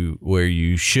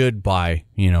you should buy,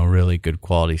 you know, really good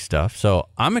quality stuff. So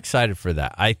I'm excited for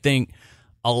that. I think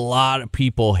a lot of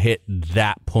people hit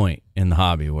that point in the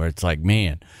hobby where it's like,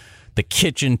 man, the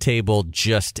kitchen table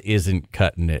just isn't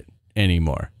cutting it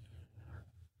anymore.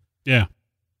 Yeah.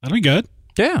 That'll be good.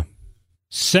 Yeah.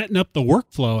 Setting up the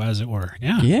workflow, as it were.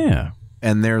 Yeah. Yeah.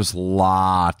 And there's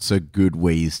lots of good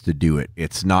ways to do it.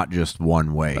 It's not just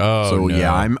one way. Oh, so no.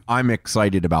 yeah, I'm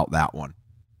excited about that one.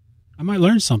 I might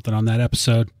learn something on that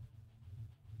episode.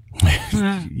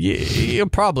 You'll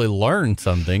probably learn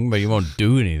something, but you won't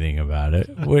do anything about it,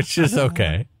 which is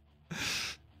okay.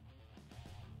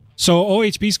 So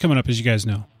OHB's coming up, as you guys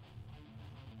know.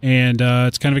 And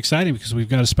it's kind of exciting because we've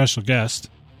got a special guest.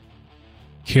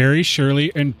 Carrie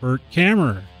Shirley and Bert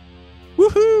Kammerer.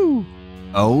 Woohoo!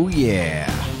 Oh, yeah.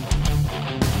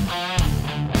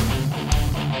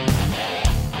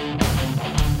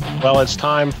 Well, it's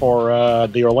time for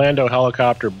the Orlando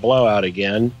helicopter blowout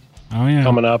again. Oh, yeah.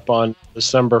 Coming up on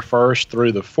December 1st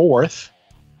through the 4th.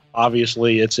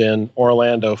 Obviously, it's in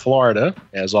Orlando, Florida,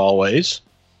 as always.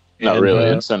 Not really.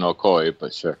 It's in Ocoee,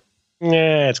 but sure.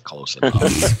 Yeah, it's close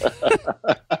enough.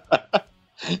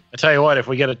 I tell you what, if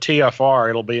we get a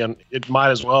TFR, it might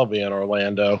as well be in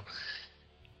Orlando.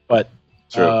 But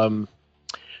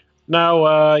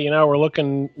No, we're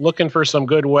looking for some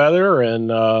good weather, and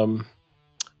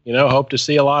hope to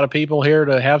see a lot of people here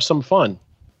to have some fun.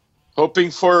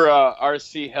 Hoping for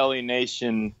RC Heli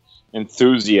Nation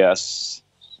enthusiasts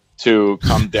to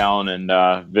come down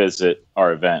and visit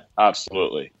our event.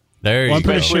 Absolutely. There you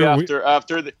go.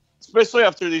 Especially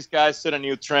after these guys set a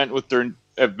new trend with their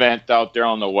event out there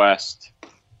on the west,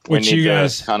 which you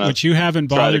haven't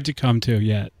bothered to come to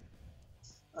yet.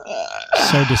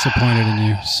 So disappointed in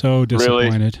you. So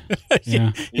disappointed. Really?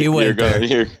 Yeah. He went there.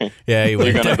 You're going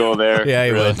to go there. Yeah,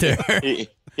 he really? went there.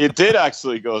 He did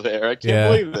actually go there. I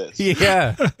can't believe this.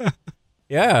 Yeah.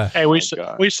 Yeah. Hey, we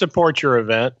support your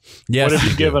event. Yes. What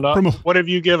have you given up? What have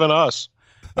you given us?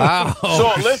 Oh.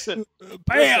 So listen,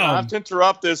 I have to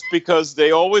interrupt this because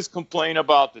they always complain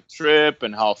about the trip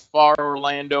and how far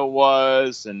Orlando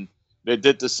was, and they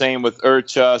did the same with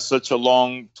Urcha, such a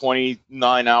long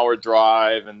 29-hour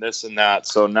drive and this and that.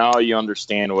 So now you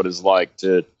understand what it's like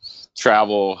to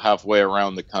travel halfway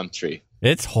around the country.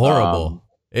 It's horrible.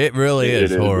 It really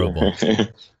is horrible.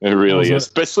 It really is,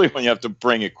 especially when you have to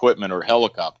bring equipment or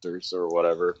helicopters or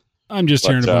whatever. I'm just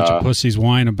hearing a bunch of pussies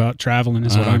whine about traveling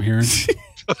is what I'm hearing.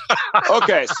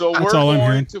 Okay, so we're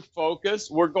going to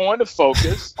focus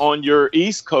on your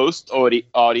East Coast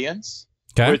audience,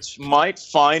 which might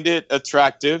find it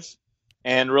attractive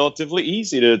and relatively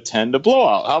easy to attend a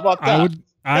blowout. How about that?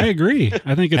 I agree.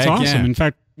 I think it's awesome. Yeah. In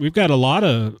fact, we've got a lot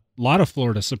of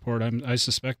Florida support. I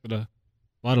suspect that a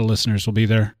lot of listeners will be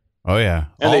there. Oh yeah,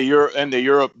 and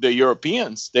the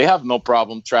Europeans, they have no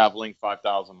problem traveling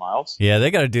 5,000 miles. Yeah,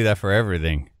 they got to do that for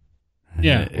everything.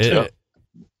 Yeah,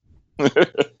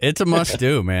 it's a must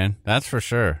do, man. That's for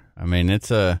sure. I mean, it's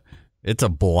a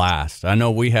blast. I know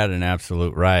we had an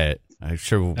absolute riot. I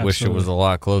sure wish it was a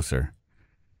lot closer.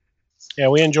 Yeah,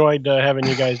 we enjoyed having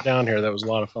you guys down here. That was a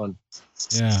lot of fun.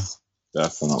 Yeah,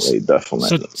 definitely.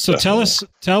 So tell us,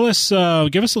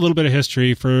 give us a little bit of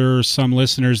history for some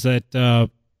listeners that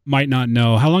might not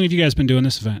know. How long have you guys been doing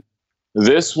this event?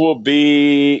 This will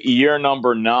be year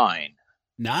number 9.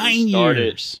 9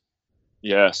 years.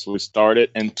 Yes, we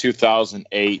started in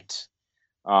 2008.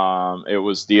 It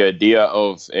was the idea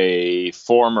of a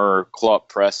former club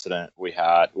president we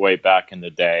had way back in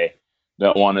the day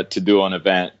that wanted to do an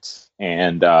event.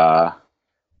 And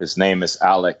his name is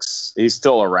Alex. He's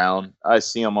still around. I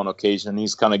see him on occasion.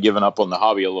 He's kind of given up on the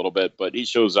hobby a little bit, but he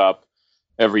shows up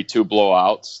every 2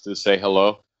 blowouts to say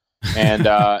hello. And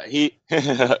he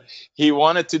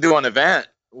wanted to do an event.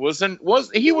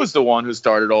 He was the one who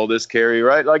started all this, Kerry,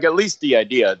 right? Like at least the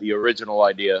original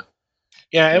idea.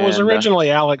 Yeah, it was originally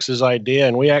Alex's idea,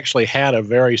 and we actually had a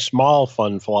very small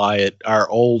fun fly at our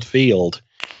old field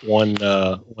one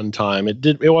time.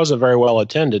 It wasn't very well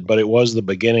attended, but it was the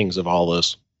beginnings of all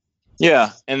this.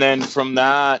 Yeah, and then from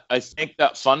that, I think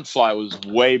that fun fly was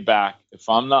way back. If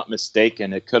I'm not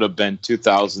mistaken, it could have been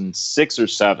 2006 or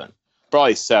 7.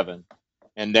 Probably 7.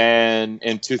 And then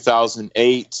in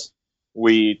 2008,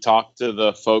 we talked to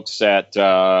the folks at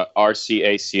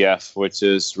RCACF, which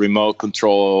is Remote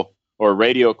Control or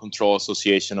Radio Control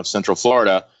Association of Central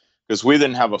Florida, because we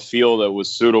didn't have a field that was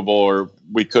suitable, or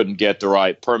we couldn't get the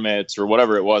right permits or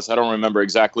whatever it was. I don't remember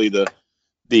exactly the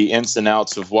ins and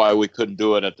outs of why we couldn't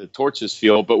do it at the Torches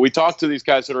field, but we talked to these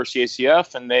guys at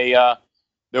RCACF, and they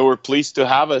were pleased to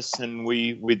have us, and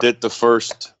we did the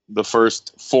first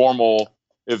formal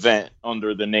event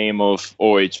under the name of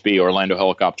OHB, Orlando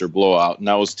Helicopter Blowout, and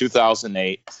that was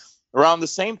 2008. Around the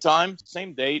same time,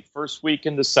 same date, first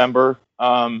weekend in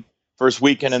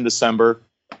December,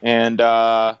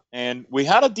 and we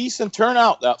had a decent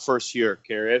turnout that first year,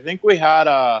 Kerry. I think we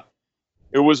had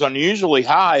it was unusually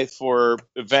high for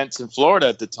events in Florida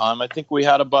at the time. I think we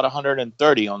had about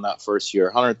 130 on that first year,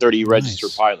 130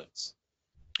 registered pilots.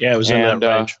 Yeah, it was in that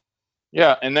range.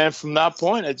 Yeah, and then from that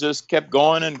point, it just kept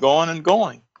going and going and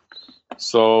going.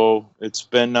 So it's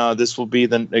been this will be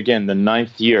the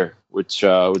 9th year, which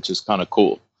is kind of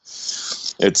cool.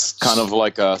 It's kind of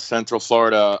like a Central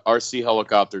Florida RC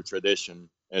helicopter tradition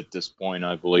at this point,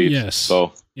 I believe. Yes.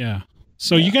 So yeah.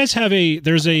 So you guys have you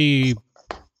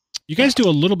guys do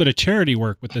a little bit of charity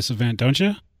work with this event, don't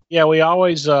you? Yeah, we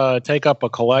always take up a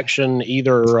collection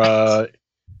either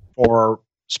for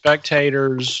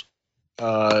spectators,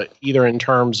 either in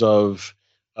terms of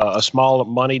a small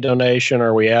money donation,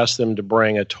 or we ask them to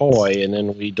bring a toy, and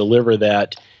then we deliver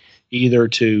that either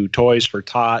to Toys for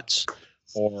Tots,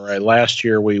 or last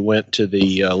year we went to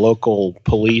the local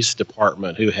police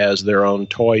department who has their own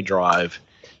toy drive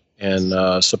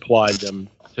and supplied them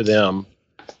to them.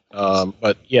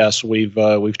 But yes,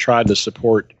 we've tried to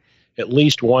support at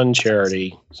least one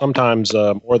charity, sometimes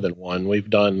more than one. We've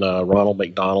done Ronald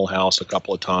McDonald House a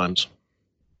couple of times.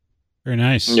 Very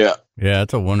nice. Yeah,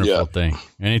 that's a wonderful thing.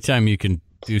 Anytime you can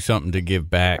do something to give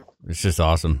back, it's just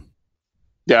awesome.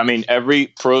 Yeah, I mean, every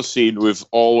proceed we've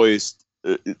always,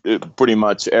 pretty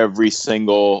much every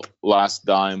single last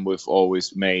dime we've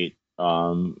always made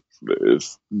from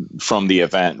the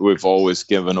event, we've always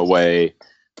given away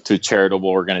to charitable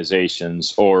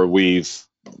organizations, or we've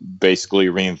basically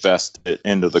reinvested it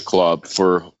into the club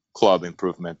for club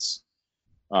improvements.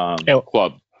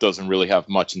 Club doesn't really have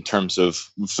much in terms of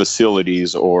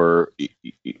facilities,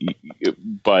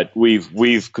 but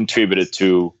we've contributed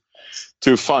to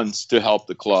funds to help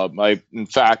the club. In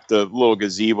fact, the little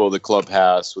gazebo the club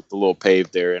has with the little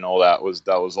paved area and all that was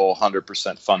all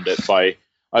 100% funded by,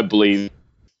 I believe,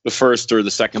 the first or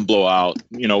the second blowout.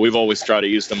 We've always tried to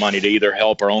use the money to either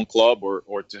help our own club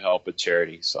or to help a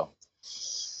charity. So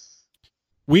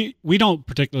we don't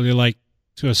particularly like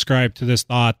to ascribe to this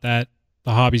thought that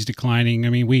the hobby's declining.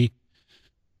 I mean, we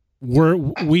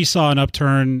saw an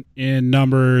upturn in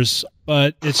numbers,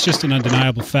 but it's just an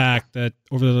undeniable fact that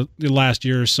over the last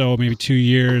year or so, maybe 2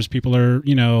 years, people are,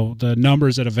 the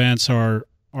numbers at events are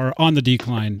on the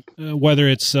decline, whether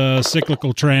it's a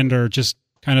cyclical trend or just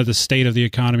kind of the state of the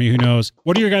economy, who knows?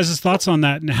 What are your guys' thoughts on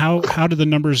that? And how do the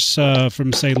numbers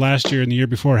from, say, last year and the year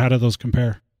before, how do those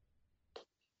compare?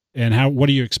 And what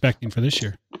are you expecting for this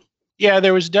year? Yeah,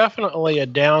 there was definitely a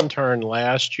downturn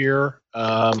last year.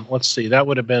 Let's see, that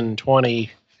would have been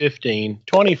 2015.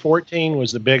 2014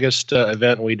 was the biggest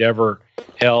event we'd ever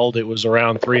held. It was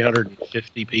around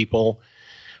 350 people.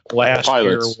 Last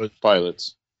year was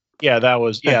pilots. Yeah,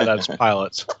 that's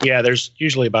pilots. Yeah, there's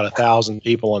usually about 1,000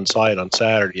 people on site on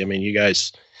Saturday. I mean, you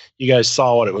guys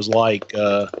saw what it was like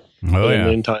for the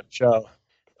noontime show.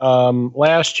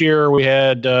 Last year we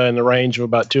had in the range of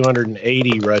about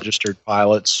 280 registered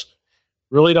pilots.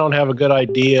 Really don't have a good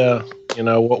idea,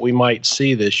 what we might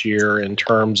see this year in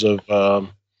terms of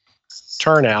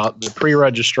turnout. The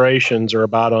pre-registrations are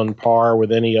about on par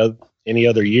with any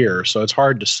other year, so it's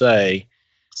hard to say.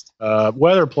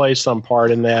 Weather plays some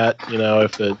part in that.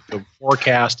 If the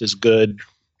forecast is good,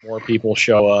 more people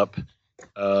show up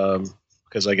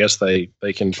because I guess they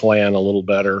can plan a little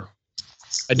better.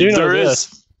 I do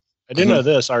know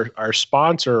this. Our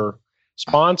sponsor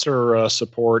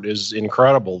support is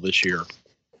incredible this year.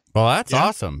 Well, that's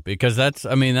awesome, because that's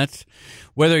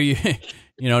whether you,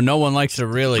 no one likes to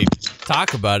really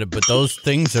talk about it, but those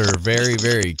things are very,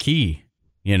 very key,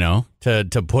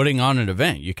 to putting on an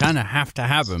event. You kind of have to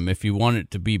have them if you want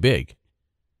it to be big.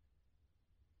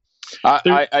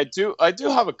 I do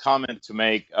have a comment to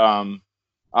make.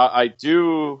 I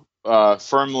do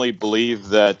firmly believe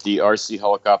that the RC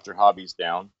helicopter hobby's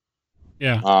down.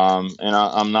 Yeah. And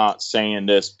I'm not saying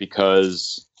this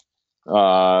because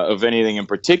of anything in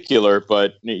particular,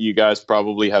 but you guys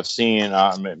probably have seen,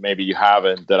 maybe you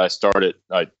haven't, that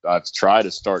I've tried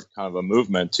to start kind of a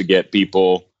movement to get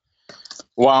people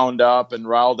wound up and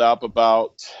riled up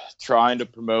about trying to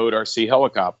promote RC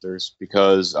helicopters,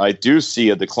 because I do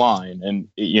see a decline. And,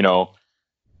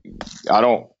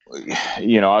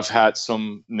 I've had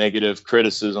some negative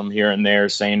criticism here and there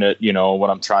saying that,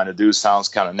 what I'm trying to do sounds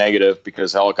kind of negative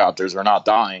because helicopters are not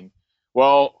dying.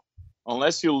 Well,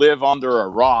 unless you live under a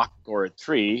rock or a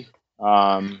tree,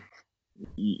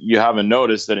 you haven't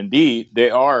noticed that indeed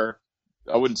they are,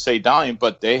 I wouldn't say dying,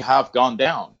 but they have gone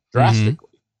down drastically.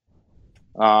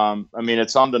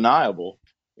 It's undeniable.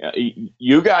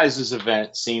 You guys'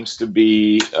 event seems to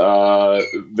be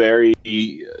very,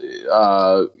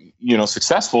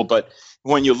 successful. But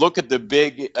when you look at the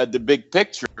big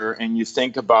picture and you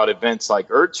think about events like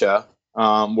IRCHA,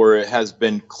 where it has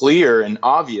been clear and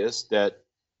obvious that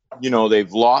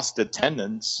they've lost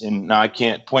attendance, and I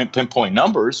can't pinpoint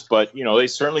numbers, but they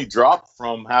certainly dropped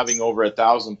from having over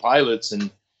 1,000 pilots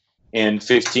in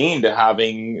 15 to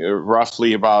having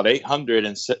roughly about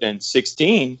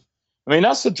 816. I mean,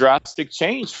 that's a drastic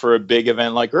change for a big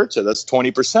event like IRCHA. That's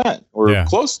 20% or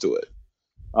close to it.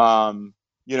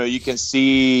 You can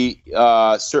see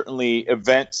certainly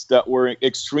events that were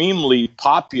extremely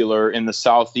popular in the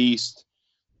Southeast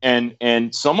and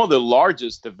some of the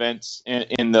largest events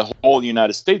in the whole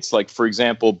United States, like, for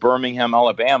example, Birmingham,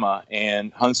 Alabama,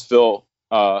 and Huntsville,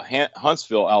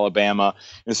 Alabama,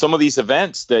 and some of these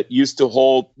events that used to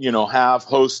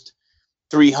host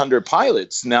 300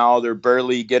 pilots. Now they're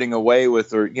barely getting away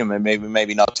with, or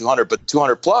maybe not 200, but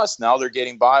 200 plus. Now they're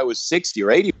getting by with 60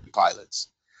 or 80 pilots.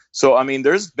 So I mean,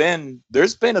 there's been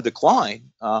a decline,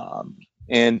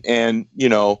 and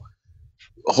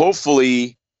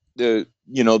hopefully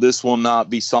this will not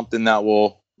be something that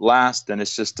will last, and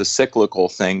it's just a cyclical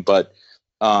thing. But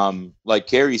like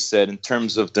Carrie said, in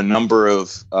terms of the number of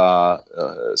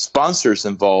sponsors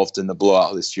involved in the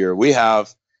blowout this year, we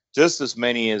have just as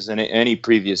many as in any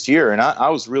previous year. And I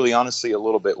was really honestly a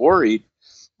little bit worried,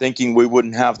 thinking we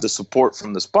wouldn't have the support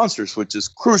from the sponsors, which is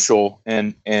crucial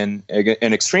and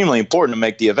extremely important to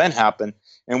make the event happen.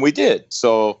 And we did.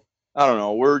 So I don't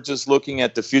know. We're just looking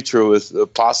at the future with a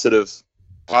positive,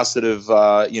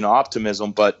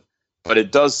 optimism. But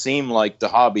it does seem like the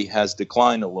hobby has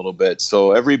declined a little bit.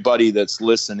 So everybody that's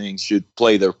listening should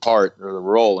play their part or their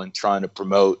role in trying to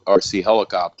promote RC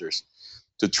helicopters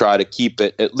to try to keep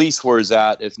it at least where it's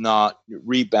at, if not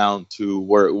rebound to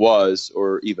where it was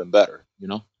or even better,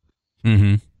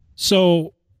 Mm-hmm.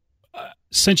 So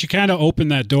since you kind of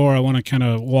opened that door, I want to kind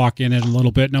of walk in it a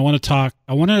little bit, and I want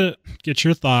to get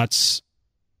your thoughts.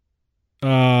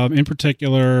 In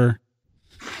particular,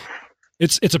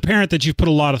 it's apparent that you've put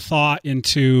a lot of thought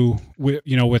into,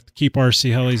 with Keep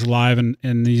RC Helis Alive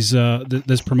and these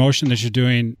this promotion that you're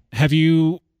doing.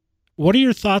 What are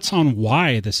your thoughts on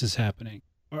why this is happening?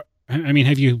 I mean,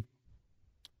 have you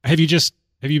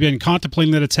been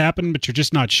contemplating that it's happened, but you're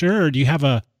just not sure? Or do you have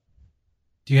a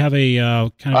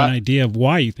kind of an idea of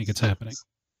why you think it's happening?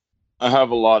 I have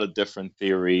a lot of different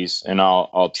theories, and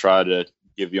I'll try to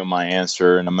give you my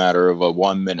answer in a matter of a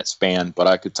 1 minute span, but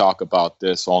I could talk about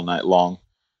this all night long.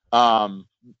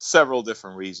 Several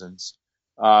different reasons.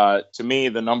 To me,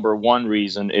 the number one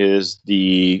reason is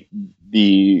the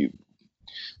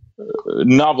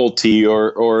novelty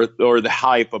or the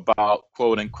hype about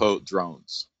quote unquote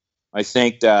drones. I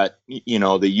think that, the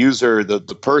user, the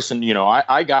person,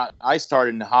 I started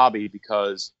in the hobby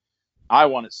because I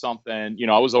wanted something,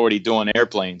 I was already doing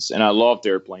airplanes and I loved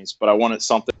airplanes, but I wanted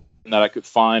something that I could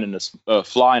find in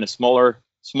fly in a smaller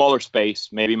space,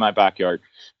 maybe my backyard,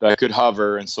 that I could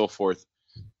hover and so forth.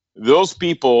 Those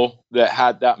people that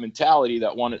had that mentality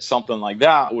that wanted something like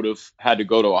that would have had to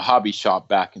go to a hobby shop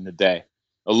back in the day,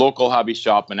 a local hobby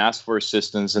shop, and ask for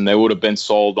assistance, and they would have been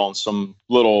sold on some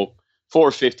little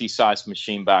 450 size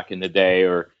machine back in the day,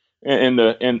 or in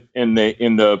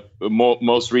the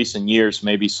most recent years,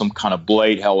 maybe some kind of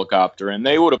Blade helicopter, and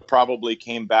they would have probably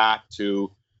came back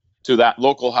to that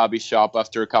local hobby shop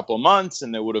after a couple of months,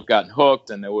 and they would have gotten hooked,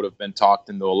 and they would have been talked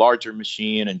into a larger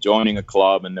machine and joining a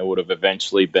club, and they would have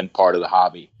eventually been part of the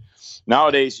hobby.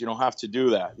 Nowadays, you don't have to do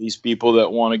that. These people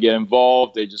that want to get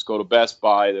involved, they just go to Best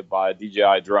Buy, they buy a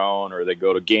DJI drone, or they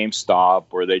go to GameStop,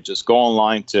 or they just go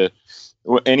online to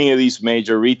any of these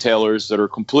major retailers that are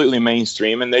completely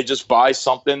mainstream, and they just buy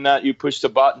something that you push the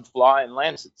button, fly, and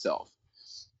lands itself.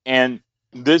 And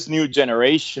this new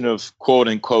generation of quote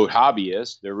unquote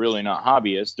hobbyists, they're really not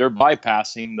hobbyists, they're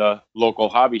bypassing the local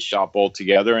hobby shop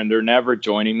altogether, and they're never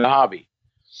joining the hobby.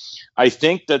 I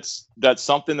think that's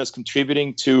something that's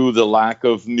contributing to the lack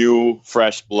of new,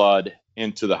 fresh blood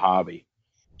into the hobby.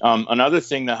 Another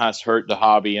thing that has hurt the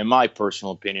hobby, in my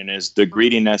personal opinion, is the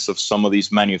greediness of some of these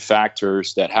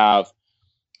manufacturers that have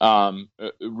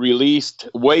released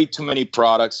way too many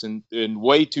products in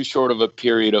way too short of a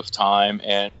period of time,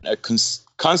 and a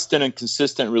constant and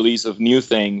consistent release of new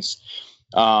things,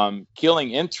 killing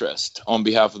interest on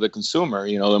behalf of the consumer.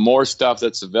 The more stuff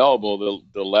that's available,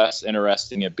 the less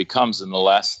interesting it becomes, and the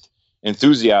less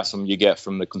enthusiasm you get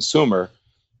from the consumer.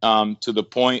 To the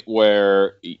point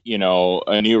where,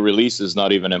 a new release is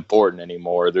not even important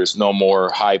anymore. There's no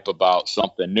more hype about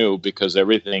something new because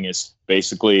everything is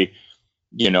basically,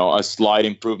 a slight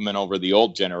improvement over the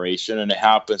old generation. And it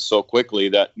happens so quickly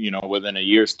that, within a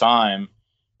year's time,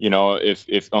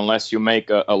 if unless you make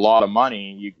a lot of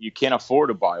money, you can't afford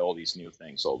to buy all these new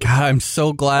things. God, I'm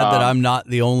so glad that I'm not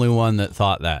the only one that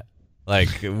thought that.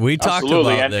 Like, we talked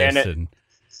about this.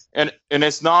 And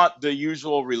it's not the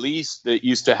usual release that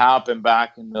used to happen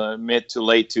back in the mid to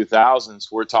late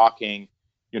 2000s. We're talking,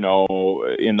 in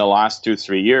the last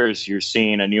 2-3 years, you're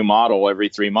seeing a new model every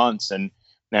 3 months. And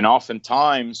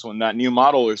oftentimes when that new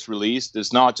model is released,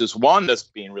 it's not just one that's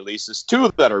being released, it's two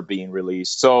that are being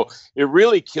released. So it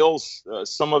really kills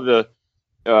some of the,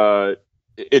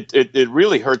 it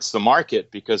really hurts the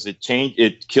market because it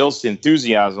kills the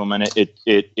enthusiasm, and it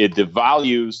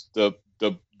devalues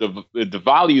it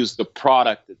devalues the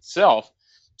product itself.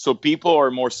 So people are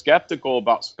more skeptical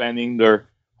about spending their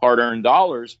hard-earned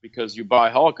dollars, because you buy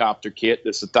a helicopter kit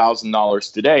that's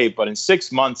 $1,000 today, but in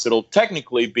 6 months it'll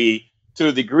technically be to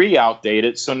a degree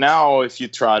outdated. So now if you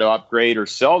try to upgrade or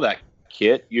sell that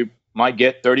kit, you might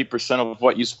get 30% of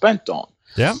what you spent on.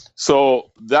 Yeah.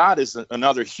 So that is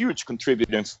another huge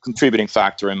contributing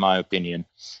factor, in my opinion.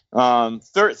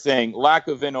 Third thing, lack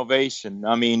of innovation.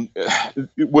 I mean,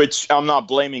 which I'm not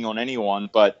blaming on anyone,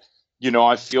 but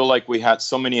I feel like we had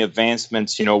so many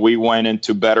advancements. We went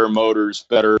into better motors,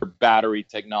 better battery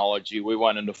technology. We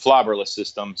went into flabberless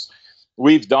systems.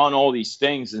 We've done all these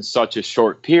things in such a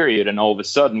short period, and all of a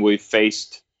sudden we've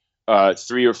faced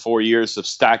 3 or 4 years of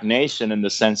stagnation in the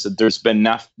sense that there's been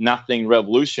nothing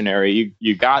revolutionary.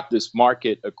 You got this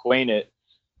market acquainted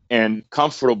and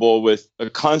comfortable with a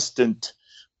constant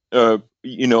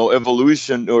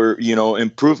evolution or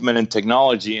improvement in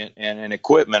technology and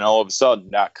equipment. All of a sudden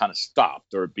that kind of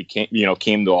stopped, or it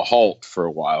came to a halt for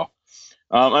a while.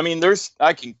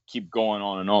 I can keep going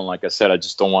on and on. Like I said, I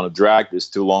just don't want to drag this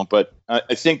too long, but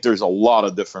I think there's a lot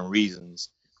of different reasons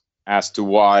as to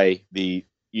why the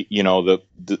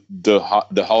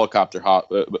helicopter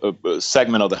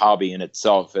segment of the hobby in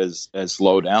itself has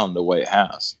slowed down the way it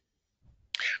has.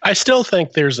 I still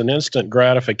think there's an instant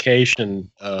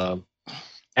gratification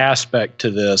aspect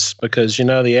to this, because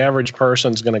the average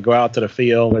person's going to go out to the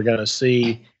field, they're going to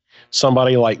see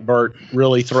somebody like Bert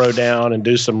really throw down and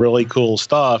do some really cool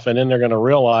stuff, and then they're going to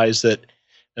realize that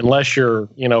unless you're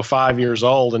 5 years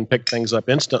old and pick things up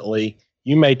instantly,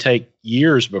 you may take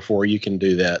years before you can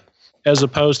do that, as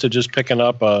opposed to just picking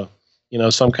up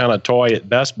some kind of toy at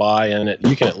Best Buy, and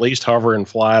you can at least hover and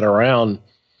fly it around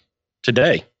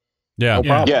today. Yeah. No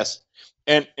problem. Yes.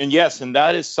 And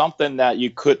that is something that you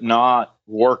could not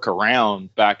work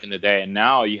around back in the day. And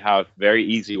now you have very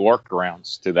easy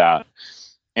workarounds to that.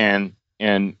 And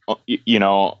that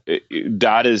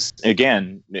is,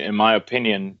 again, in my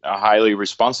opinion, highly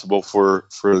responsible for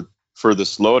the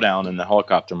slowdown in the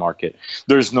helicopter market.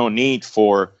 There's no need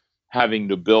for having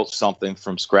to build something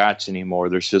from scratch anymore.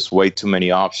 There's just way too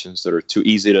many options that are too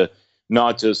easy to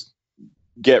not just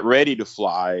get ready to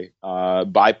fly,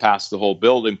 bypass the whole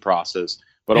building process,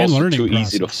 but and also too process.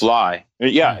 Easy to fly.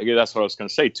 Yeah, that's what I was going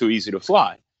to say. Too easy to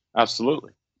fly.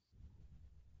 Absolutely.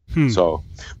 So,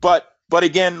 but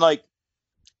again, like,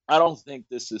 I don't think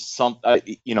this is something,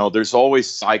 there's always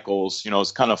cycles.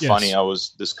 It's kind of funny. I was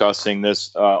discussing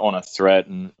this on a thread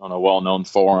and on a well-known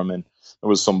forum, and there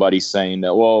was somebody saying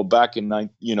that, well, back in,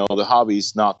 the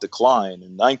hobby's not declined.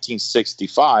 In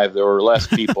 1965, there were less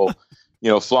people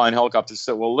flying helicopters.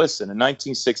 Said, well, listen, in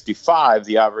 1965,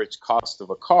 the average cost of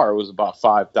a car was about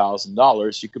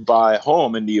 $5,000. You could buy a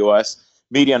home in the U.S.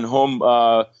 Median home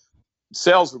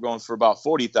sales were going for about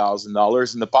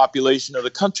 $40,000, and the population of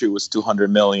the country was 200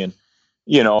 million.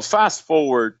 Fast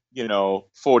forward,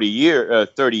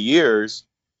 30 years,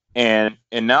 and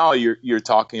now you're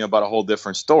talking about a whole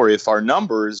different story. If our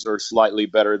numbers are slightly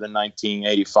better than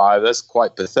 1985, that's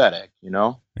quite pathetic,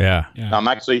 Yeah.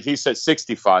 Actually, he said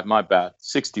 65. My bad.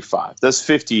 65. That's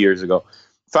 50 years ago.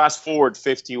 Fast forward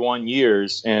 51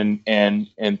 years, and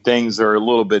things are a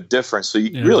little bit different. So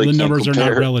you really the can't numbers compare.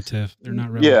 are not relative. They're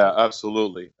not relative. Yeah,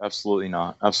 absolutely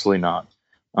not.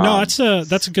 No, that's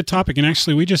a good topic, and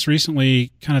actually, we just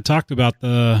recently kind of talked about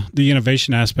the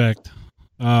innovation aspect.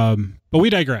 But we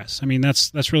digress. I mean,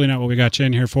 that's really not what we got you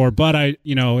in here for. But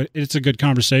it's a good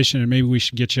conversation, and maybe we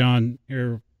should get you on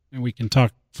here and we can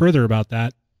talk further about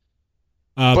that.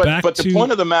 But the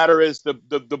point of the matter is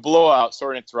the blowout.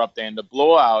 Sorry to interrupt, Dan. The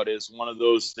blowout is one of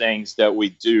those things that we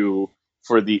do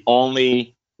for the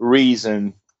only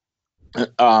reason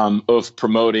of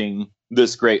promoting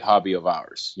this great hobby of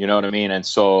ours. You know what I mean? And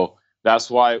so that's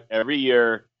why every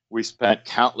year we spent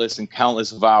countless and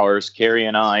countless of hours, Carrie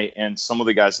and I and some of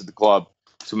the guys at the club,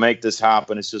 to make this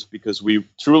happen. It's just because we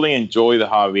truly enjoy the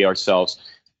hobby ourselves,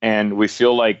 and we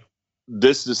feel like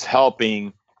this is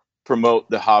helping promote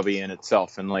the hobby in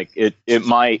itself. And like it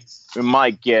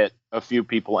might get a few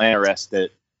people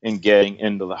interested in getting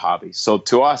into the hobby. So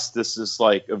to us, this is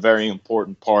like a very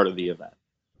important part of the event.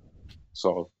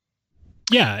 So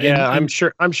yeah, I'm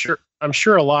sure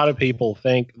a lot of people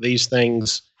think these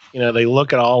things, they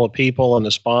look at all the people and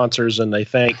the sponsors and they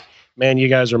think, man, you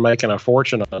guys are making a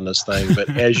fortune on this thing. But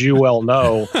as you well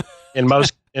know, in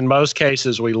most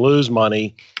cases we lose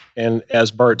money. And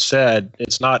as Bert said,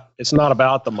 it's not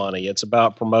about the money. It's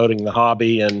about promoting the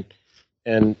hobby and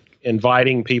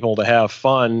inviting people to have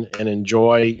fun and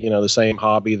enjoy, the same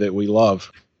hobby that we love.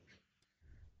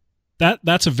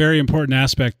 That's a very important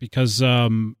aspect because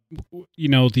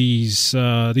these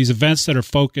events that are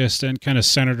focused and kind of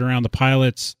centered around the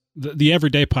pilots, the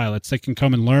everyday pilots, they can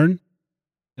come and learn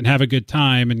and have a good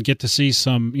time and get to see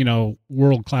some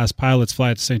world-class pilots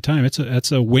fly at the same time.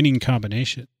 It's a winning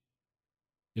combination.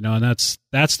 And that's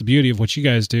the beauty of what you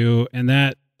guys do. And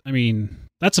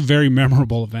that's a very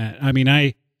memorable event. I mean,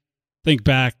 I think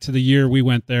back to the year we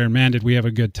went there, and man, did we have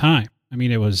a good time. I mean,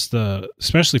 it was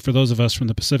especially for those of us from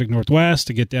the Pacific Northwest,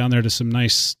 to get down there to some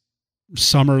nice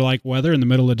summer-like weather in the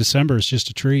middle of December is just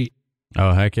a treat.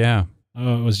 Oh, heck yeah.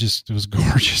 Oh, it was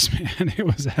gorgeous, man. It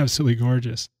was absolutely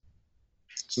gorgeous.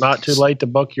 It's not too late to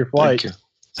book your flight.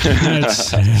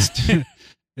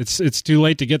 It's too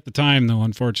late to get the time, though,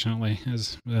 unfortunately.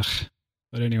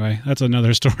 But anyway, that's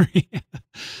another story.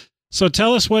 So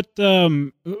tell us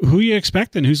who you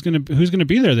expect and who's gonna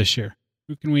be there this year.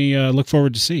 Who can we look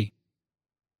forward to see?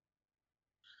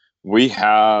 We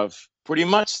have pretty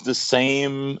much the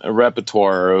same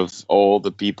repertoire of all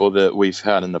the people that we've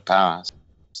had in the past.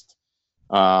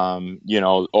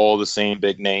 All the same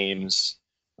big names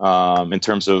in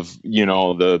terms of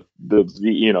the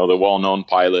well-known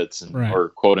pilots or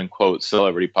quote unquote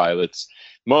celebrity pilots.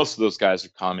 Most of those guys are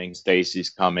coming. Stacy's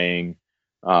coming.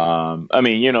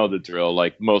 The drill.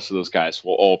 Like most of those guys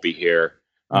will all be here.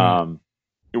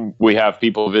 We have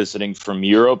people visiting from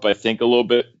Europe. I think a little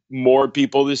bit more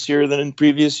people this year than in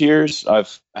previous years.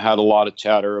 I've had a lot of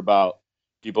chatter about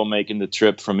people making the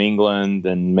trip from England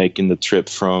and making the trip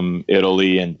from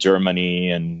Italy and Germany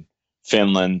and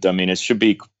Finland. I mean, it should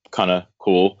be kind of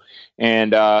cool.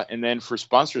 And then for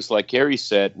sponsors, like Gary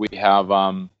said, we have.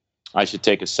 I should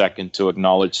take a second to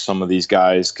acknowledge some of these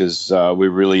guys because we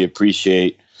really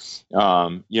appreciate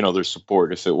their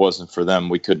support. If it wasn't for them,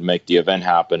 we couldn't make the event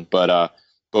happen. But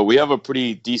we have a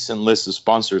pretty decent list of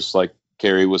sponsors, like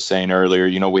Gary was saying earlier.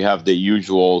 We have the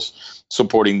usuals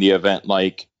supporting the event,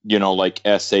 like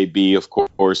SAB, of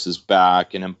course, is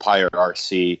back, and Empire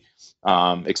RC,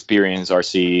 Experience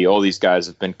RC. All these guys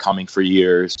have been coming for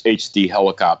years. HD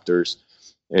Helicopters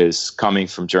is coming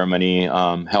from Germany.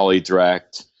 Heli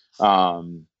Direct,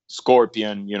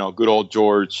 Scorpion, good old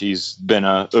George. He's been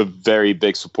a very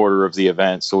big supporter of the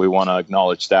event, so we want to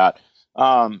acknowledge that.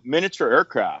 Miniature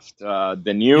Aircraft,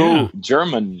 the new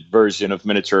German version of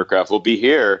Miniature Aircraft will be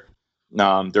here.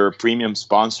 They're a premium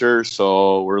sponsor,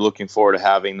 so we're looking forward to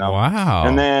having them. Wow.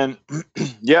 And then,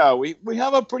 we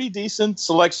have a pretty decent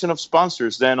selection of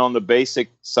sponsors. Then on the basic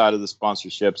side of the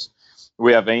sponsorships,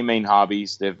 we have A-Main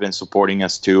Hobbies. They've been supporting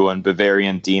us too, and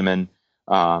Bavarian Demon,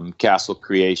 Castle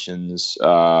Creations,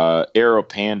 Aero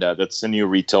Panda. That's the new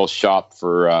retail shop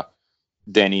for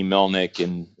Denny Melnick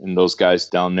and those guys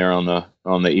down there on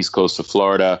the east coast of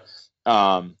Florida.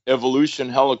 Evolution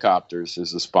Helicopters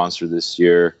is a sponsor this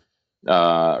year.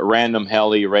 Random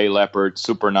Heli, Ray Leopard,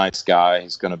 super nice guy.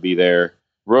 He's going to be there.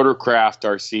 Rotorcraft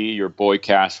RC, your boy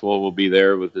Cashwell will be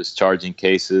there with his charging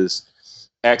cases.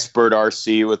 Expert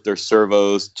RC with their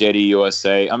servos. Jetty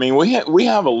USA. I mean, we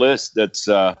have a list that's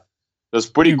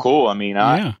pretty cool. I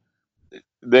mean,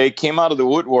 they came out of the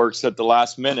woodworks at the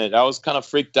last minute. I was kind of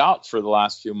freaked out for the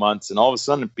last few months, and all of a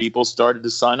sudden people started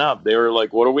to sign up. They were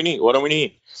like, what do we need? What do we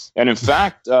need? And in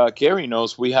fact, Carrie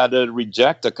knows we had to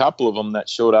reject a couple of them that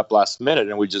showed up last minute,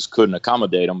 and we just couldn't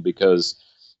accommodate them because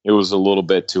it was a little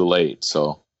bit too late.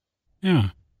 So, yeah.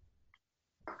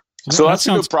 So that's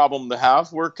a good problem to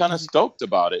have. We're kind of stoked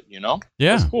about it, Yeah.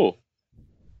 That's cool.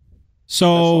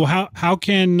 So how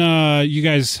can you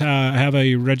guys have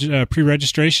a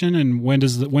pre-registration, and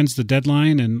when's the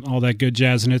deadline and all that good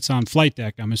jazz? And it's on Flight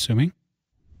Deck, I'm assuming.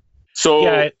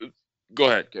 So go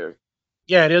ahead, Gary.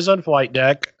 Yeah, it is on Flight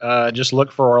Deck. Just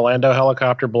look for Orlando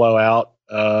Helicopter Blowout.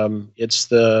 It's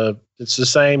the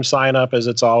same sign up as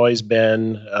it's always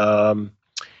been.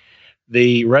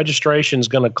 The registration is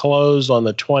going to close on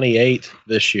the 28th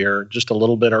this year, just a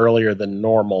little bit earlier than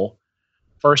normal.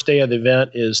 First day of the event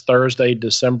is Thursday,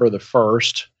 December the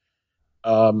 1st.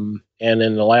 And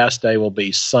then the last day will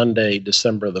be Sunday,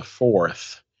 December the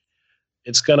 4th.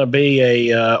 It's going to be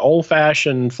a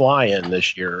old-fashioned fly-in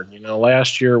this year.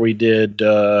 Last year we did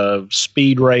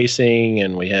speed racing,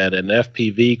 and we had an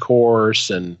FPV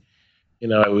course, and,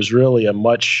 it was really a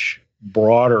much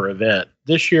broader event.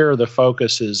 This year the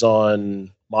focus is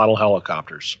on model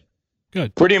helicopters.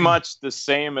 Good. Pretty much the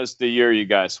same as the year you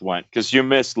guys went, because you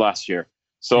missed last year.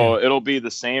 So it'll be the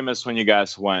same as when you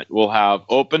guys went. We'll have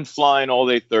open flying all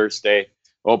day Thursday,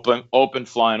 open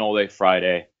flying all day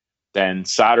Friday. Then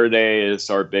Saturday is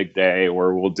our big day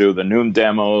where we'll do the noon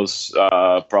demos,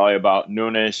 probably about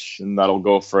noonish, and that'll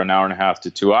go for an hour and a half to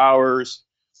 2 hours.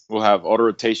 We'll have auto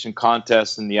rotation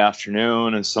contests in the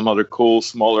afternoon and some other cool,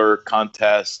 smaller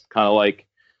contests, kind of like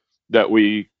that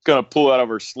we going to pull out of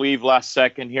our sleeve last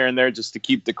second here and there just to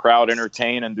keep the crowd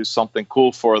entertained and do something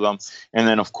cool for them. And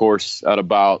then, of course, at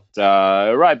about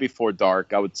right before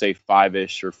dark, I would say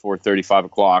 5-ish or 4:30, 5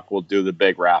 o'clock, we'll do the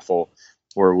big raffle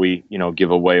where we,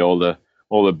 give away all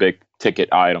the big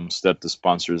ticket items that the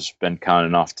sponsors been kind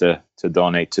enough to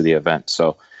donate to the event.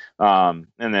 So, and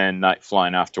then night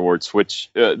flying afterwards, which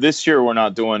this year we're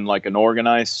not doing like an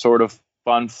organized sort of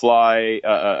fun fly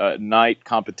night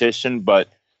competition, but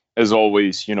as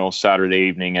always, Saturday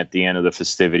evening at the end of the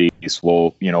festivities,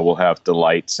 we'll have the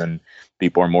lights, and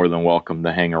people are more than welcome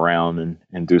to hang around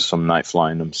and do some night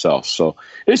flying themselves. So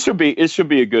it should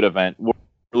be a good event. We're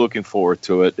looking forward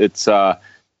to it. It's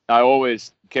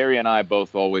Carrie and I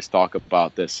both always talk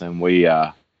about this, and we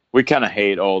kind of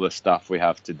hate all the stuff we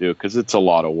have to do because it's a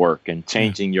lot of work, and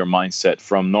changing your mindset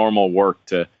from normal work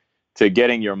to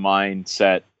getting your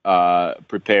mindset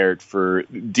prepared for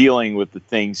dealing with the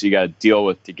things you got to deal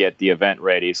with to get the event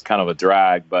ready is kind of a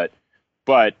drag, but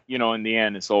in the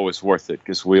end, it's always worth it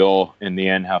because we all in the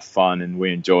end have fun and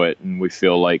we enjoy it, and we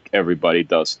feel like everybody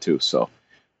does too. So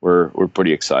we're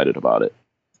pretty excited about it.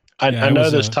 I know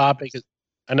this topic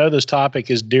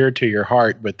is dear to your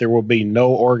heart, but there will be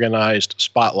no organized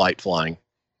spotlight flying.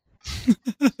 To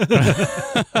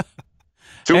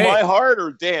my heart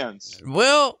or Dan's?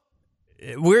 Well,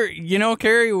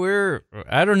 Carrie,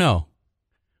 I don't know.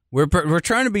 We're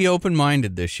trying to be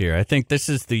open-minded this year. I think this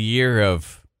is the year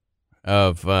of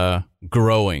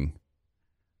growing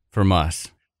from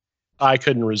us. I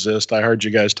couldn't resist. I heard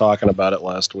you guys talking about it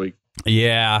last week.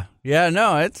 Yeah.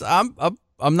 No,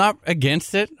 I'm not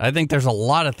against it. I think there's a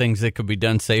lot of things that could be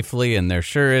done safely, and there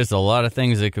sure is a lot of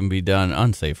things that can be done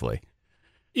unsafely.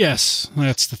 Yes,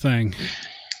 that's the thing.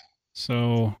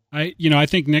 So I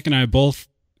think Nick and I both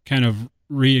kind of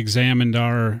re-examined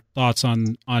our thoughts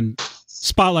on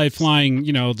spotlight flying,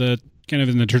 the kind of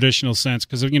in the traditional sense,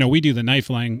 because we do the night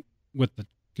flying with the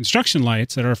construction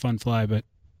lights that are fun fly, but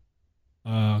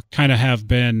kind of have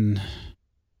been,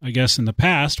 I guess in the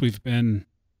past we've been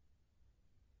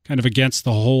kind of against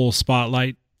the whole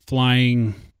spotlight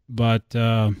flying, but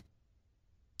as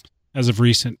of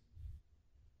recent,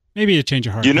 maybe a change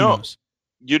of heart.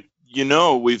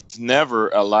 We've never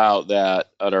allowed that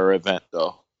at our event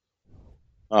though.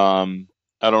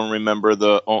 I don't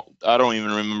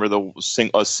even remember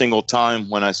a single time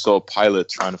when I saw a pilot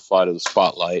trying to fly to the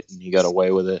spotlight and he got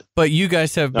away with it. But you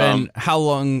guys have been, how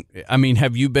long,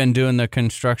 have you been doing the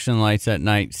construction lights at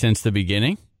night since the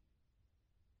beginning?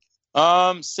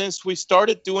 Since we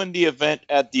started doing the event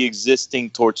at the existing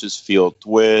Torches field,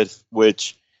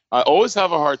 which I always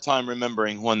have a hard time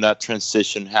remembering when that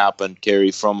transition happened,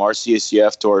 Carrie, from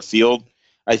RCACF to our field.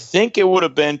 I think it would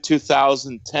have been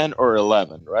 2010 or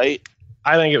 11, right?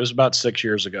 I think it was about 6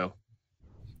 years ago.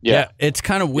 Yeah, it's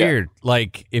kind of weird. Yeah.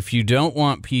 Like, if you don't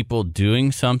want people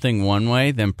doing something one way,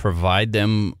 then provide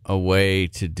them a way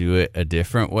to do it a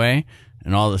different way.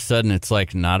 And all of a sudden, it's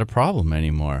like not a problem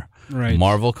anymore. Right.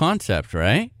 Marvel concept,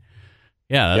 right?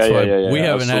 Yeah, that's why we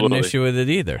haven't had an issue with it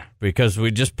either, because we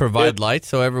just provide lights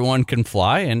so everyone can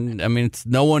fly. And, it's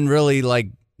no one really,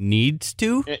 needs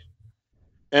to.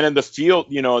 And in the field,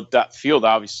 that field,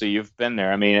 obviously, you've been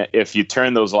there. If you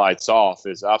turn those lights off,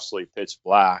 it's absolutely pitch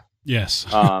black. Yes.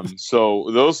 So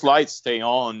those lights stay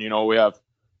on. We have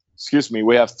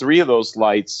 3 of those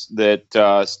lights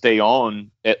that stay on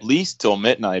at least till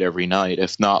midnight every night,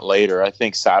 if not later. I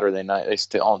think Saturday night they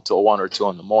stay on till 1 or 2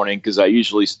 in the morning because I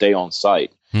usually stay on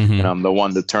site, and I'm the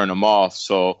one to turn them off.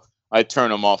 So I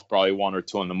turn them off probably 1 or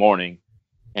 2 in the morning.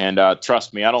 And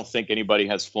trust me, I don't think anybody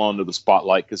has flown to the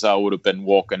spotlight because I would have been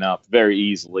woken up very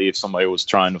easily if somebody was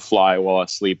trying to fly while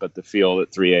asleep at the field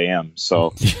at 3 a.m.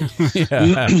 So,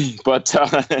 but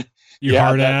you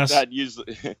hard ass. That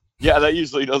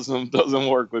usually doesn't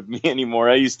work with me anymore.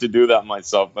 I used to do that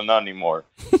myself, but not anymore.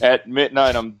 At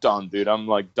midnight, I'm done, dude. I'm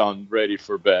done, ready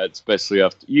for bed. Especially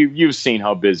after you've seen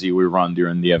how busy we run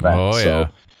during the event. Oh yeah.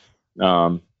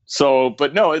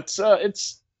 But no, it's.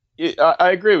 I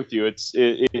agree with you.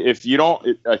 If you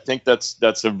don't, I think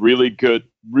that's a really good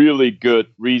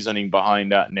reasoning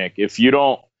behind that, Nick. If you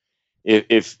don't,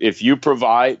 if you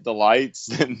provide the lights,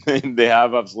 then they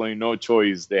have absolutely no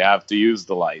choice. They have to use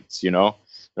the lights.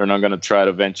 They're not going to try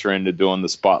to venture into doing the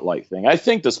spotlight thing. I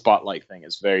think the spotlight thing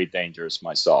is very dangerous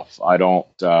myself. I don't.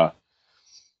 I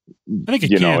think it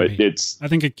can be. I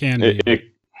think it can be.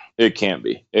 It can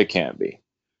be. It can be.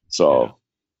 So, yeah.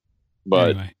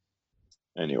 But.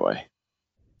 Anyway.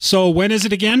 So when is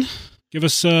it again?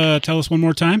 Tell us one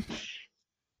more time.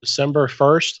 December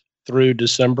 1st through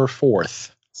December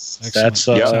 4th.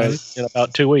 Excellent. That's in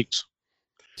about 2 weeks.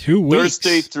 2 weeks.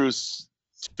 Thursday through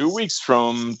 2 weeks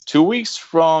from 2 weeks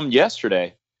from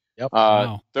yesterday. Yep.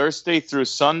 Wow. Thursday through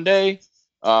Sunday.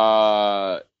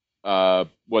 What's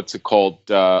it called?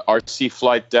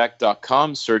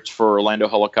 RCFlightDeck.com. Search for Orlando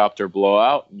Helicopter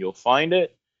Blowout and you'll find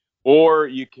it. Or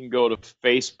you can go to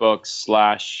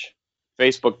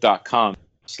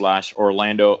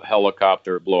Facebook.com/Orlando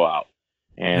Helicopter Blowout.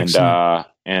 And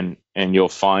you'll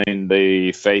find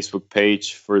the Facebook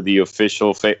page for the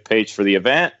official page for the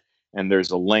event. And there's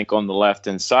a link on the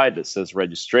left-hand side that says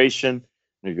registration.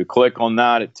 If you click on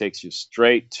that, it takes you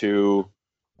straight to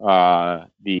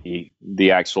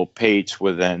the actual page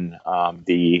within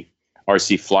the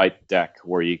RC Flight deck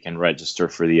where you can register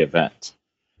for the event.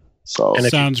 So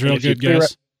sounds real good,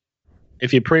 guys.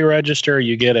 If you pre-register,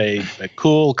 you get a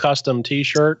cool custom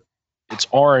T-shirt. It's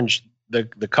orange.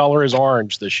 The color is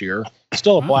orange this year. It's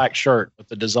still a black shirt, but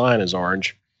the design is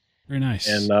orange. Very nice.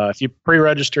 And if you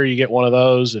pre-register, you get one of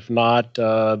those. If not,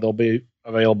 they'll be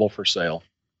available for sale.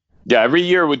 Yeah, every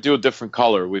year we do a different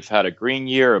color. We've had a green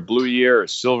year, a blue year, a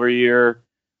silver year.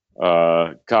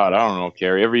 God, I don't know,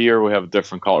 Carrie. Every year we have a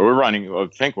different color. I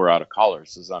think we're out of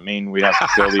colors. Does that mean we have to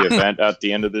fill the event at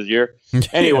the end of the year?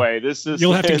 Anyway, this is...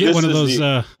 You'll have to get one of those...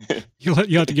 you'll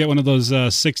have to get one of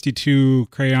those 62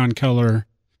 crayon color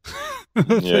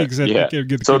things.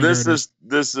 So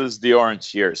this is the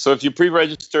orange year. So if you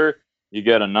pre-register, you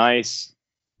get a nice...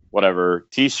 whatever,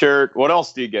 T-shirt. What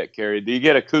else do you get, Carrie? Do you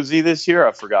get a koozie this year?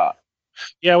 I forgot.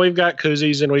 Yeah, we've got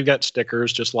koozies and we've got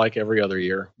stickers just like every other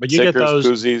year. But you stickers, get those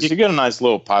koozies. You get a nice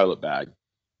little pilot bag.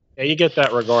 Yeah, you get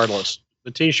that regardless.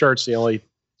 The T-shirt's the only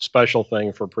special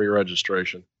thing for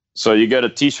pre-registration. So you get a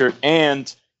T-shirt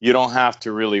and you don't have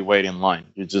to really wait in line.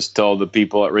 You just tell the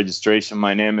people at registration,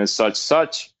 my name is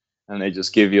such, and they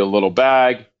just give you a little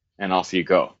bag and off you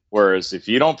go. Whereas if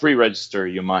you don't pre-register,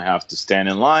 you might have to stand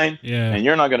in line, and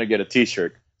you're not going to get a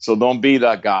T-shirt. So don't be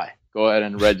that guy. Go ahead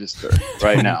and register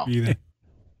right now.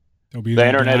 Don't be the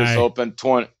internet is open.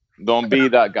 Don't be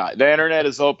that guy. The internet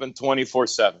is open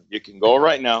 24/7. You can go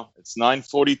right now. It's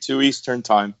 9:42 Eastern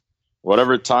time,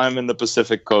 whatever time in the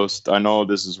Pacific Coast. I know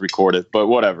this is recorded, but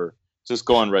whatever. Just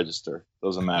go and register.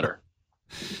 Doesn't matter.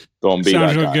 Don't be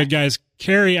Sounds that real guy. good, guys.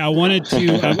 Carrie, I wanted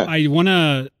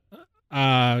to.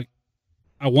 I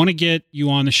want to get you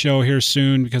on the show here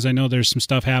soon because I know there's some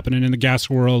stuff happening in the gas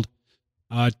world.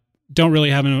 Don't really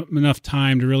have enough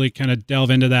time to really kind of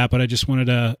delve into that, but I just wanted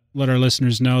to let our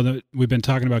listeners know that we've been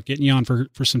talking about getting you on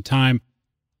for some time.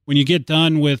 When you get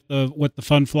done with the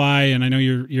Fun Fly, and I know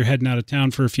you're heading out of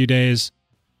town for a few days,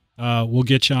 we'll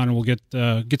get you on and we'll get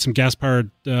some gas powered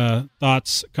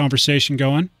thoughts conversation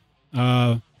going.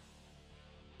 Other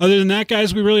than that,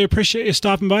 guys, we really appreciate you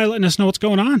stopping by, letting us know what's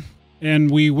going on.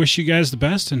 And we wish you guys the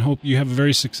best and hope you have a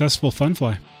very successful Fun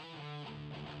Fly.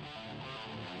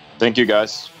 Thank you,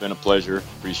 guys. It's been a pleasure.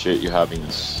 Appreciate you having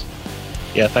us.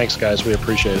 Yeah, thanks, guys. We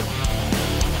appreciate it.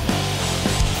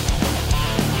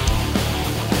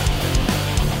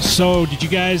 So, do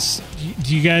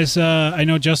you guys, I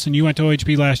know, Justin, you went to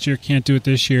OHP last year, can't do it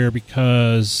this year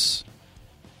because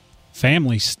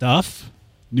family stuff,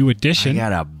 new edition. I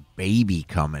got a baby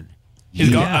coming.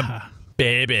 He's got a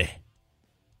baby.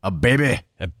 A baby.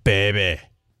 A baby.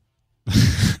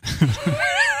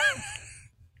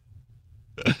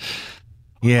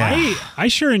 Yeah. I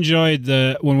sure enjoyed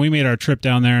when we made our trip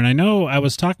down there, and I know I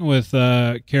was talking with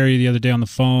Carrie the other day on the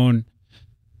phone.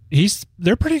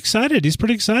 They're pretty excited. He's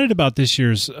pretty excited about this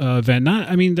year's event.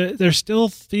 They're still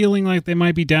feeling like they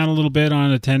might be down a little bit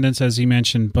on attendance, as he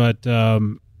mentioned, but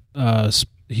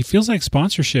he feels like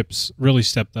sponsorships really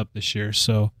stepped up this year.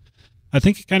 So I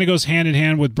think it kind of goes hand in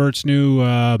hand with Bert's new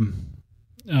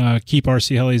Keep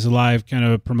RC Helis Alive kind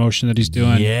of promotion that he's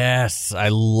doing. Yes, I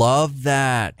love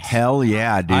that. Hell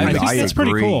yeah, dude. I think that's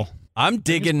pretty cool. I'm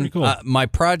digging my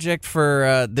project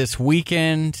for this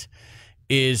weekend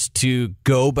is to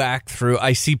go back through.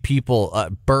 I see people,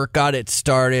 Bert got it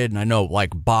started, and I know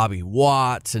like Bobby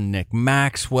Watts and Nick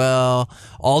Maxwell,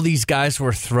 all these guys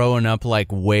were throwing up like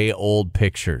way old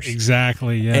pictures.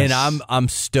 Exactly, yes. And I'm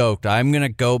stoked. I'm going to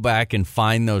go back and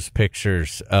find those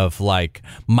pictures of like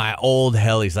my old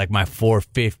helis, like my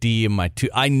 450 and my 2.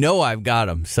 I know I've got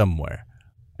them somewhere,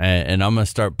 and I'm going to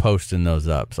start posting those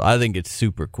up. So I think it's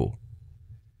super cool.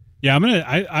 Yeah,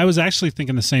 I was actually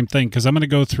thinking the same thing because I'm gonna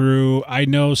go through. I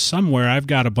know somewhere I've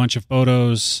got a bunch of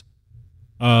photos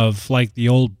of like the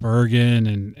old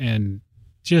Bergen and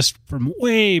just from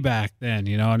way back then,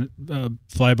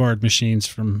 flybarred machines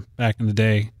from back in the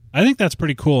day. I think that's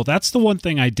pretty cool. That's the one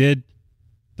thing I did.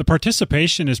 The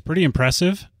participation is pretty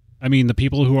impressive. I mean, the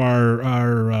people who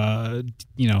are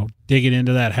digging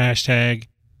into that hashtag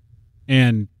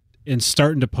and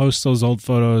starting to post those old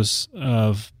photos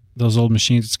of those old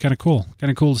machines, it's kind of cool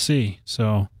to see.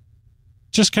 So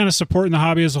just kind of supporting the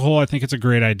hobby as a whole, I think it's a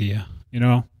great idea,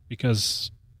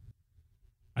 because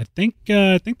I think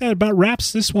that about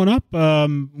wraps this one up.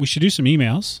 We should do some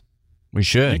emails. We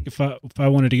should. If I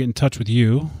wanted to get in touch with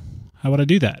you, how would I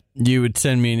do that? You would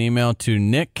send me an email to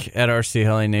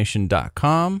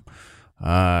nick@rchelination.com.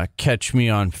 Catch me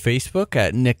on Facebook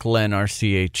at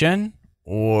nicklenrchn,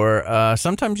 or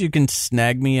sometimes you can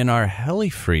snag me in our Heli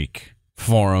Freak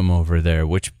forum over there,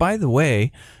 which, by the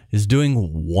way, is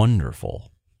doing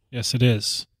wonderful. Yes, it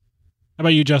is. How about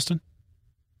you, Justin?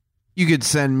 You could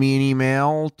send me an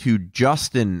email to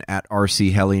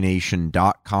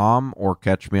justin@rchellynation.com or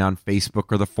catch me on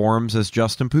Facebook or the forums as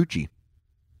Justin Pucci.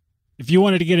 If you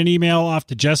wanted to get an email off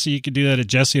to Jesse, you could do that at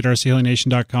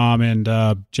jesse@rchellynation.com.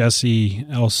 And Jesse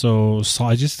also,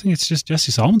 I just think it's just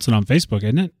Jesse Solomon on Facebook,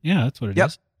 isn't it? Yeah, that's what it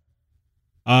is.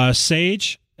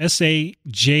 Sage,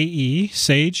 S-A-J-E,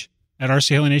 Sage at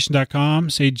rchellynation.com.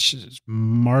 Sage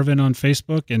Marvin on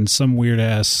Facebook, and some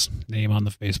weird-ass name on the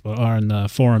Facebook or in the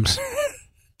forums.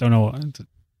 Don't know.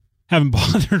 Haven't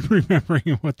bothered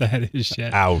remembering what that is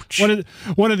yet. Ouch.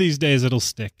 One of these days it'll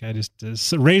stick. I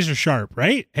just razor sharp,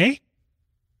 right? Hey?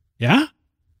 Yeah?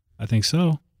 I think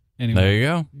so. Anyway. There you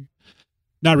go.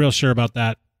 Not real sure about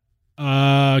that.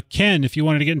 Ken, if you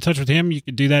wanted to get in touch with him, you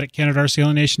could do that at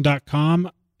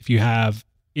ken@rchellynation.com. If you have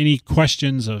any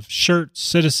questions of shirts,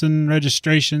 citizen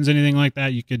registrations, anything like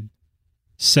that, you could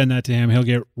send that to him. He'll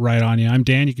get right on you. I'm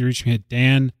Dan. You can reach me at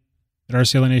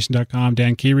dan@rchellynation.com.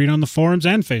 Dan Keyread on the forums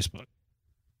and Facebook.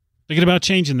 Thinking about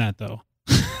changing that, though.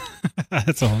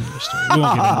 That's a whole other story. We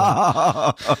won't get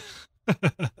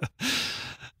into that.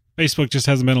 Facebook just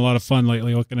hasn't been a lot of fun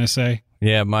lately. What can I say?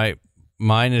 Yeah,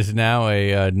 mine is now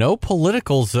a no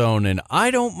political zone, and I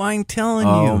don't mind telling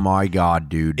you. Oh, my God,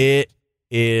 dude. It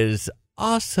is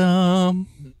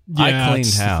awesome. Yeah, I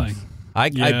cleaned house. I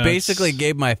basically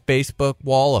gave my Facebook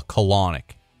wall a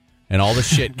colonic, and all the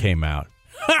shit came out.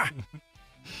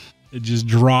 It just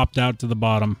dropped out to the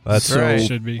bottom. That's so right.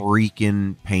 Should be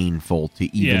freaking painful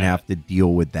to even have to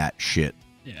deal with that shit.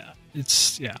 Yeah,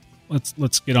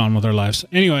 Let's get on with our lives.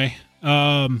 Anyway,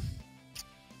 yeah.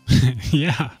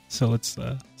 So let's.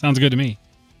 Sounds good to me.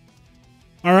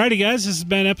 Alrighty, guys. This has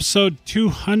been episode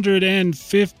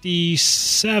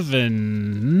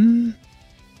 257.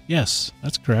 Yes,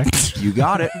 that's correct. You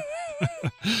got it.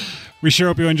 We sure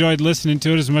hope you enjoyed listening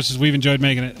to it as much as we've enjoyed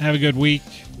making it. Have a good week.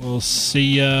 We'll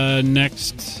see you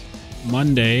next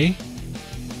Monday.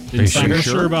 I'm not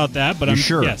sure about that, but I'm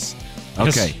sure. Yes.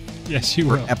 Okay. Yes, you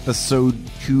For will. episode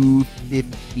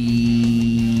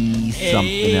 250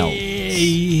 something else.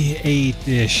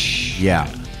 8-ish. Yeah.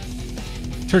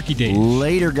 Turkey Day.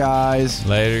 Later, guys.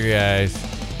 Later, guys.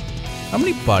 How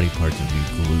many body parts have you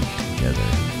glued together?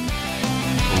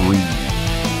 3.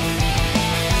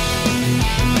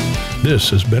 This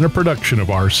has been a production of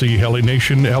RC Heli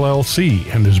Nation LLC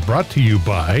and is brought to you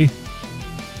by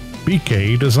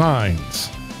BK Designs,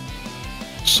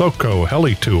 Soco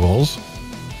Heli Tools,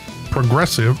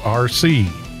 Progressive RC,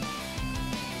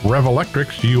 Rev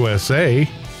Electrics USA,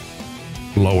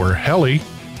 Lower Heli,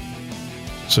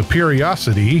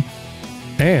 Superiosity,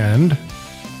 and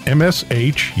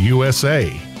MSH USA.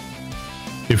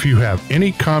 If you have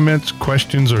any comments,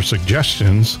 questions, or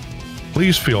suggestions,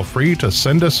 please feel free to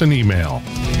send us an email.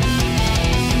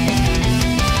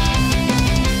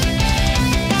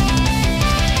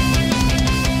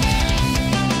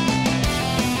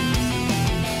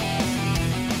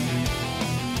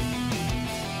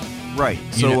 Right.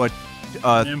 So a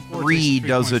 3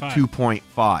 does a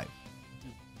 2.5.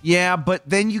 Yeah, but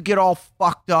then you get all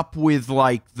fucked up with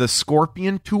like the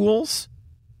Scorpion tools.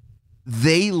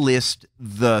 They list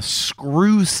the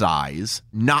screw size,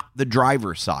 not the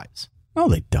driver size. No,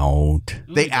 they don't.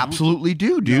 They absolutely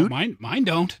do, dude. No, mine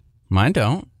don't. Mine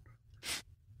don't.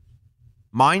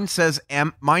 Mine says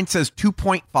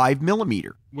 2.5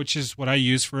 millimeter, which is what I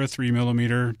use for a 3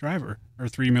 millimeter driver or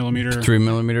 3 millimeter 3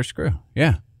 millimeter screw.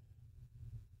 Yeah.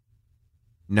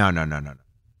 No.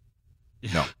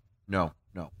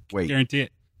 Wait. Guarantee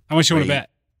it. How much you want to bet?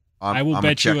 I will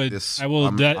bet you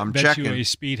bet you a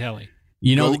speed heli.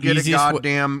 You know, go get a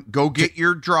goddamn. Go get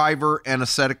your driver and a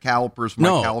set of calipers. My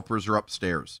calipers are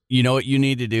upstairs. You know what you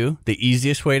need to do? The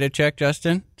easiest way to check,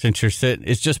 Justin, since you're sitting,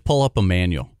 is just pull up a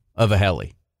manual of a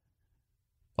heli.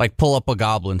 Like pull up a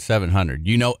Goblin 700.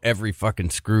 You know every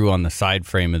fucking screw on the side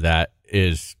frame of that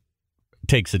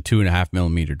takes a 2.5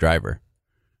 millimeter driver.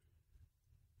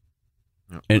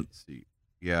 Let's see.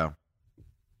 Yeah.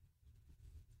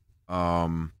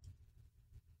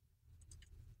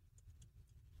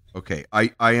 Okay,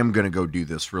 I am going to go do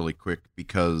this really quick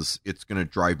because it's going to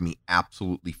drive me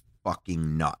absolutely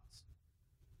fucking nuts.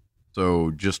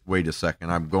 So just wait a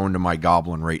second. I'm going to my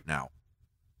Goblin right now.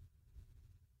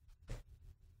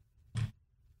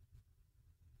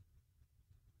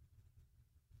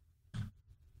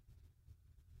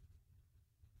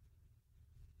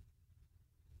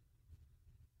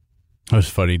 It was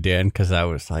funny, Dan, because I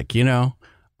was like,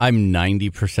 I'm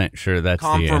 90% sure that's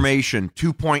confirmation.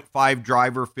 2.5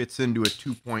 driver fits into a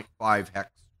 2.5 hex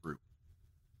screw.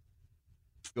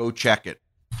 Go check it.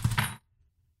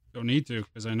 Don't need to,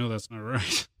 because I know that's not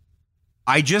right.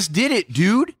 I just did it,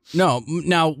 dude. No,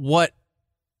 now what?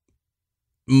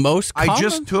 Most common?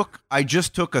 I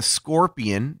just took a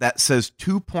Scorpion that says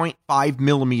 2.5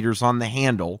 millimeters on the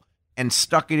handle and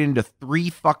stuck it into 3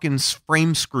 fucking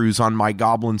frame screws on my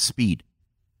Goblin Speed.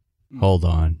 Hold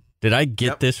on. Did I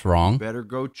get this wrong? Better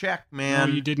go check, man.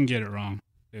 No, you didn't get it wrong,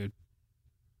 dude.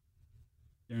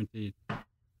 Guaranteed.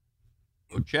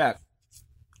 Go check.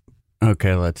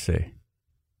 Okay, let's see.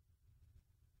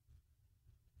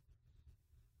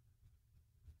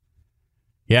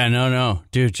 Yeah, no.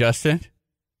 Dude, Justin,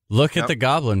 look at the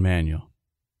Goblin manual.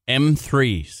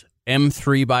 M3s,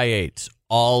 M3x8s,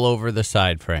 all over the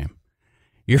side frame.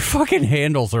 Your fucking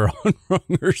handles are on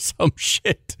wrong or some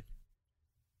shit.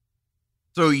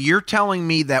 So you're telling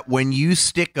me that when you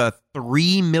stick a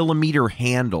 3 millimeter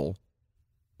handle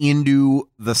into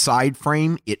the side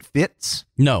frame, it fits?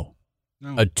 No.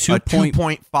 A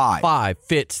 2.5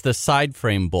 fits the side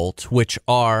frame bolts, which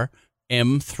are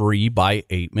M3 by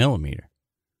 8 millimeter.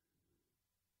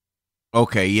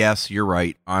 Okay, yes, you're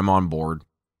right. I'm on board.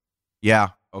 Yeah,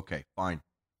 okay, fine.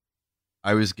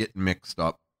 I was getting mixed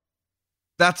up.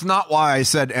 That's not why I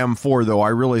said M4, though. I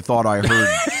really thought I heard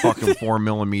fucking 4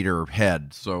 millimeter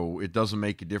head, so it doesn't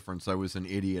make a difference. I was an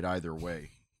idiot either way.